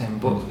past him,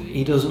 but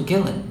he doesn't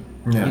kill him.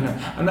 Yeah. You know,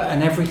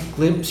 and every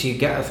glimpse you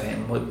get of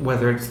him,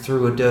 whether it's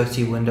through a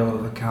dirty window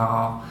of a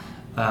car,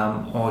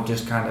 or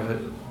just kind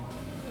of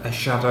a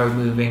shadow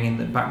moving in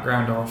the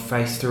background, or a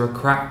face through a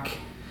crack,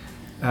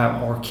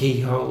 or a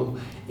keyhole,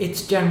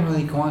 it's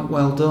generally quite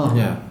well done.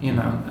 Yeah. You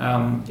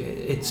know,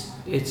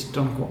 it's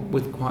done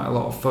with quite a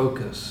lot of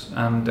focus,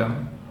 and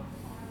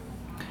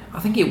I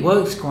think it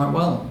works quite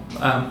well.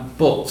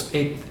 But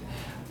it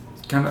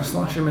kind of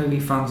slasher movie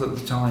fans at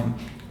the time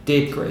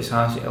did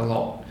criticise it a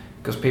lot,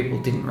 because people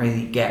didn't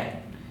really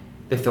get.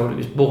 They thought it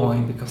was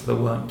boring because there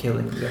weren't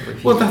killings every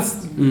few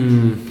days.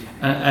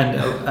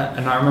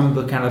 And I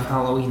remember kind of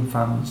Halloween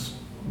fans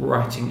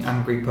writing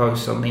angry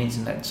posts on the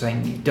internet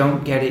saying, "You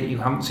don't get it. You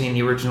haven't seen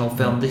the original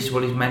film. This is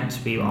what it's meant to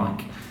be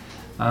like."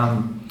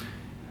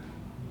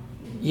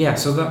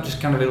 So that just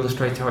kind of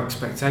illustrates how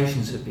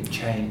expectations have been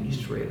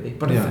changed, really.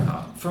 But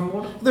from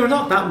what there are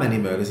not that many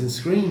murders in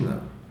Scream,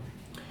 though.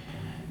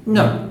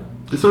 No.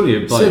 It's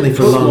only certainly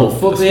for a long,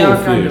 but they are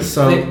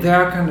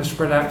kind of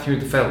spread out through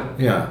the film.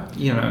 Yeah,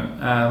 you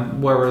know.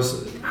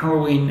 Whereas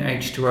Halloween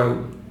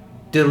H2O,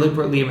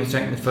 deliberately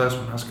imitating the first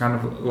one, has kind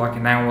of like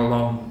an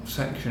hour-long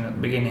section at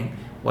the beginning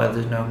where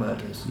there's no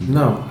murders.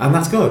 No, and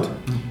that's good.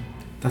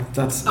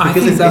 That's I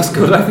think that's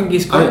good. I think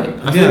it's great.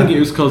 I think it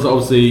was because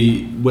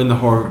obviously when the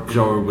horror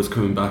genre was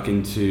coming back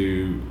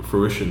into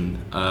fruition,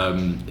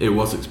 it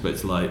was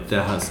expected like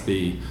there has to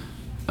be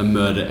a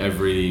murder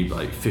every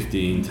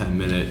 10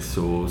 minutes,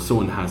 or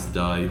someone has to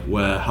die.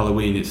 Where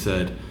Halloween, it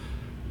said,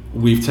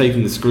 we've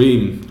taken the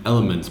Scream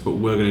elements, but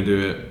we're going to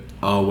do it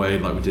our way,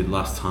 like we did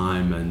last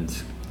time. And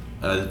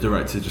the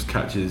director just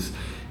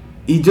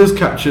he does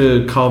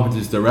capture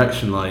Carpenter's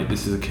direction, like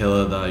this is a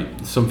killer, like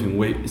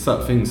something it's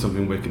that thing,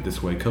 something wicked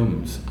this way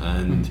comes.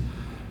 And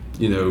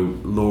you know,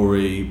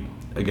 Laurie,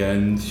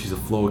 again, she's a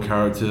flawed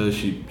character.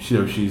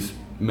 She's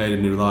made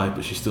a new life,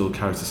 but she still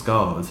carries the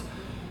scars.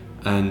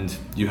 And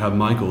you have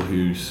Michael,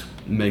 who's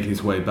making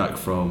his way back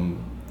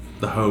from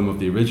the home of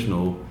the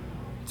original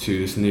to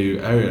this new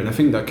area. And I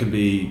think that could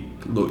be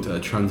looked at a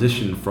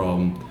transition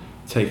from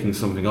taking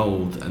something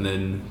old and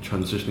then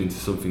transitioning to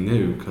something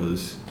new,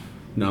 because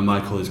now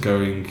Michael is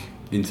going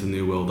into the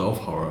new world of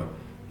horror.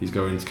 He's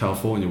going to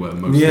California, where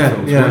most of the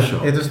films were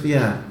shot.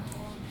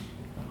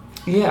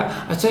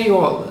 Yeah, I tell you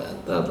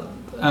what,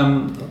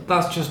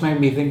 that's just made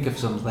me think of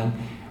something.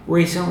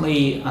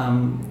 Recently,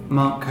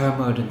 Mark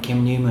Kermode and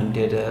Kim Newman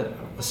did a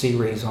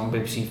series on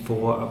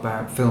BBC4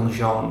 about film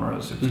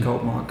genres. It was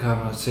called Mark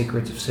Kermode's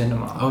Secrets of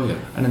Cinema. Oh yeah.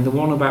 And in the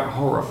one about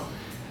horror,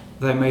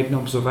 they made an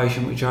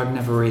observation which I'd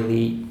never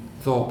really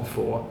thought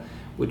before,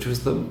 which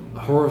was that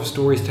horror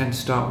stories tend to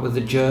start with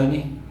a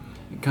journey.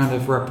 It kind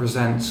of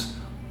represents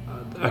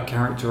a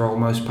character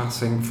almost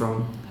passing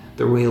from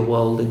the real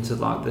world into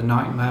like the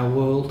nightmare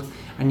world.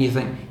 And you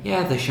think,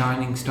 yeah, The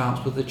Shining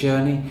starts with a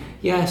journey.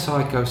 Yeah,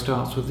 Psycho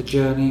starts with a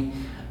journey.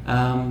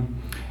 And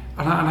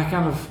I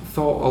kind of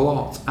thought a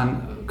lot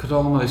and could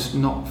almost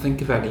not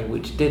think of any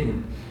which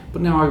didn't.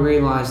 But now I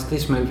realise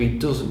this movie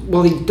doesn't.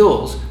 Well, it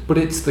does, but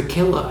it's the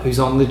killer who's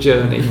on the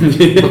journey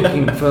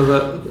looking for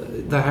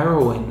the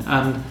heroine.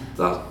 And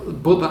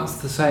that's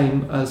the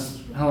same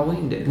as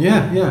Halloween did.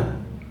 Yeah.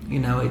 You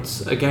know,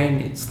 it's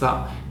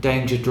that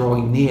danger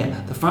drawing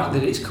near. The fact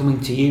that it's coming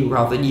to you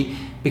rather than you,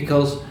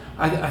 because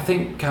I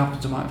think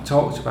Carpenter might have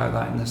talked about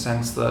that in the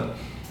sense that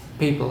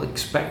people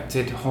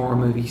expected horror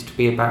movies to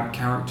be about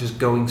characters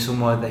going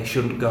somewhere they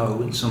shouldn't go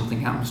and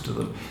something happens to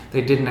them.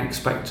 They didn't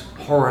expect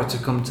horror to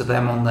come to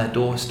them on their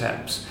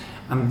doorsteps,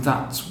 and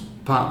that's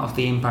part of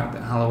the impact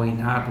that Halloween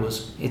had.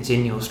 Was it's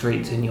in your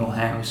street, it's in your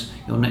house,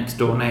 your next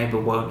door neighbour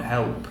won't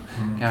help,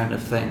 kind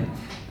of thing.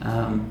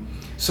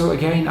 So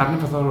again, I've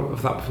never thought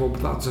of that before,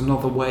 but that's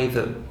another way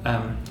that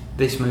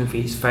this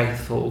movie is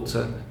faithful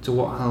to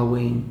what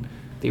Halloween,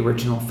 the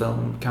original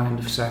film, kind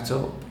of set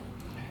up.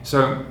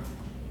 So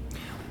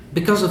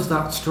because of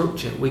that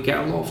structure, we get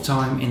a lot of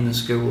time in the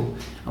school,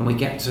 and we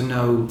get to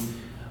know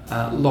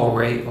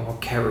Laurie, or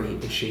Kerry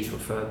as she's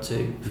referred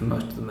to for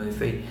most of the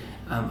movie.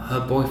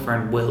 Her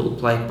boyfriend Will,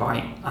 played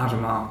by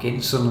Adam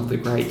Arkin, son of the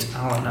great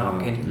Alan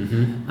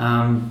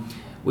Arkin.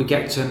 We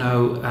get to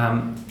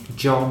know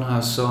John,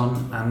 her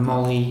son, and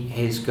Molly,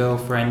 his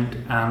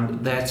girlfriend,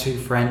 and their two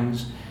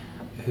friends,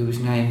 whose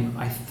name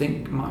I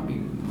think might be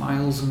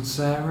Miles and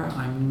Sarah.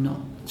 I'm not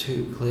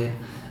too clear.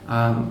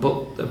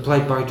 But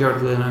played by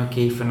Jared Lynn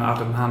O'Keefe and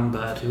Adam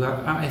Hanbird, who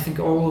I think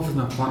all of them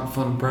are quite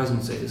fun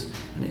presences,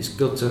 and it's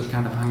good to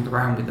kind of hang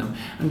around with them.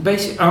 And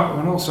basically,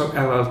 and also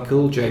LL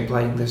Cool J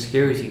playing the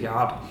security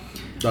guard.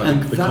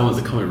 And the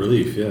comic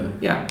relief, yeah.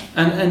 Yeah,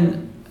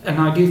 and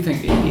I do think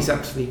he's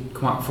actually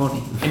quite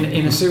funny.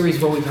 In a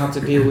series where we've had to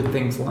deal with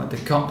things like the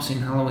cops in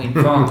Halloween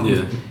Farm,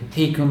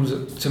 he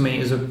comes to me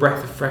as a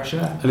breath of fresh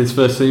air. And his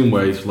first scene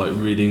where he's like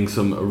reading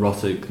some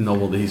erotic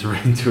novel that he's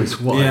written to his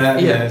wife.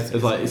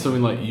 It's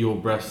something like, your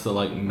breasts are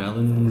like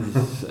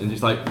melons, and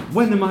he's like,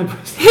 when are my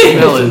breasts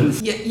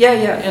melons?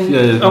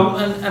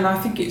 And I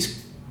think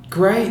it's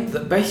great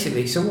that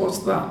basically, so what's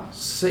that?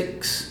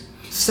 6,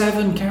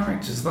 7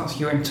 characters. That's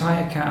your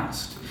entire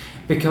cast.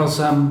 Because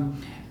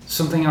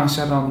something I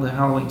said on the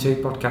Halloween 2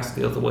 podcast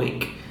the other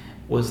week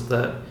was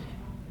that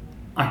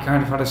I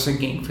kind of had a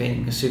sinking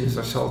feeling as soon as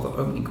I saw the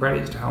opening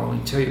credits to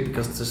Halloween 2,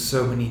 because there's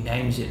so many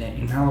names in it.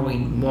 In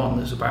Halloween 1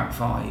 there's about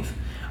 5,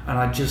 and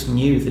I just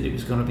knew that it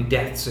was going to be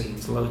death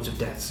scenes, loads of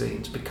death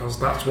scenes, because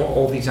that's what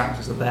all these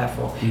actors are there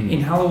for. In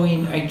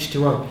Halloween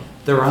H2O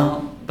there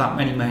aren't that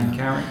many main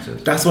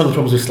characters. That's one of the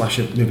problems with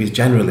slasher movies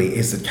generally,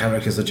 is that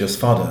characters are just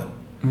fodder.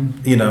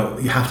 You know,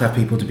 you have to have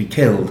people to be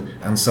killed,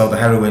 and so the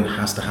heroine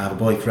has to have a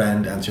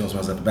boyfriend, and she also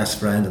has to have a best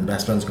friend, and the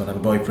best friend's got to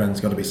have a boyfriend, it's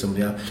got to be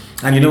somebody else.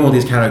 And you know, all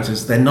these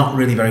characters, they're not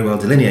really very well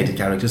delineated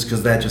characters,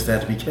 because they're just there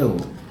to be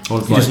killed.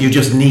 You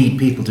just need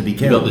people to be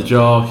killed. You've got the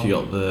jock,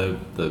 you've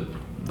got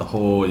the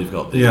whore, you've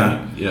got the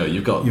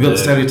you've got the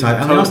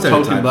stereotype, and they are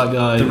stereotypes. Black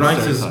guy, the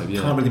writers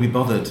can't really be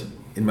bothered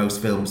in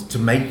most films to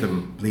make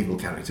them believable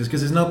characters,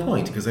 because there's no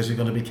point, because they're just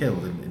going to be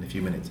killed in a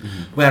few minutes.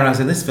 Whereas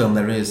in this film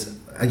there is,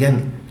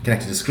 again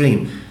connected to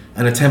Scream,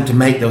 an attempt to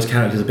make those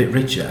characters a bit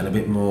richer and a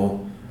bit more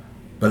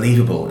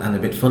believable and a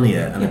bit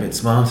funnier and a bit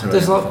smarter.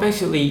 There's like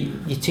basically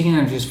your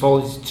teenagers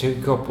fall into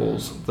two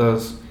couples.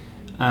 There's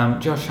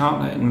Josh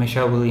Hartnett and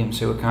Michelle Williams,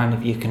 who are kind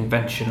of your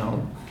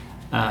conventional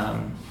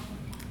kind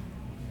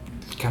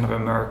of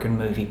American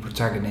movie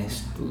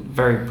protagonist,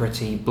 very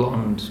pretty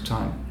blonde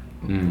type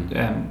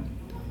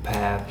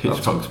pair.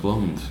 Hitchcock's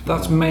blonde.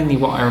 That's mainly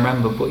what I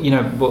remember, but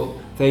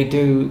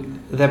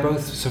they're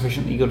both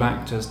sufficiently good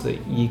actors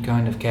that you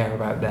kind of care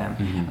about them.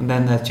 And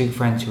then they're two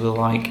friends who are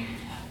like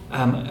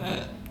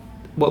the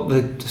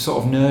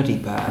sort of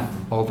nerdy pair,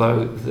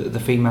 although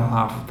the female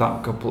half of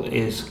that couple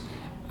is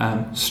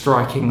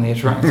strikingly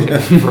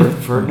attractive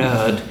for a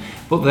nerd.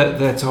 But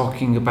they're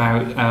talking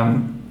about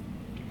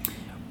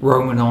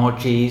Roman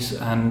orgies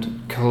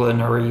and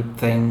culinary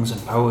things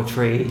and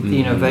poetry.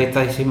 You know,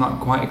 they seem like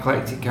quite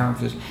eclectic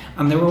characters.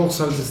 And they're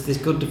also, there's this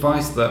good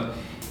device that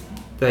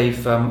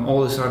they've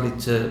all decided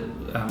to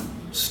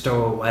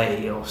stow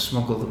away or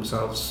smuggle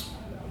themselves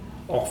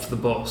off the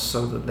bus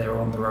so that they're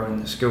on their own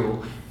in the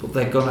school, but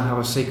they're going to have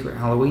a secret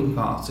Halloween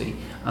party,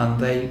 and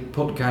they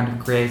put kind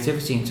of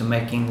creativity into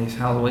making this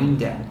Halloween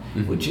den,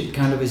 which it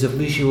kind of is a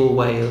visual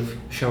way of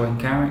showing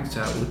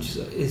character, which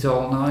is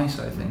all nice,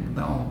 I think.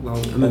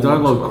 And the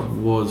dialogue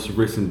was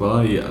written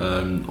by,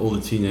 all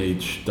the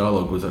teenage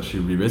dialogue was actually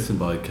rewritten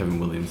by Kevin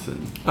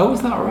Williamson. Oh,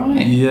 is that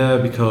right? Yeah,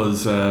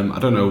 because I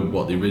don't know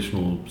what the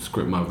original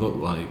script might have looked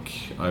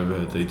like. I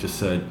heard they just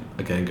said,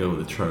 again, go with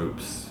the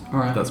tropes.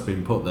 Right. That's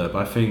been put there,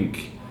 but I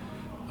think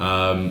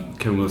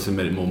Kevin Wilson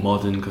made it more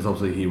modern, because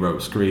obviously he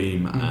wrote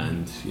Scream,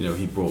 and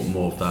he brought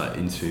more of that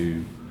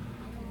into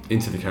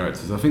the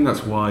characters. I think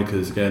that's why,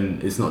 because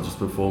again, it's not just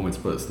performance,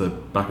 but it's the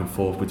back and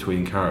forth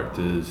between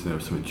characters.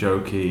 Something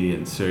jokey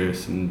and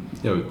serious, and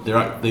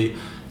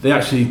they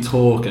actually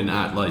talk and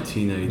act like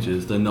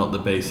teenagers. They're not the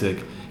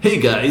basic, hey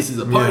guys,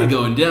 there's a party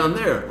going down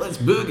there, let's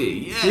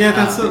boogie. Yeah,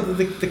 that's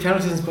the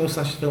characters in most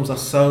slasher films are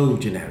so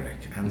generic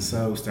and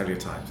so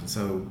stereotyped and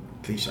so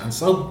cliche and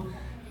so,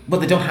 but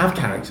they don't have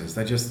characters.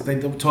 They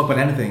don't talk about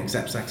anything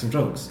except sex and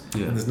drugs,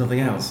 and there's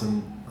nothing else.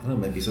 And I don't know,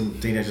 maybe some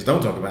teenagers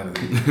don't talk about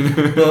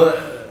anything,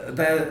 but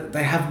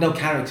they have no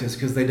characters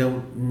because they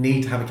don't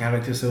need to have a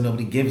character, so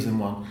nobody gives them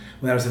one.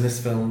 Whereas in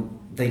this film,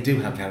 they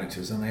do have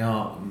characters, and they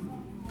are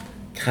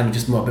kind of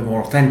just a bit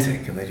more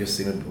authentic, and they just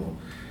seem a bit more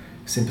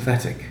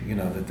sympathetic. You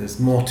know, that there's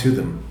more to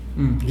them.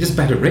 Just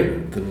better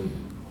written than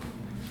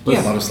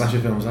a lot of slasher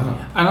films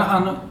are. And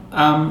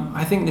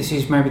I think this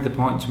is maybe the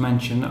point to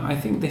mention. I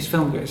think this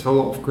film gets a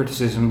lot of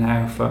criticism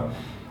now for,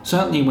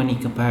 certainly when you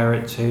compare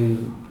it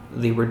to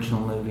the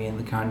original movie and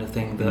the kind of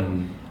thing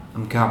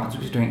that Carpenter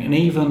was doing, and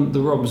even the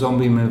Rob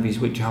Zombie movies,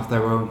 which have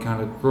their own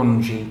kind of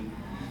grungy,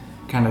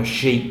 kind of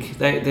chic,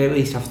 they at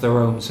least have their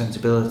own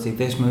sensibility.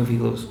 This movie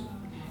looks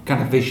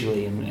kind of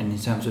visually and in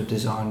terms of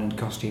design and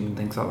costume and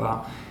things like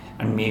that,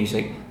 and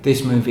music,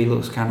 this movie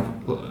looks kind of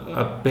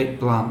a bit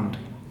bland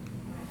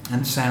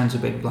and sounds a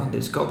bit bland.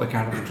 It's got the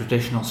kind of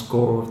traditional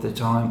score of the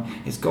time,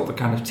 it's got the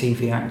kind of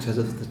TV actors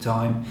of the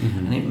time,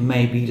 and it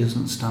maybe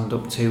doesn't stand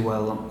up too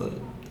well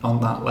on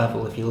that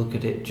level if you look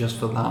at it just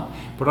for that.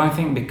 But I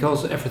think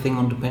because everything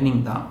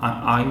underpinning that,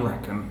 I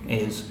reckon,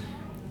 is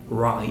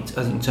right,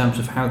 as in terms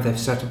of how they've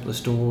set up the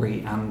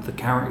story and the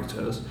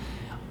characters,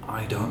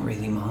 I don't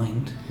really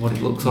mind what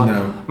it looks like.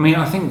 No. I mean,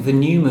 I think the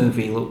new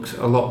movie looks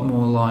a lot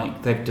more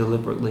like they've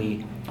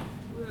deliberately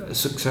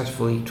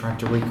successfully tried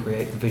to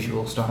recreate the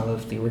visual style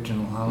of the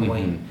original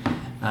Halloween,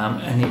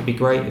 and it'd be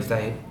great if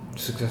they had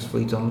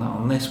successfully done that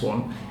on this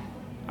one.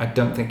 I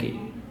don't think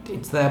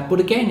it's there, but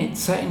again, it's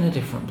set in a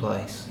different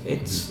place.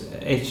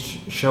 It's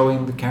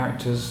showing the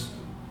characters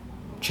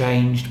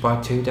changed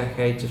by 2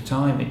 decades of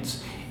time.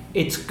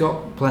 It's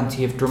got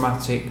plenty of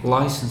dramatic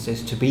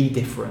licenses to be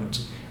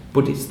different,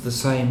 but it's the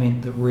same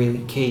in the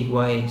really key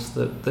ways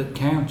that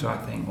count, I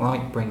think,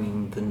 like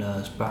bringing the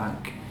nurse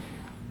back,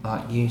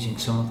 like using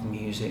some of the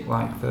music,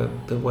 like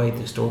the way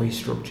the story is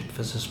structured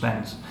for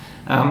suspense.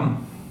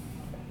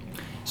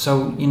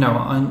 So, you know,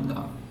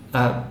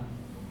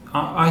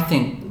 I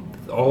think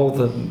all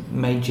the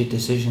major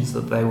decisions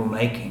that they were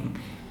making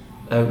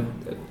are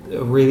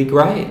really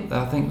great.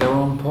 I think they're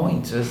on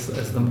point,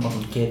 as the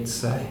modern kids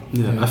say.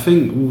 Yeah, I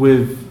think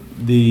with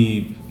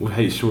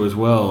H2O as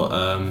well,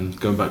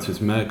 going back to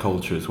its meta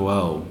culture as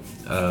well,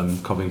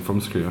 copying from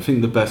Scream, I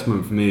think the best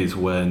moment for me is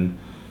when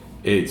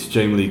it's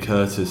Jamie Lee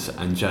Curtis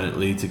and Janet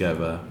Leigh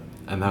together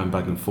and having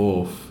back and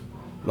forth.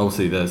 And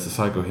obviously there's the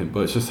psycho hint, but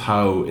it's just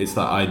how it's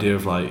that idea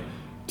of like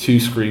 2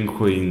 scream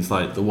queens,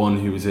 like the one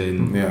who was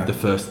in the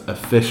first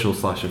official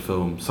slasher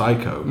film,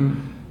 Psycho,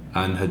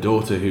 and her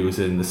daughter who was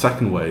in the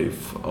second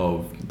wave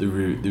of the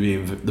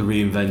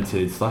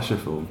reinvented slasher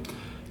film.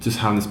 Just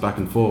having this back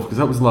and forth, because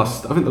that was the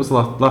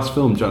last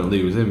film Janet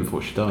Leigh was in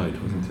before she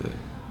died, wasn't it?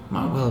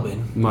 Might well have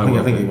been.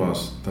 I think it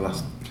was the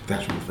last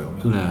theatrical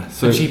film. Yeah.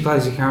 So she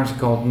plays a character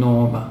called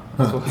Norma.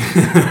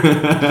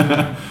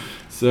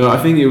 So I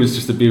think it was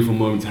just a beautiful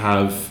moment to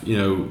have, you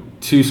know,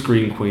 2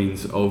 scream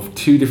queens of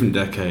 2 different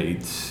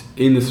decades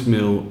in this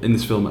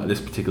film at this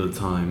particular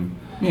time.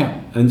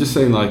 Yeah. And just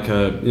saying like,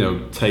 you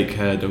know, take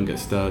care, don't get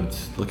stabbed,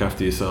 look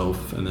after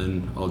yourself, and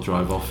then I'll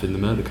drive off in the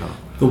murder car.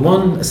 The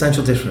one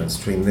essential difference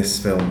between this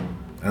film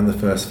and the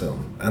first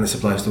film, and this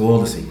applies to all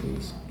the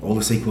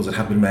sequels that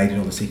have been made and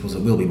all the sequels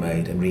that will be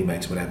made and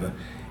remakes, whatever,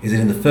 is that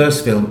in the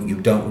first film you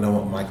don't know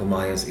what Michael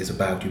Myers is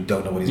about, you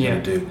don't know what he's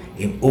going to do.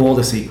 In all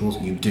the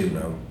sequels you do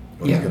know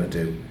what he's going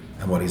to do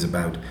and what he's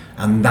about,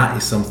 and that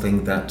is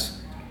something that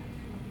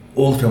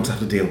all the films have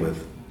to deal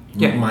with.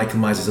 Michael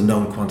Myers is a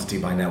known quantity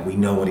by now. We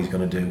know what he's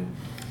going to do,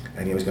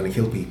 and he's going to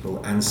kill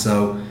people, and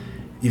so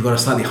you've got a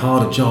slightly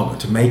harder job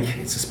to make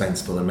it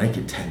suspenseful and make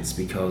it tense,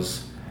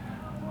 because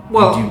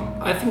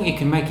I think you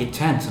can make it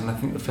tense, and I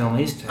think the film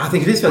is tense. I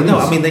think it is. No,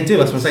 I mean they do.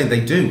 That's what I'm saying.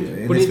 They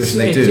do. But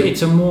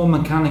it's a more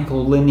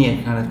mechanical,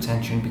 linear kind of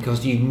tension,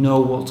 because you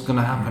know what's going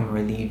to happen.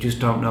 Really, you just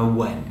don't know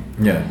when.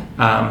 Yeah.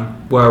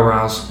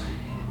 Whereas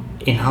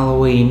in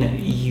Halloween,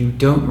 you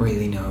don't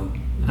really know,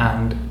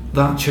 and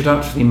that should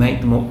actually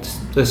make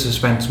the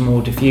suspense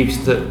more diffuse.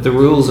 The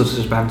rules of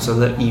suspense are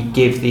that you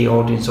give the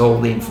audience all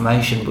the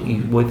information, but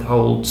you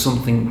withhold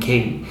something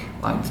key,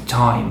 like the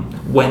time,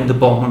 when the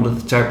bomb under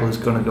the table is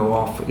going to go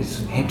off,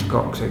 is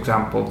Hitchcock's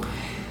example.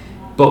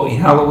 But in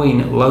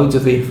Halloween, loads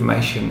of the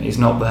information is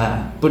not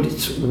there, but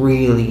it's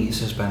really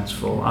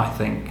suspenseful, I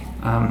think.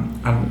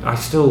 And I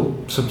still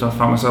sometimes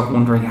find myself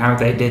wondering how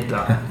they did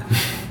that.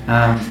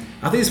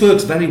 I think this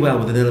works very well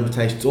with the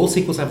limitations. All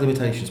sequels have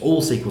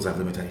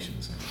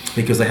limitations.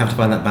 Because they have to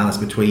find that balance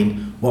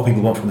between what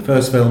people want from the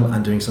first film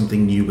and doing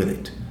something new with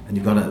it. And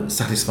you've got to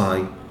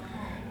satisfy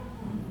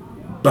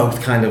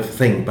both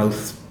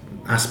both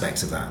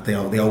aspects of that, the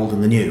old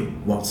and the new.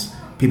 What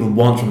people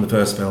want from the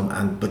first film,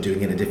 but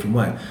doing it in a different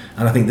way.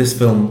 And I think this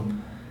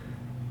film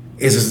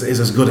is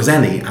as good as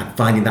any at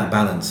finding that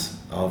balance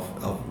of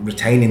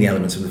retaining the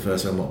elements from the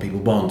first film, what people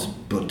want,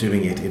 but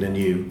doing it in a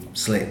new,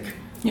 slick,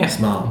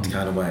 smart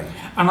kind of way.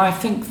 And I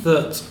think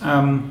that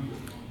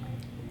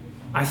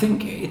I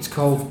think it's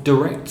called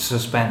direct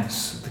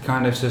suspense, the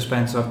kind of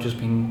suspense I've just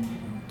been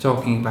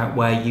talking about,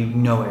 where you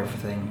know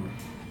everything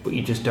but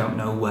you just don't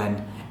know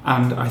when.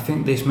 And I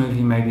think this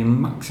movie maybe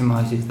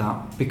maximises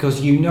that,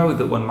 because you know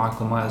that when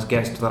Michael Myers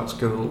gets to that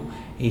school,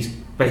 he's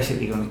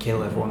basically going to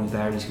kill everyone who's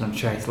there and he's going to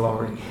chase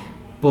Laurie.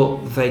 But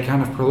they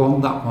kind of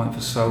prolong that point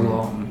for so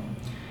long,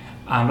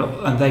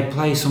 and they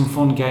play some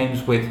fun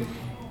games with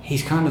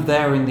he's kind of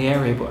there in the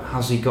area, but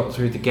has he got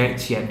through the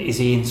gates yet? Is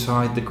he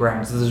inside the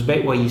grounds? There's a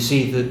bit where you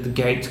see the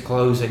gates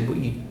closing, but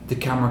the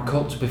camera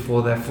cuts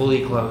before they're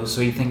fully closed,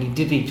 so you're thinking,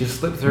 did he just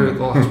slip through at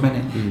the last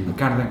minute? That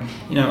kind of thing.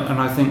 You know, and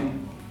I think,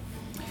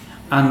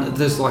 and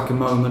there's like a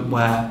moment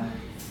where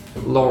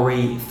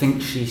Laurie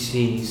thinks she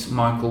sees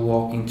Michael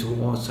walking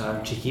towards her,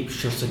 and she keeps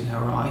shutting her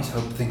eyes,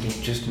 thinking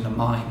it's just in her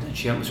mind, and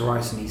she opens her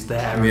eyes and he's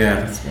there.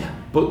 Yeah.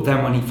 But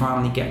then when he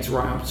finally gets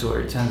right up to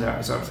her, it turns out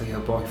it's actually her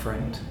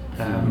boyfriend,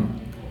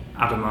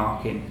 Adam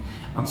Arkin.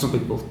 And some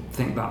people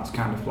think that's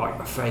kind of like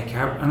a fake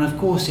out, and of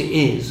course it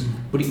is,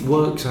 but it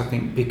works, I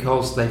think,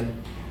 because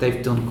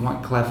they've done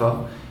quite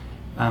clever.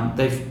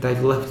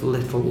 They've left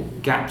little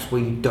gaps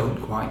where you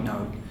don't quite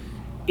know,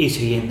 is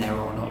he in there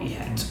or not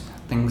yet?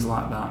 Things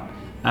like that.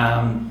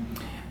 And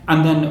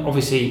then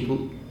obviously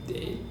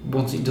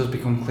once it does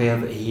become clear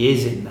that he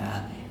is in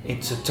there,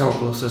 it's a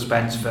total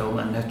suspense film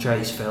and a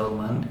chase film,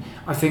 and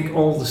I think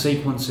all the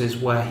sequences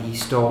where he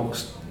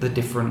stalks the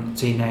different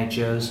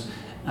teenagers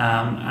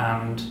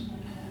and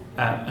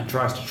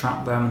tries to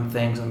trap them and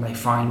things, and they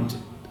find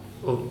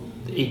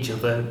each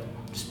other's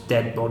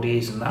dead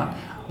bodies and that,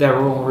 they're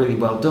all really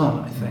well done,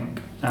 I think.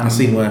 The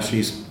scene where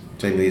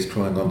Jamie Lee is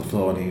crying on the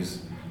floor and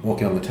he's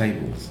walking on the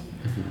tables.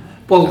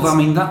 Well, I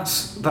mean,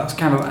 that's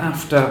kind of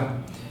after,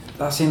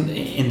 that's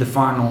in the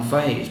final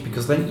phase,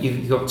 because then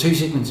you've got two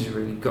sequences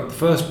really. You've got the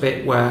first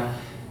bit where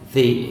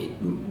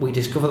we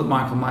discover that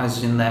Michael Myers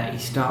is in there, he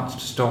starts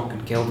to stalk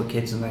and kill the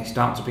kids, and they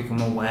start to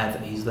become aware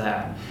that he's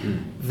there.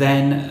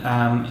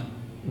 Then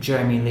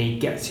Jamie Lee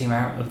gets him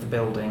out of the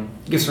building,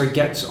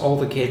 gets all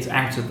the kids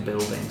out of the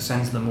building,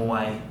 sends them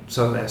away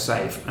so they're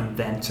safe, and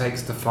then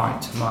takes the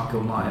fight to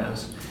Michael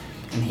Myers,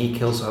 and he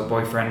kills her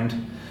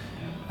boyfriend,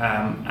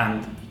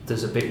 and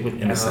there's a bit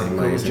with in the same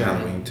way as in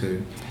Halloween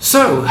 2.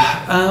 So,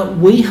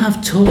 we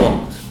have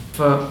talked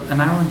for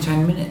an hour and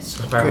 10 minutes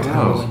about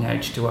Halloween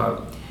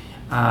H2O.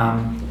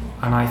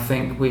 And I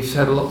think we've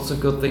said lots of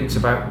good things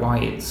about why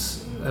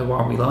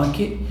we like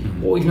it.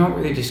 What we've not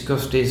really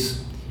discussed is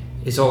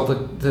all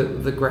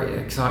the great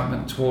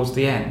excitement towards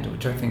the end,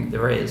 which I think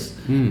there is.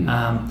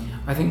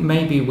 I think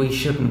maybe we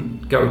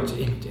shouldn't go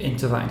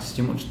into that into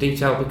too much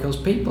detail, because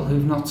people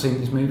who've not seen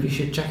this movie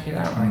should check it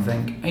out, I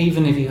think.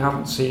 Even if you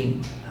haven't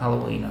seen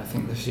Halloween, I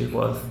think this is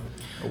worth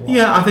a watch.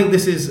 Yeah, I think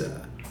this is...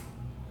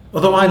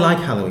 Although I like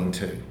Halloween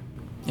 2.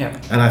 Yeah.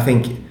 And I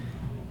think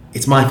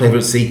it's my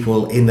favourite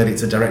sequel in that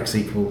it's a direct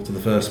sequel to the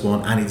first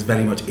one, and it's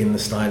very much in the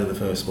style of the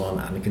first one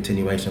and a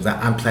continuation of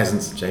that. And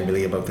Pleasance, Jamie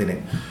Lee are both in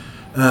it.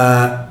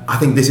 I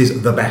think this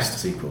is the best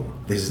sequel.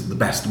 This is the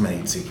best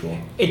made sequel.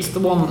 It's the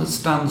one that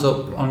stands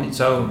up on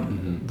its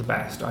own the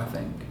best, I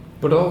think.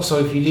 But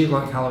also, if you do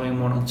like Halloween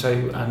 1 and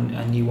 2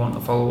 and you want to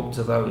follow up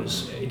to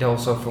those, it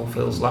also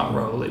fulfills that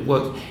role. It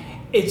works.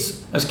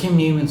 It's, as Kim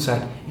Newman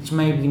said, it's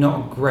maybe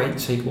not a great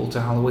sequel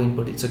to Halloween,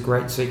 but it's a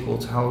great sequel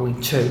to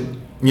Halloween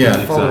 2. Yeah,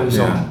 it follows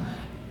on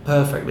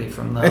perfectly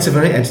from that. It's a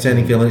very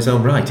entertaining film in its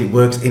own right. It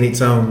works in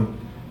its own...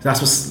 That's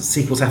what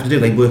sequels have to do.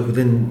 They work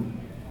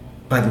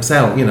by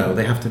themselves, you know,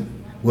 they have to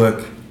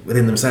work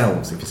within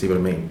themselves, if you see what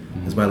I mean,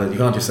 as well. You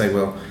can't just say,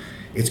 well,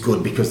 it's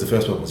good because the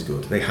first one was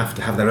good. They have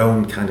to have their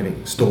own kind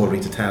of story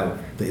to tell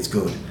that it's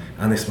good,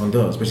 and this one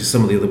does, which is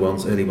some of the other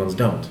ones, early ones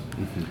don't.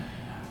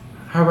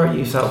 How about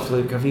yourself,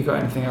 Luke? Have you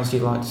got anything else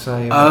you'd like to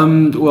say?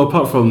 Well,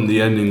 apart from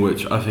the ending,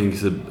 which I think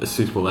is a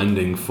suitable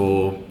ending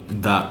for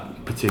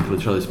that particular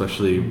trilogy,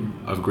 especially,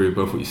 I agree with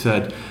both what you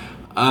said.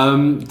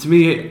 To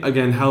me,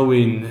 again,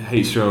 Halloween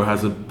H2O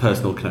has a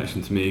personal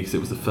connection to me because it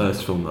was the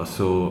first film that I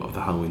saw of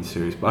the Halloween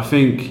series. But I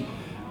think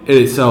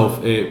in itself,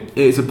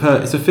 it's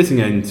a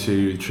fitting end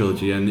to the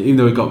trilogy, and even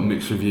though it got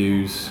mixed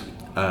reviews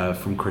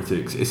from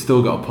critics, it's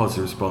still got a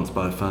positive response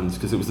by the fans,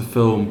 because it was the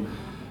film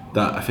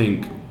that I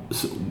think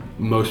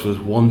most of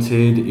us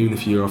wanted. Even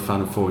if you're a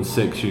fan of 4 and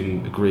 6, you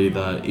can agree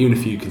that even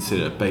if you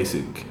consider it a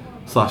basic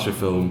slasher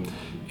film,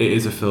 it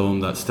is a film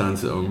that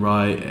stands its own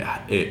right.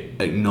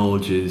 It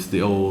acknowledges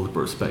the old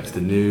but respects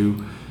the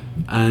new.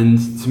 And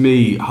to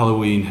me,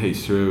 Halloween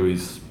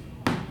H2O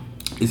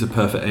is a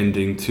perfect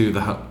ending to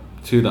that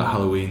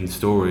Halloween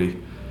story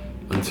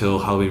until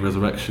Halloween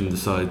Resurrection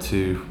decide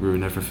to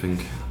ruin everything.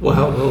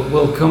 Well,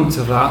 we'll come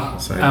to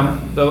that.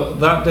 Though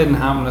that didn't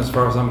happen as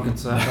far as I'm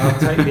concerned. I'll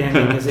take the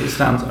ending as it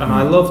stands. And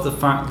I love the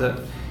fact that,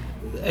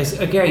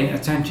 again,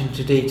 attention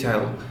to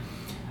detail.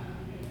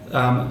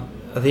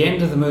 At the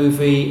end of the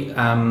movie,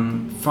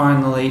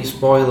 finally,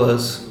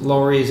 spoilers,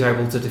 Laurie is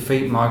able to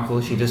defeat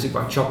Michael. She does it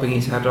by chopping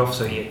his head off,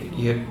 so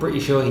you're pretty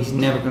sure he's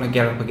never going to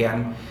get up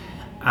again.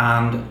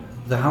 And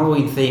the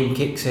Halloween theme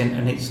kicks in,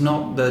 and it's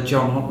not the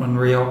John Hotman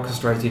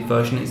reorchestrated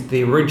version, it's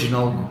the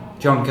original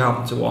John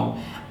Carpenter one.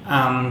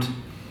 And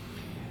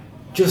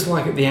just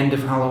like at the end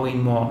of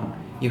Halloween 1,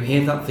 you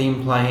hear that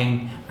theme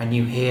playing, and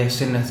you hear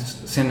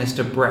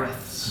sinister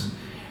breaths.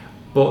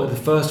 But in the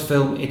first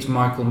film, it's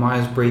Michael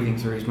Myers breathing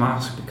through his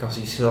mask because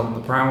he's still on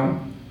the prowl.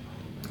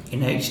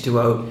 In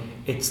H2O,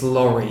 it's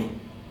Laurie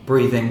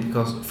breathing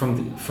because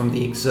from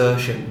the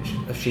exertion,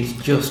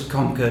 she's just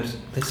conquered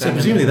this enemy.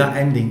 Presumably that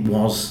ending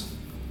was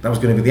going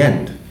to be the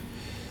end.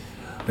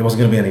 there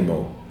wasn't going to be any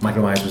more.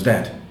 Michael Myers was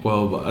dead.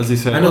 Well, but as they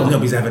say, I know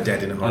nobody's ever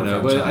dead in a I horror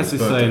know, but franchise. as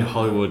they say in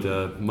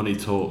Hollywood, money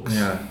talks.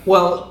 Yeah.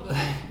 Well,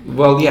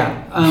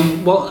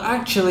 yeah. Well,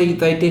 actually,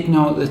 they did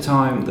know at the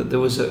time that there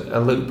was a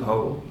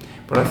loophole,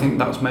 but I think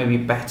that's maybe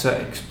better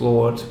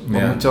explored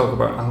when we talk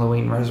about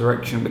Halloween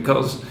Resurrection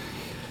because,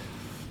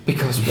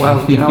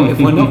 well, you know, if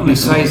we're not going to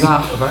say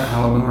that about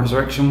Halloween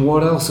Resurrection,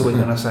 what else are we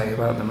going to say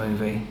about the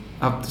movie?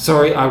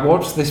 Sorry, I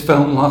watched this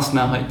film last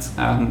night,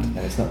 and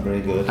it's not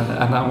very good.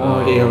 And I'm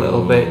already a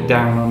little bit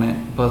down on it,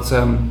 but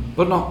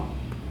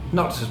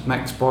not to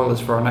make spoilers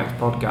for our next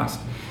podcast.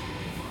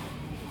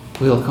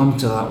 We'll come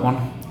to that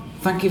one.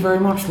 Thank you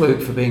very much,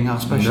 Luke, for being our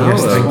special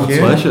guest. Thank you.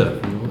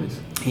 Pleasure.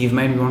 You've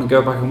made me want to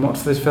go back and watch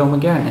this film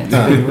again. It's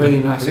been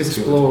really nice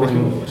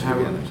exploring how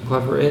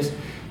clever it is.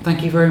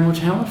 Thank you very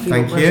much, Howard, for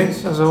your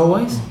presence, as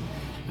always.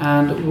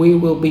 And we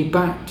will be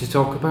back to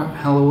talk about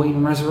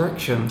Halloween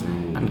Resurrection.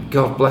 And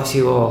God bless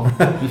you all.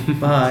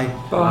 Bye.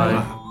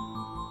 Bye.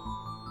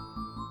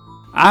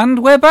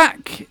 And we're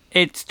back.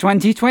 It's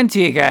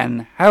 2020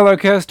 again. Hello,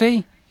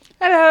 Kirsty.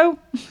 Hello.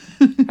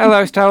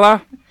 Hello,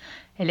 Stella.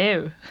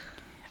 Hello.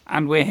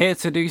 And we're here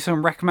to do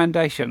some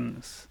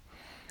recommendations.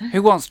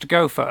 Who wants to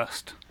go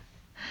first?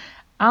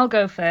 I'll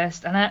go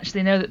first, and I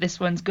actually know that this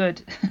one's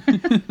good.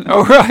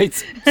 All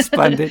right.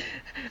 Splendid.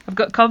 I've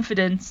got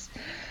confidence.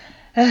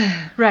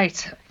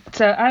 Right.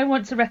 So I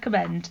want to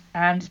recommend,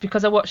 and it's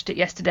because I watched it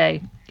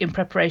yesterday in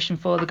preparation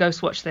for the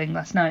Ghost Watch thing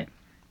last night.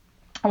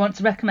 I want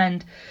to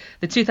recommend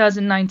the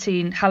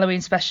 2019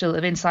 Halloween special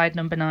of Inside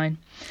Number 9.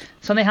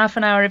 It's only half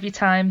an hour of your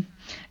time,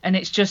 and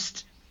it's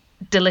just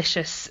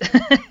delicious.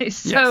 It's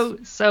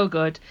so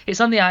good.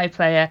 It's on the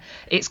iPlayer.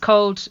 It's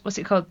called, what's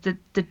it called?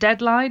 The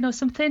Deadline or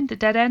something? The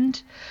Dead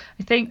End,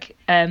 I think.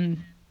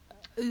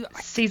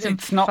 Season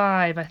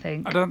 5, I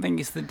think. I don't think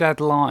it's The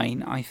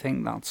Deadline. I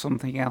think that's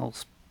something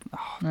else.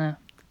 Oh. No.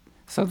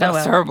 So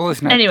that's terrible,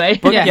 isn't it? Anyway,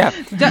 but, that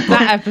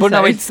episode. But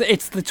no, it's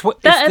the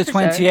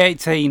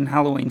 2018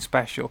 Halloween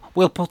special.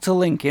 We'll put a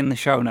link in the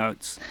show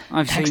notes.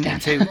 I've seen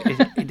it too.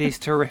 It is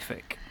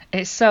terrific.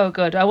 It's so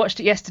good. I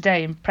watched it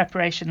yesterday in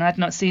preparation. I'd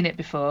not seen it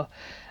before,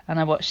 and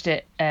I watched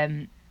it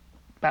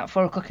about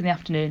 4:00 in the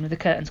afternoon with the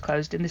curtains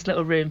closed in this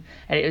little room,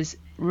 and it was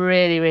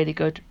really, really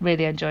good.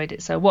 Really enjoyed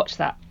it. So watch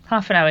that.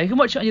 Half an hour. You can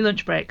watch it on your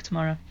lunch break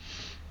tomorrow.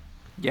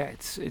 Yeah,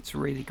 it's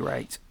really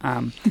great.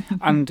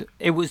 And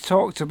it was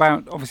talked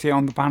about, obviously,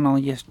 on the panel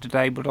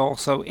yesterday, but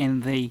also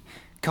in the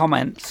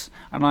comments.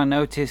 And I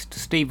noticed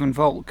Stephen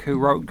Volk, who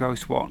wrote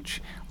Ghostwatch,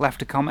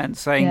 left a comment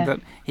saying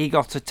that he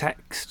got a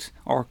text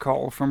or a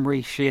call from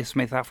Reece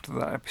Shearsmith after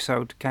that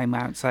episode came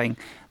out saying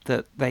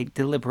that they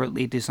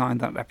deliberately designed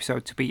that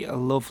episode to be a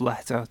love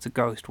letter to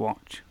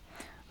Ghostwatch.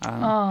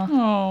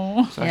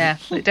 So yeah,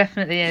 it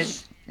definitely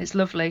is. It's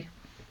lovely.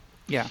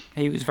 Yeah,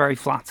 he was very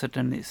flattered,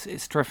 and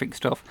it's terrific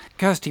stuff.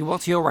 Kirsty,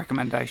 what's your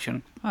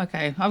recommendation?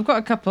 Okay, I've got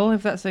a couple,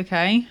 if that's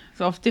okay.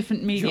 So of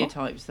different media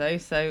types, though.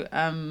 So,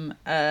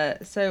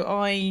 so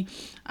I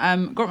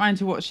got around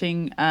to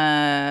watching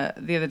the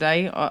other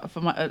day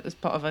as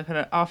part of a kind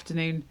of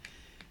afternoon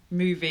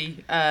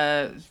movie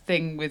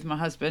thing with my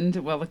husband.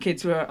 Well, the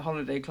kids were at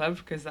holiday club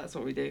because that's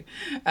what we do.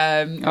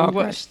 We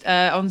watched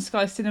on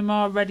Sky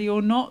Cinema Ready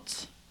or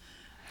Not.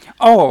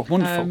 Oh,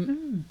 wonderful!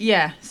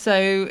 Yeah,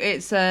 so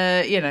it's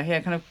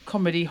kind of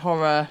comedy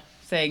horror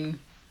thing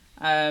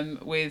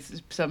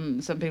with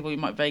some people you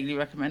might vaguely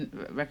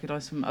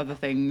recognise from other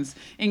things,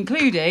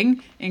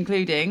 including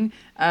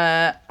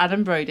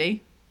Adam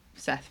Brody,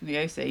 Seth from the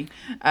OC,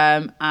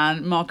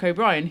 and Mark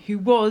O'Brien, who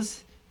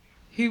was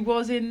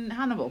in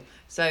Hannibal.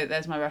 So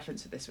there's my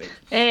reference for this week.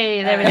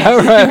 Hey, there it is.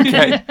 Oh, right,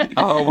 okay.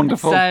 Oh,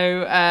 wonderful.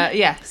 So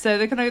so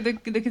the kind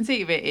of the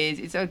conceit of it is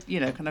it's a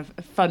kind of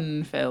a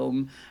fun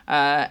film.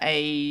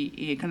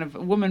 A kind of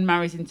woman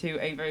marries into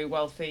a very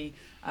wealthy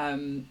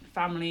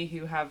family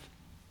who have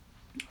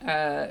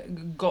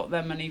got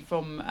their money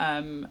from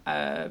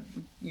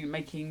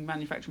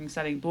manufacturing,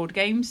 selling board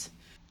games.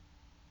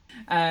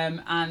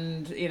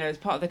 And as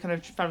part of the kind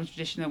of family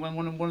tradition that when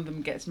one of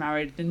them gets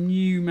married, the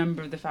new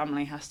member of the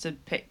family has to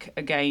pick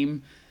a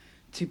game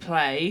to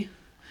play,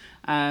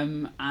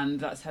 and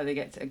that's how they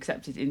get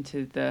accepted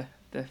into the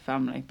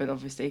family. But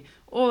obviously,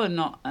 all is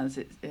not as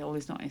it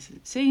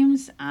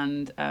seems,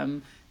 and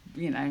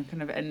we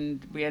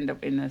end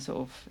up in a sort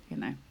of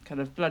kind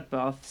of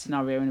bloodbath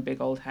scenario in a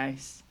big old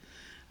house,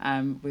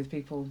 with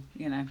people.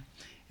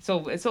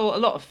 It's all a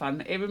lot of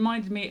fun. It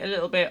reminded me a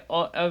little bit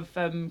of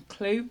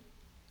Clue.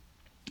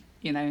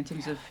 In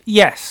terms of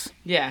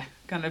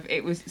kind of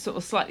it was sort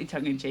of slightly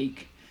tongue in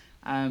cheek.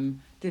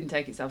 Didn't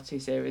take itself too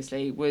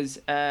seriously. Was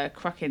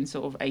cracking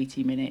sort of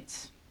 80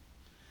 minutes.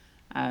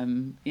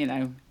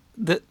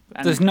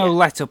 There's no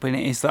let up in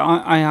it, is there?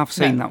 I have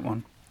seen that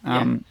one.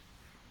 And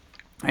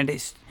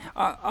it's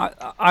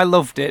I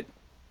loved it,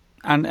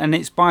 and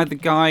it's by the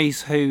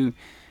guys who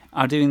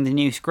are doing the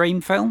new Scream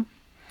film,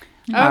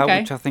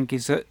 which I think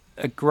is a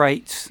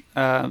great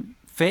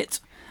fit.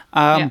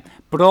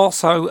 But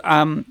also,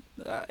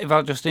 if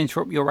I'll just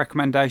interrupt your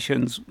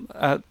recommendations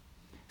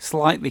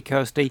slightly,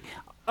 Kirsty,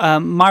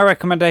 My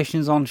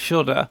recommendation's on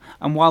Shudder,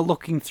 and while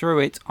looking through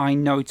it, I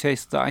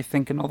noticed that I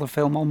think another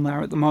film on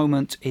there at the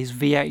moment is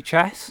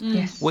VHS,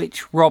 Yes.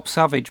 which Rob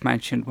Savage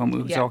mentioned when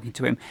we were talking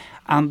to him.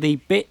 And the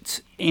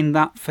bit in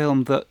that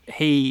film that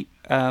he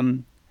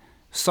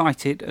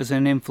cited as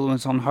an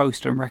influence on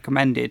Host and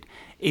recommended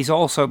is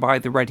also by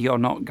the Ready or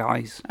Not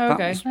guys.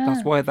 Okay.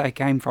 That's where they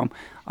came from.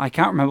 I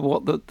can't remember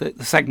what the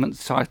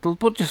segment's titled,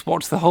 but just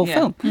watch the whole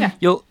film. Yeah.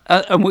 You'll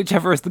and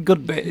whichever is the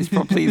good bit is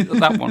probably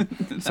that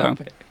one. So,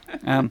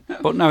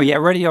 but no, yeah,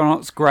 Ready or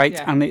Not's great,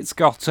 and it's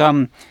got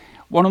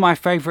one of my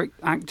favourite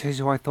actors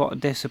who I thought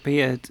had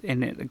disappeared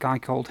in it, a guy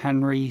called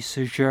Henry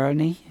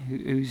Sejourny,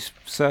 whose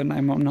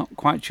surname I'm not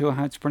quite sure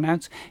how to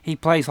pronounce. He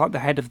plays like the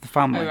head of the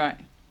family. Oh, right.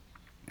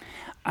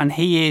 And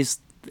he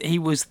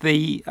was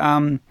the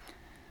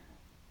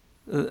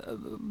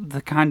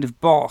kind of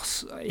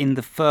boss in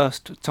the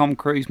first Tom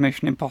Cruise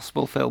Mission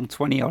Impossible film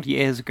 20 odd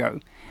years ago,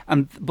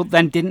 but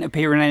then didn't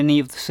appear in any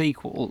of the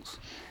sequels.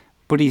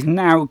 But he's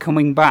now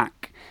coming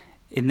back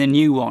in the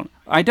new one.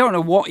 I don't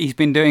know what he's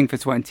been doing for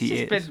 20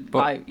 years. He's been,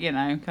 but,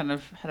 kind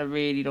of had a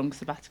really long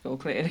sabbatical,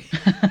 clearly.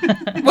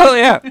 well,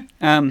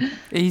 yeah.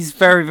 He's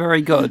very,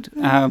 very good.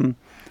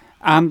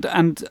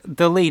 And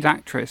the lead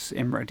actress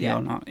in Ready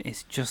or Not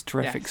is just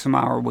terrific,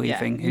 Samara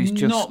Weaving, who's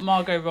just... Not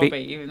Margot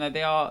Robbie, even though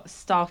they are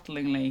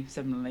startlingly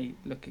similarly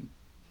looking.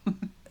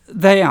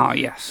 They are,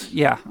 yes,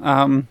 yeah.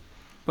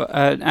 But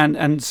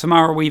and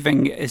Samara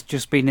Weaving has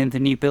just been in the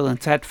new Bill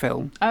and Ted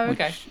film,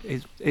 which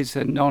is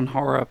a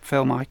non-horror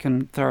film I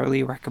can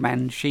thoroughly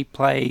recommend. She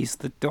plays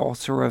the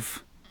daughter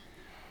of...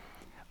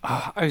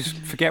 I always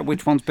forget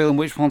which one's Bill and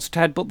which one's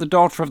Ted, but the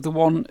daughter of the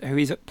one who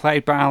is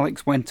played by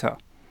Alex Winter.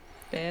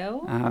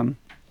 Bill?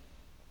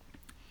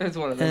 It's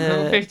one of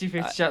those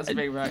 50-50 chance of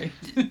being right.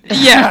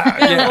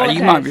 Yeah,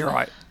 you might be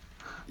right.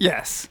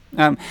 Yes.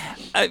 And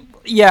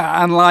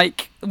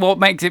like, what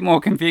makes it more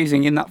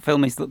confusing in that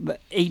film is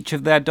that each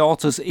of their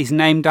daughters is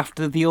named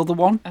after the other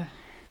one.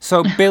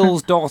 So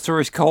Bill's daughter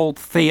is called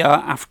Thea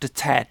after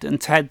Ted, and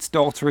Ted's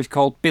daughter is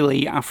called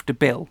Billy after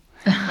Bill.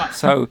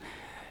 So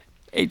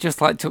it just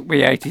like took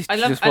me ages to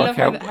just work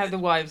out. I love how the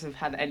wives have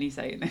had any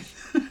say in this.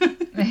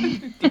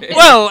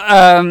 Well,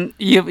 I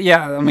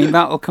mean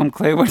that'll come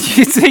clear when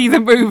you see the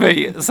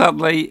movie.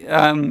 Sadly,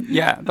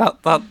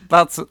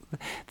 that's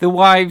the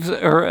wives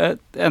are,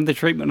 and the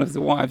treatment of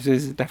the wives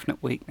is a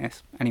definite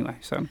weakness. Anyway,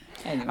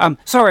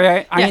 sorry,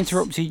 I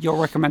interrupted your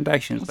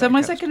recommendations. So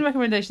my second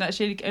recommendation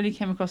actually only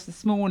came across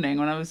this morning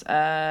when I was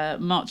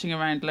marching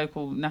around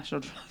local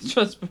National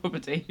Trust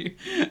property,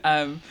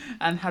 and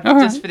had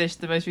just finished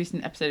the most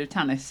recent episode of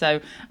Tanis. So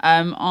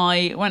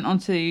I went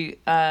onto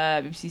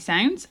BBC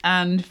Sounds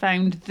and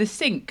found The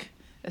Sink,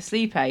 a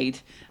sleep aid,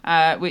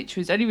 which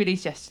was only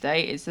released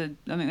yesterday. I think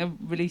they're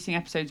releasing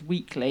episodes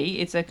weekly.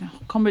 It's a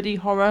comedy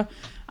horror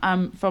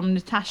from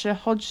Natasha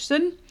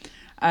Hodgson.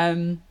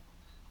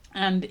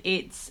 And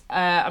it's,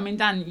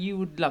 Dan, you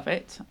would love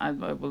it.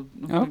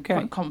 I'm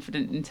quite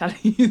confident in telling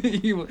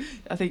you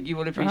that I think you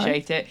will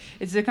appreciate it.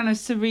 It's a kind of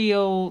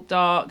surreal,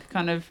 dark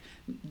kind of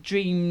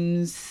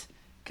dreams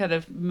kind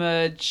of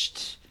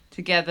merged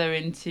together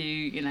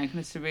into, kind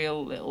of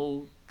surreal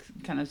little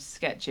kind of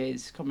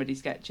comedy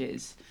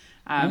sketches.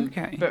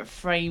 But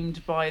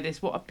framed by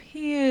this, what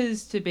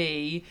appears to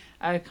be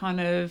a kind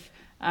of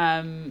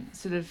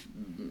sort of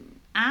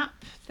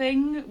app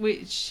thing,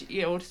 which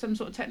or some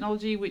sort of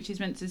technology which is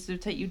meant to sort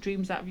of take your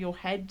dreams out of your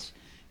head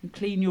and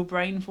clean your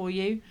brain for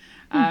you.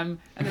 And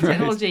the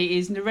technology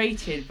is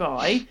narrated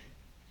by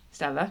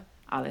Stella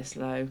Alice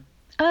Lowe.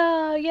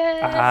 Oh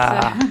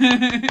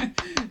yeah.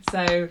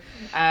 So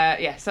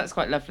that's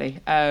quite lovely.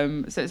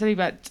 So it's only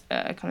about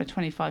kind of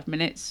 25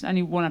 minutes,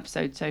 only one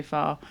episode so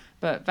far,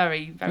 but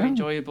very, very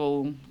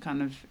enjoyable.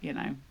 Kind of,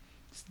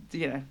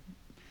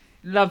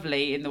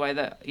 lovely in the way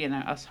that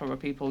us horror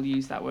people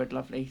use that word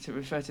lovely to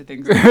refer to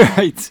things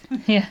right.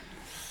 Yeah.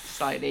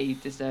 Slightly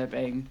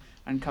disturbing,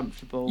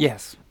 uncomfortable.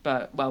 Yes.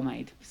 But well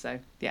made. So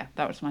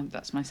that's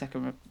my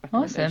second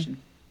recommendation. Awesome.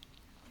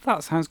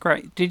 That sounds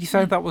great. Did you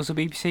say that was a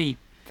BBC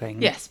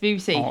thing? Yes,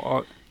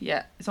 BBC.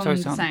 It's on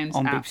Sounds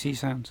on app. BBC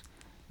Sounds.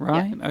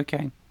 Right. Yeah.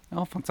 Okay.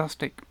 Oh,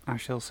 fantastic. I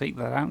shall seek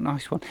that out.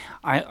 Nice one.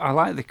 I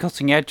like the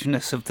cutting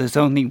edgeness of there's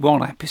only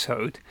one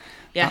episode.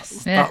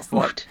 Yes. That's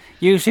like,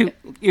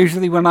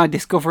 usually when I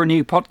discover a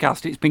new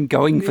podcast, it's been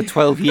going for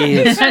 12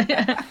 years.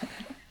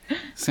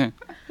 So,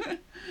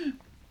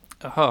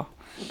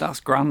 that's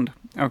grand.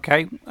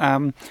 Okay.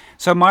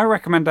 So my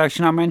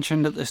recommendation, I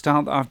mentioned at the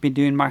start that I've been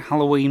doing my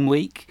Halloween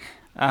week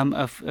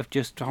of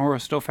just horror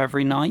stuff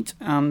every night,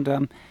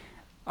 and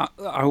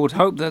I would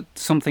hope that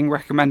something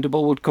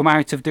recommendable would come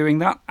out of doing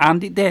that,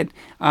 and it did.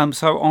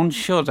 So on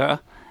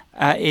Shudder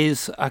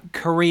is a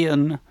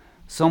Korean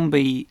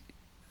zombie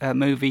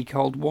movie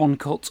called One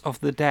Cut of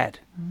the Dead.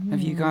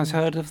 Have you guys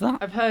heard of that?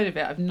 I've heard of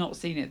it. I've not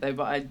seen it though,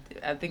 but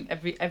I think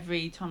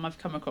every time I've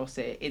come across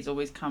it, it's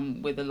always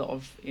come with a lot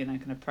of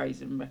kind of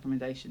praise and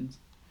recommendations.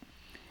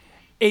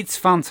 It's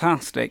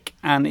fantastic,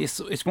 and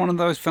it's one of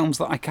those films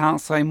that I can't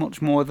say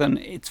much more than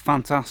it's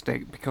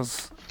fantastic,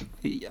 because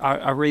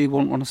I really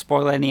wouldn't want to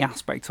spoil any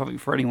aspects of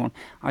it for anyone.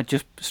 I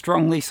just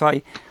strongly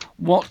say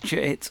watch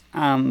it,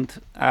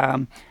 and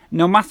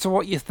no matter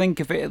what you think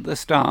of it at the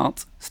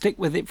start, stick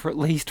with it for at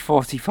least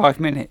 45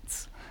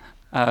 minutes,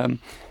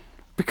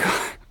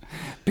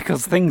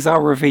 because things are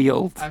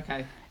revealed.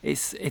 Okay.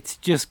 It's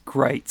just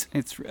great.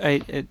 It's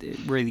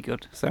really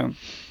good. So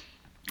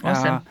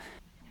Awesome.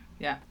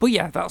 Yeah. But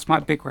yeah, that's my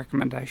big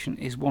recommendation,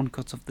 is One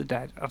Cut of the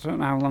Dead. I don't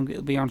know how long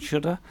it'll be on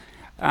Shudder,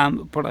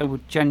 but I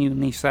would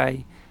genuinely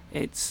say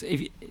it's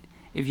if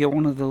you're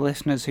one of the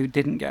listeners who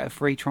didn't get a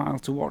free trial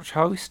to watch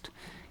Host,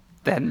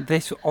 then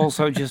this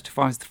also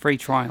justifies the free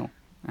trial.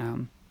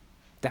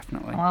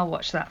 Definitely. I'll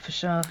watch that for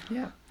sure.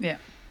 Yeah.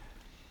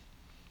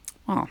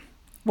 Oh,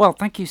 well,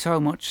 thank you so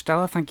much,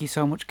 Stella. Thank you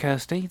so much,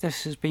 Kirsty.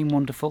 This has been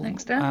wonderful.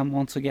 Thanks, Dan.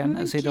 Once again,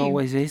 as it you.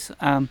 always is.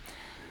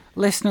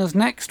 Listeners,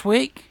 next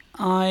week,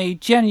 I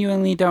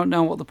genuinely don't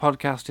know what the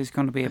podcast is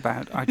going to be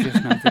about. I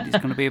just know that it's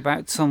going to be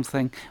about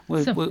something.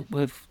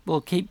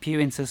 We'll keep you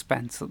in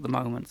suspense at the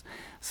moment.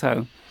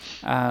 So,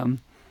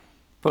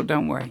 but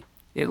don't worry.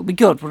 It'll be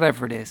good,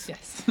 whatever it is.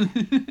 Yes.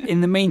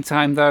 In the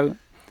meantime, though,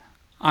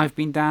 I've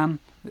been Dan,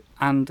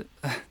 and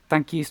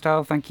thank you,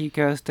 Stella. Thank you,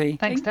 Kirsty.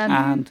 Thanks, Dan.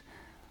 And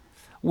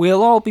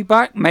we'll all be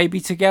back, maybe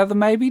together,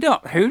 maybe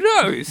not. Who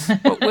knows?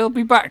 But we'll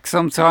be back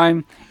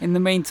sometime. In the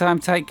meantime,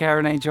 take care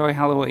and enjoy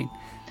Halloween.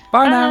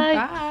 Bye now.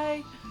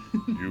 Bye.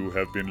 You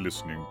have been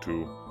listening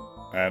to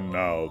And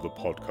Now the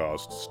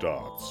Podcast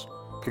Starts.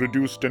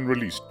 Produced and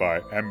released by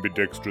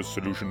Ambidextrous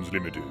Solutions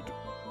Limited.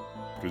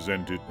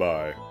 Presented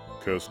by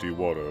Kirsty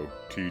Warrow,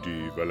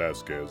 T.D.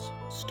 Velasquez,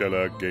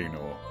 Stella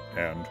Gaynor,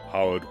 and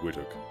Howard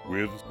Whittock,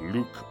 with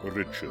Luke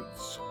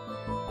Richards.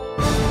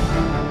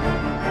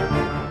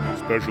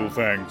 Special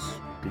thanks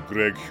to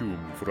Greg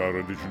Hume for our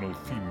original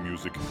theme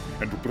music,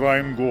 and to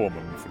Brian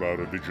Gorman for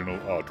our original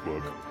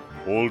artwork.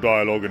 All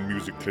dialogue and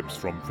music clips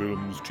from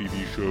films,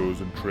 TV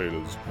shows, and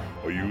trailers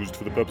are used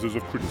for the purposes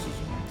of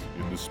criticism,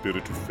 in the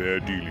spirit of fair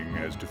dealing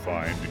as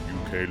defined in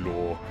UK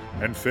law,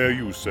 and fair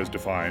use as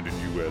defined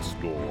in US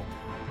law.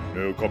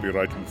 No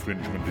copyright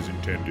infringement is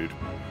intended.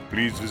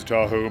 Please visit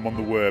our home on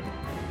the web,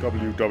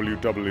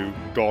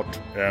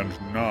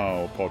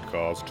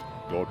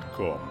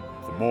 www.andnowpodcast.com,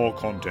 for more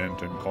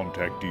content and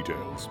contact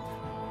details.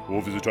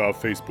 Or visit our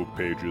Facebook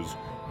pages,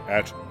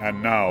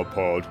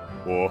 @AndNowPod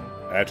or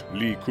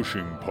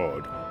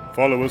 @LeeCushingPod.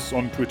 Follow us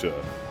on Twitter,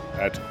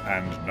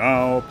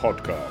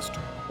 @AndNowPodcast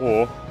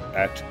or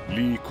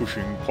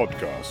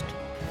 @LeeCushingPodcast.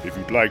 If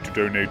you'd like to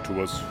donate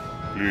to us,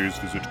 please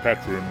visit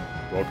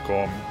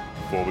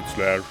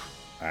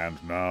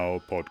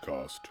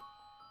patreon.com/AndNowPodcast.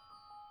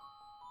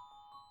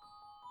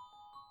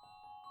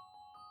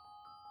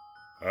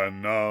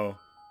 And now,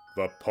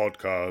 the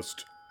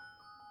podcast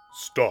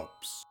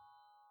stops.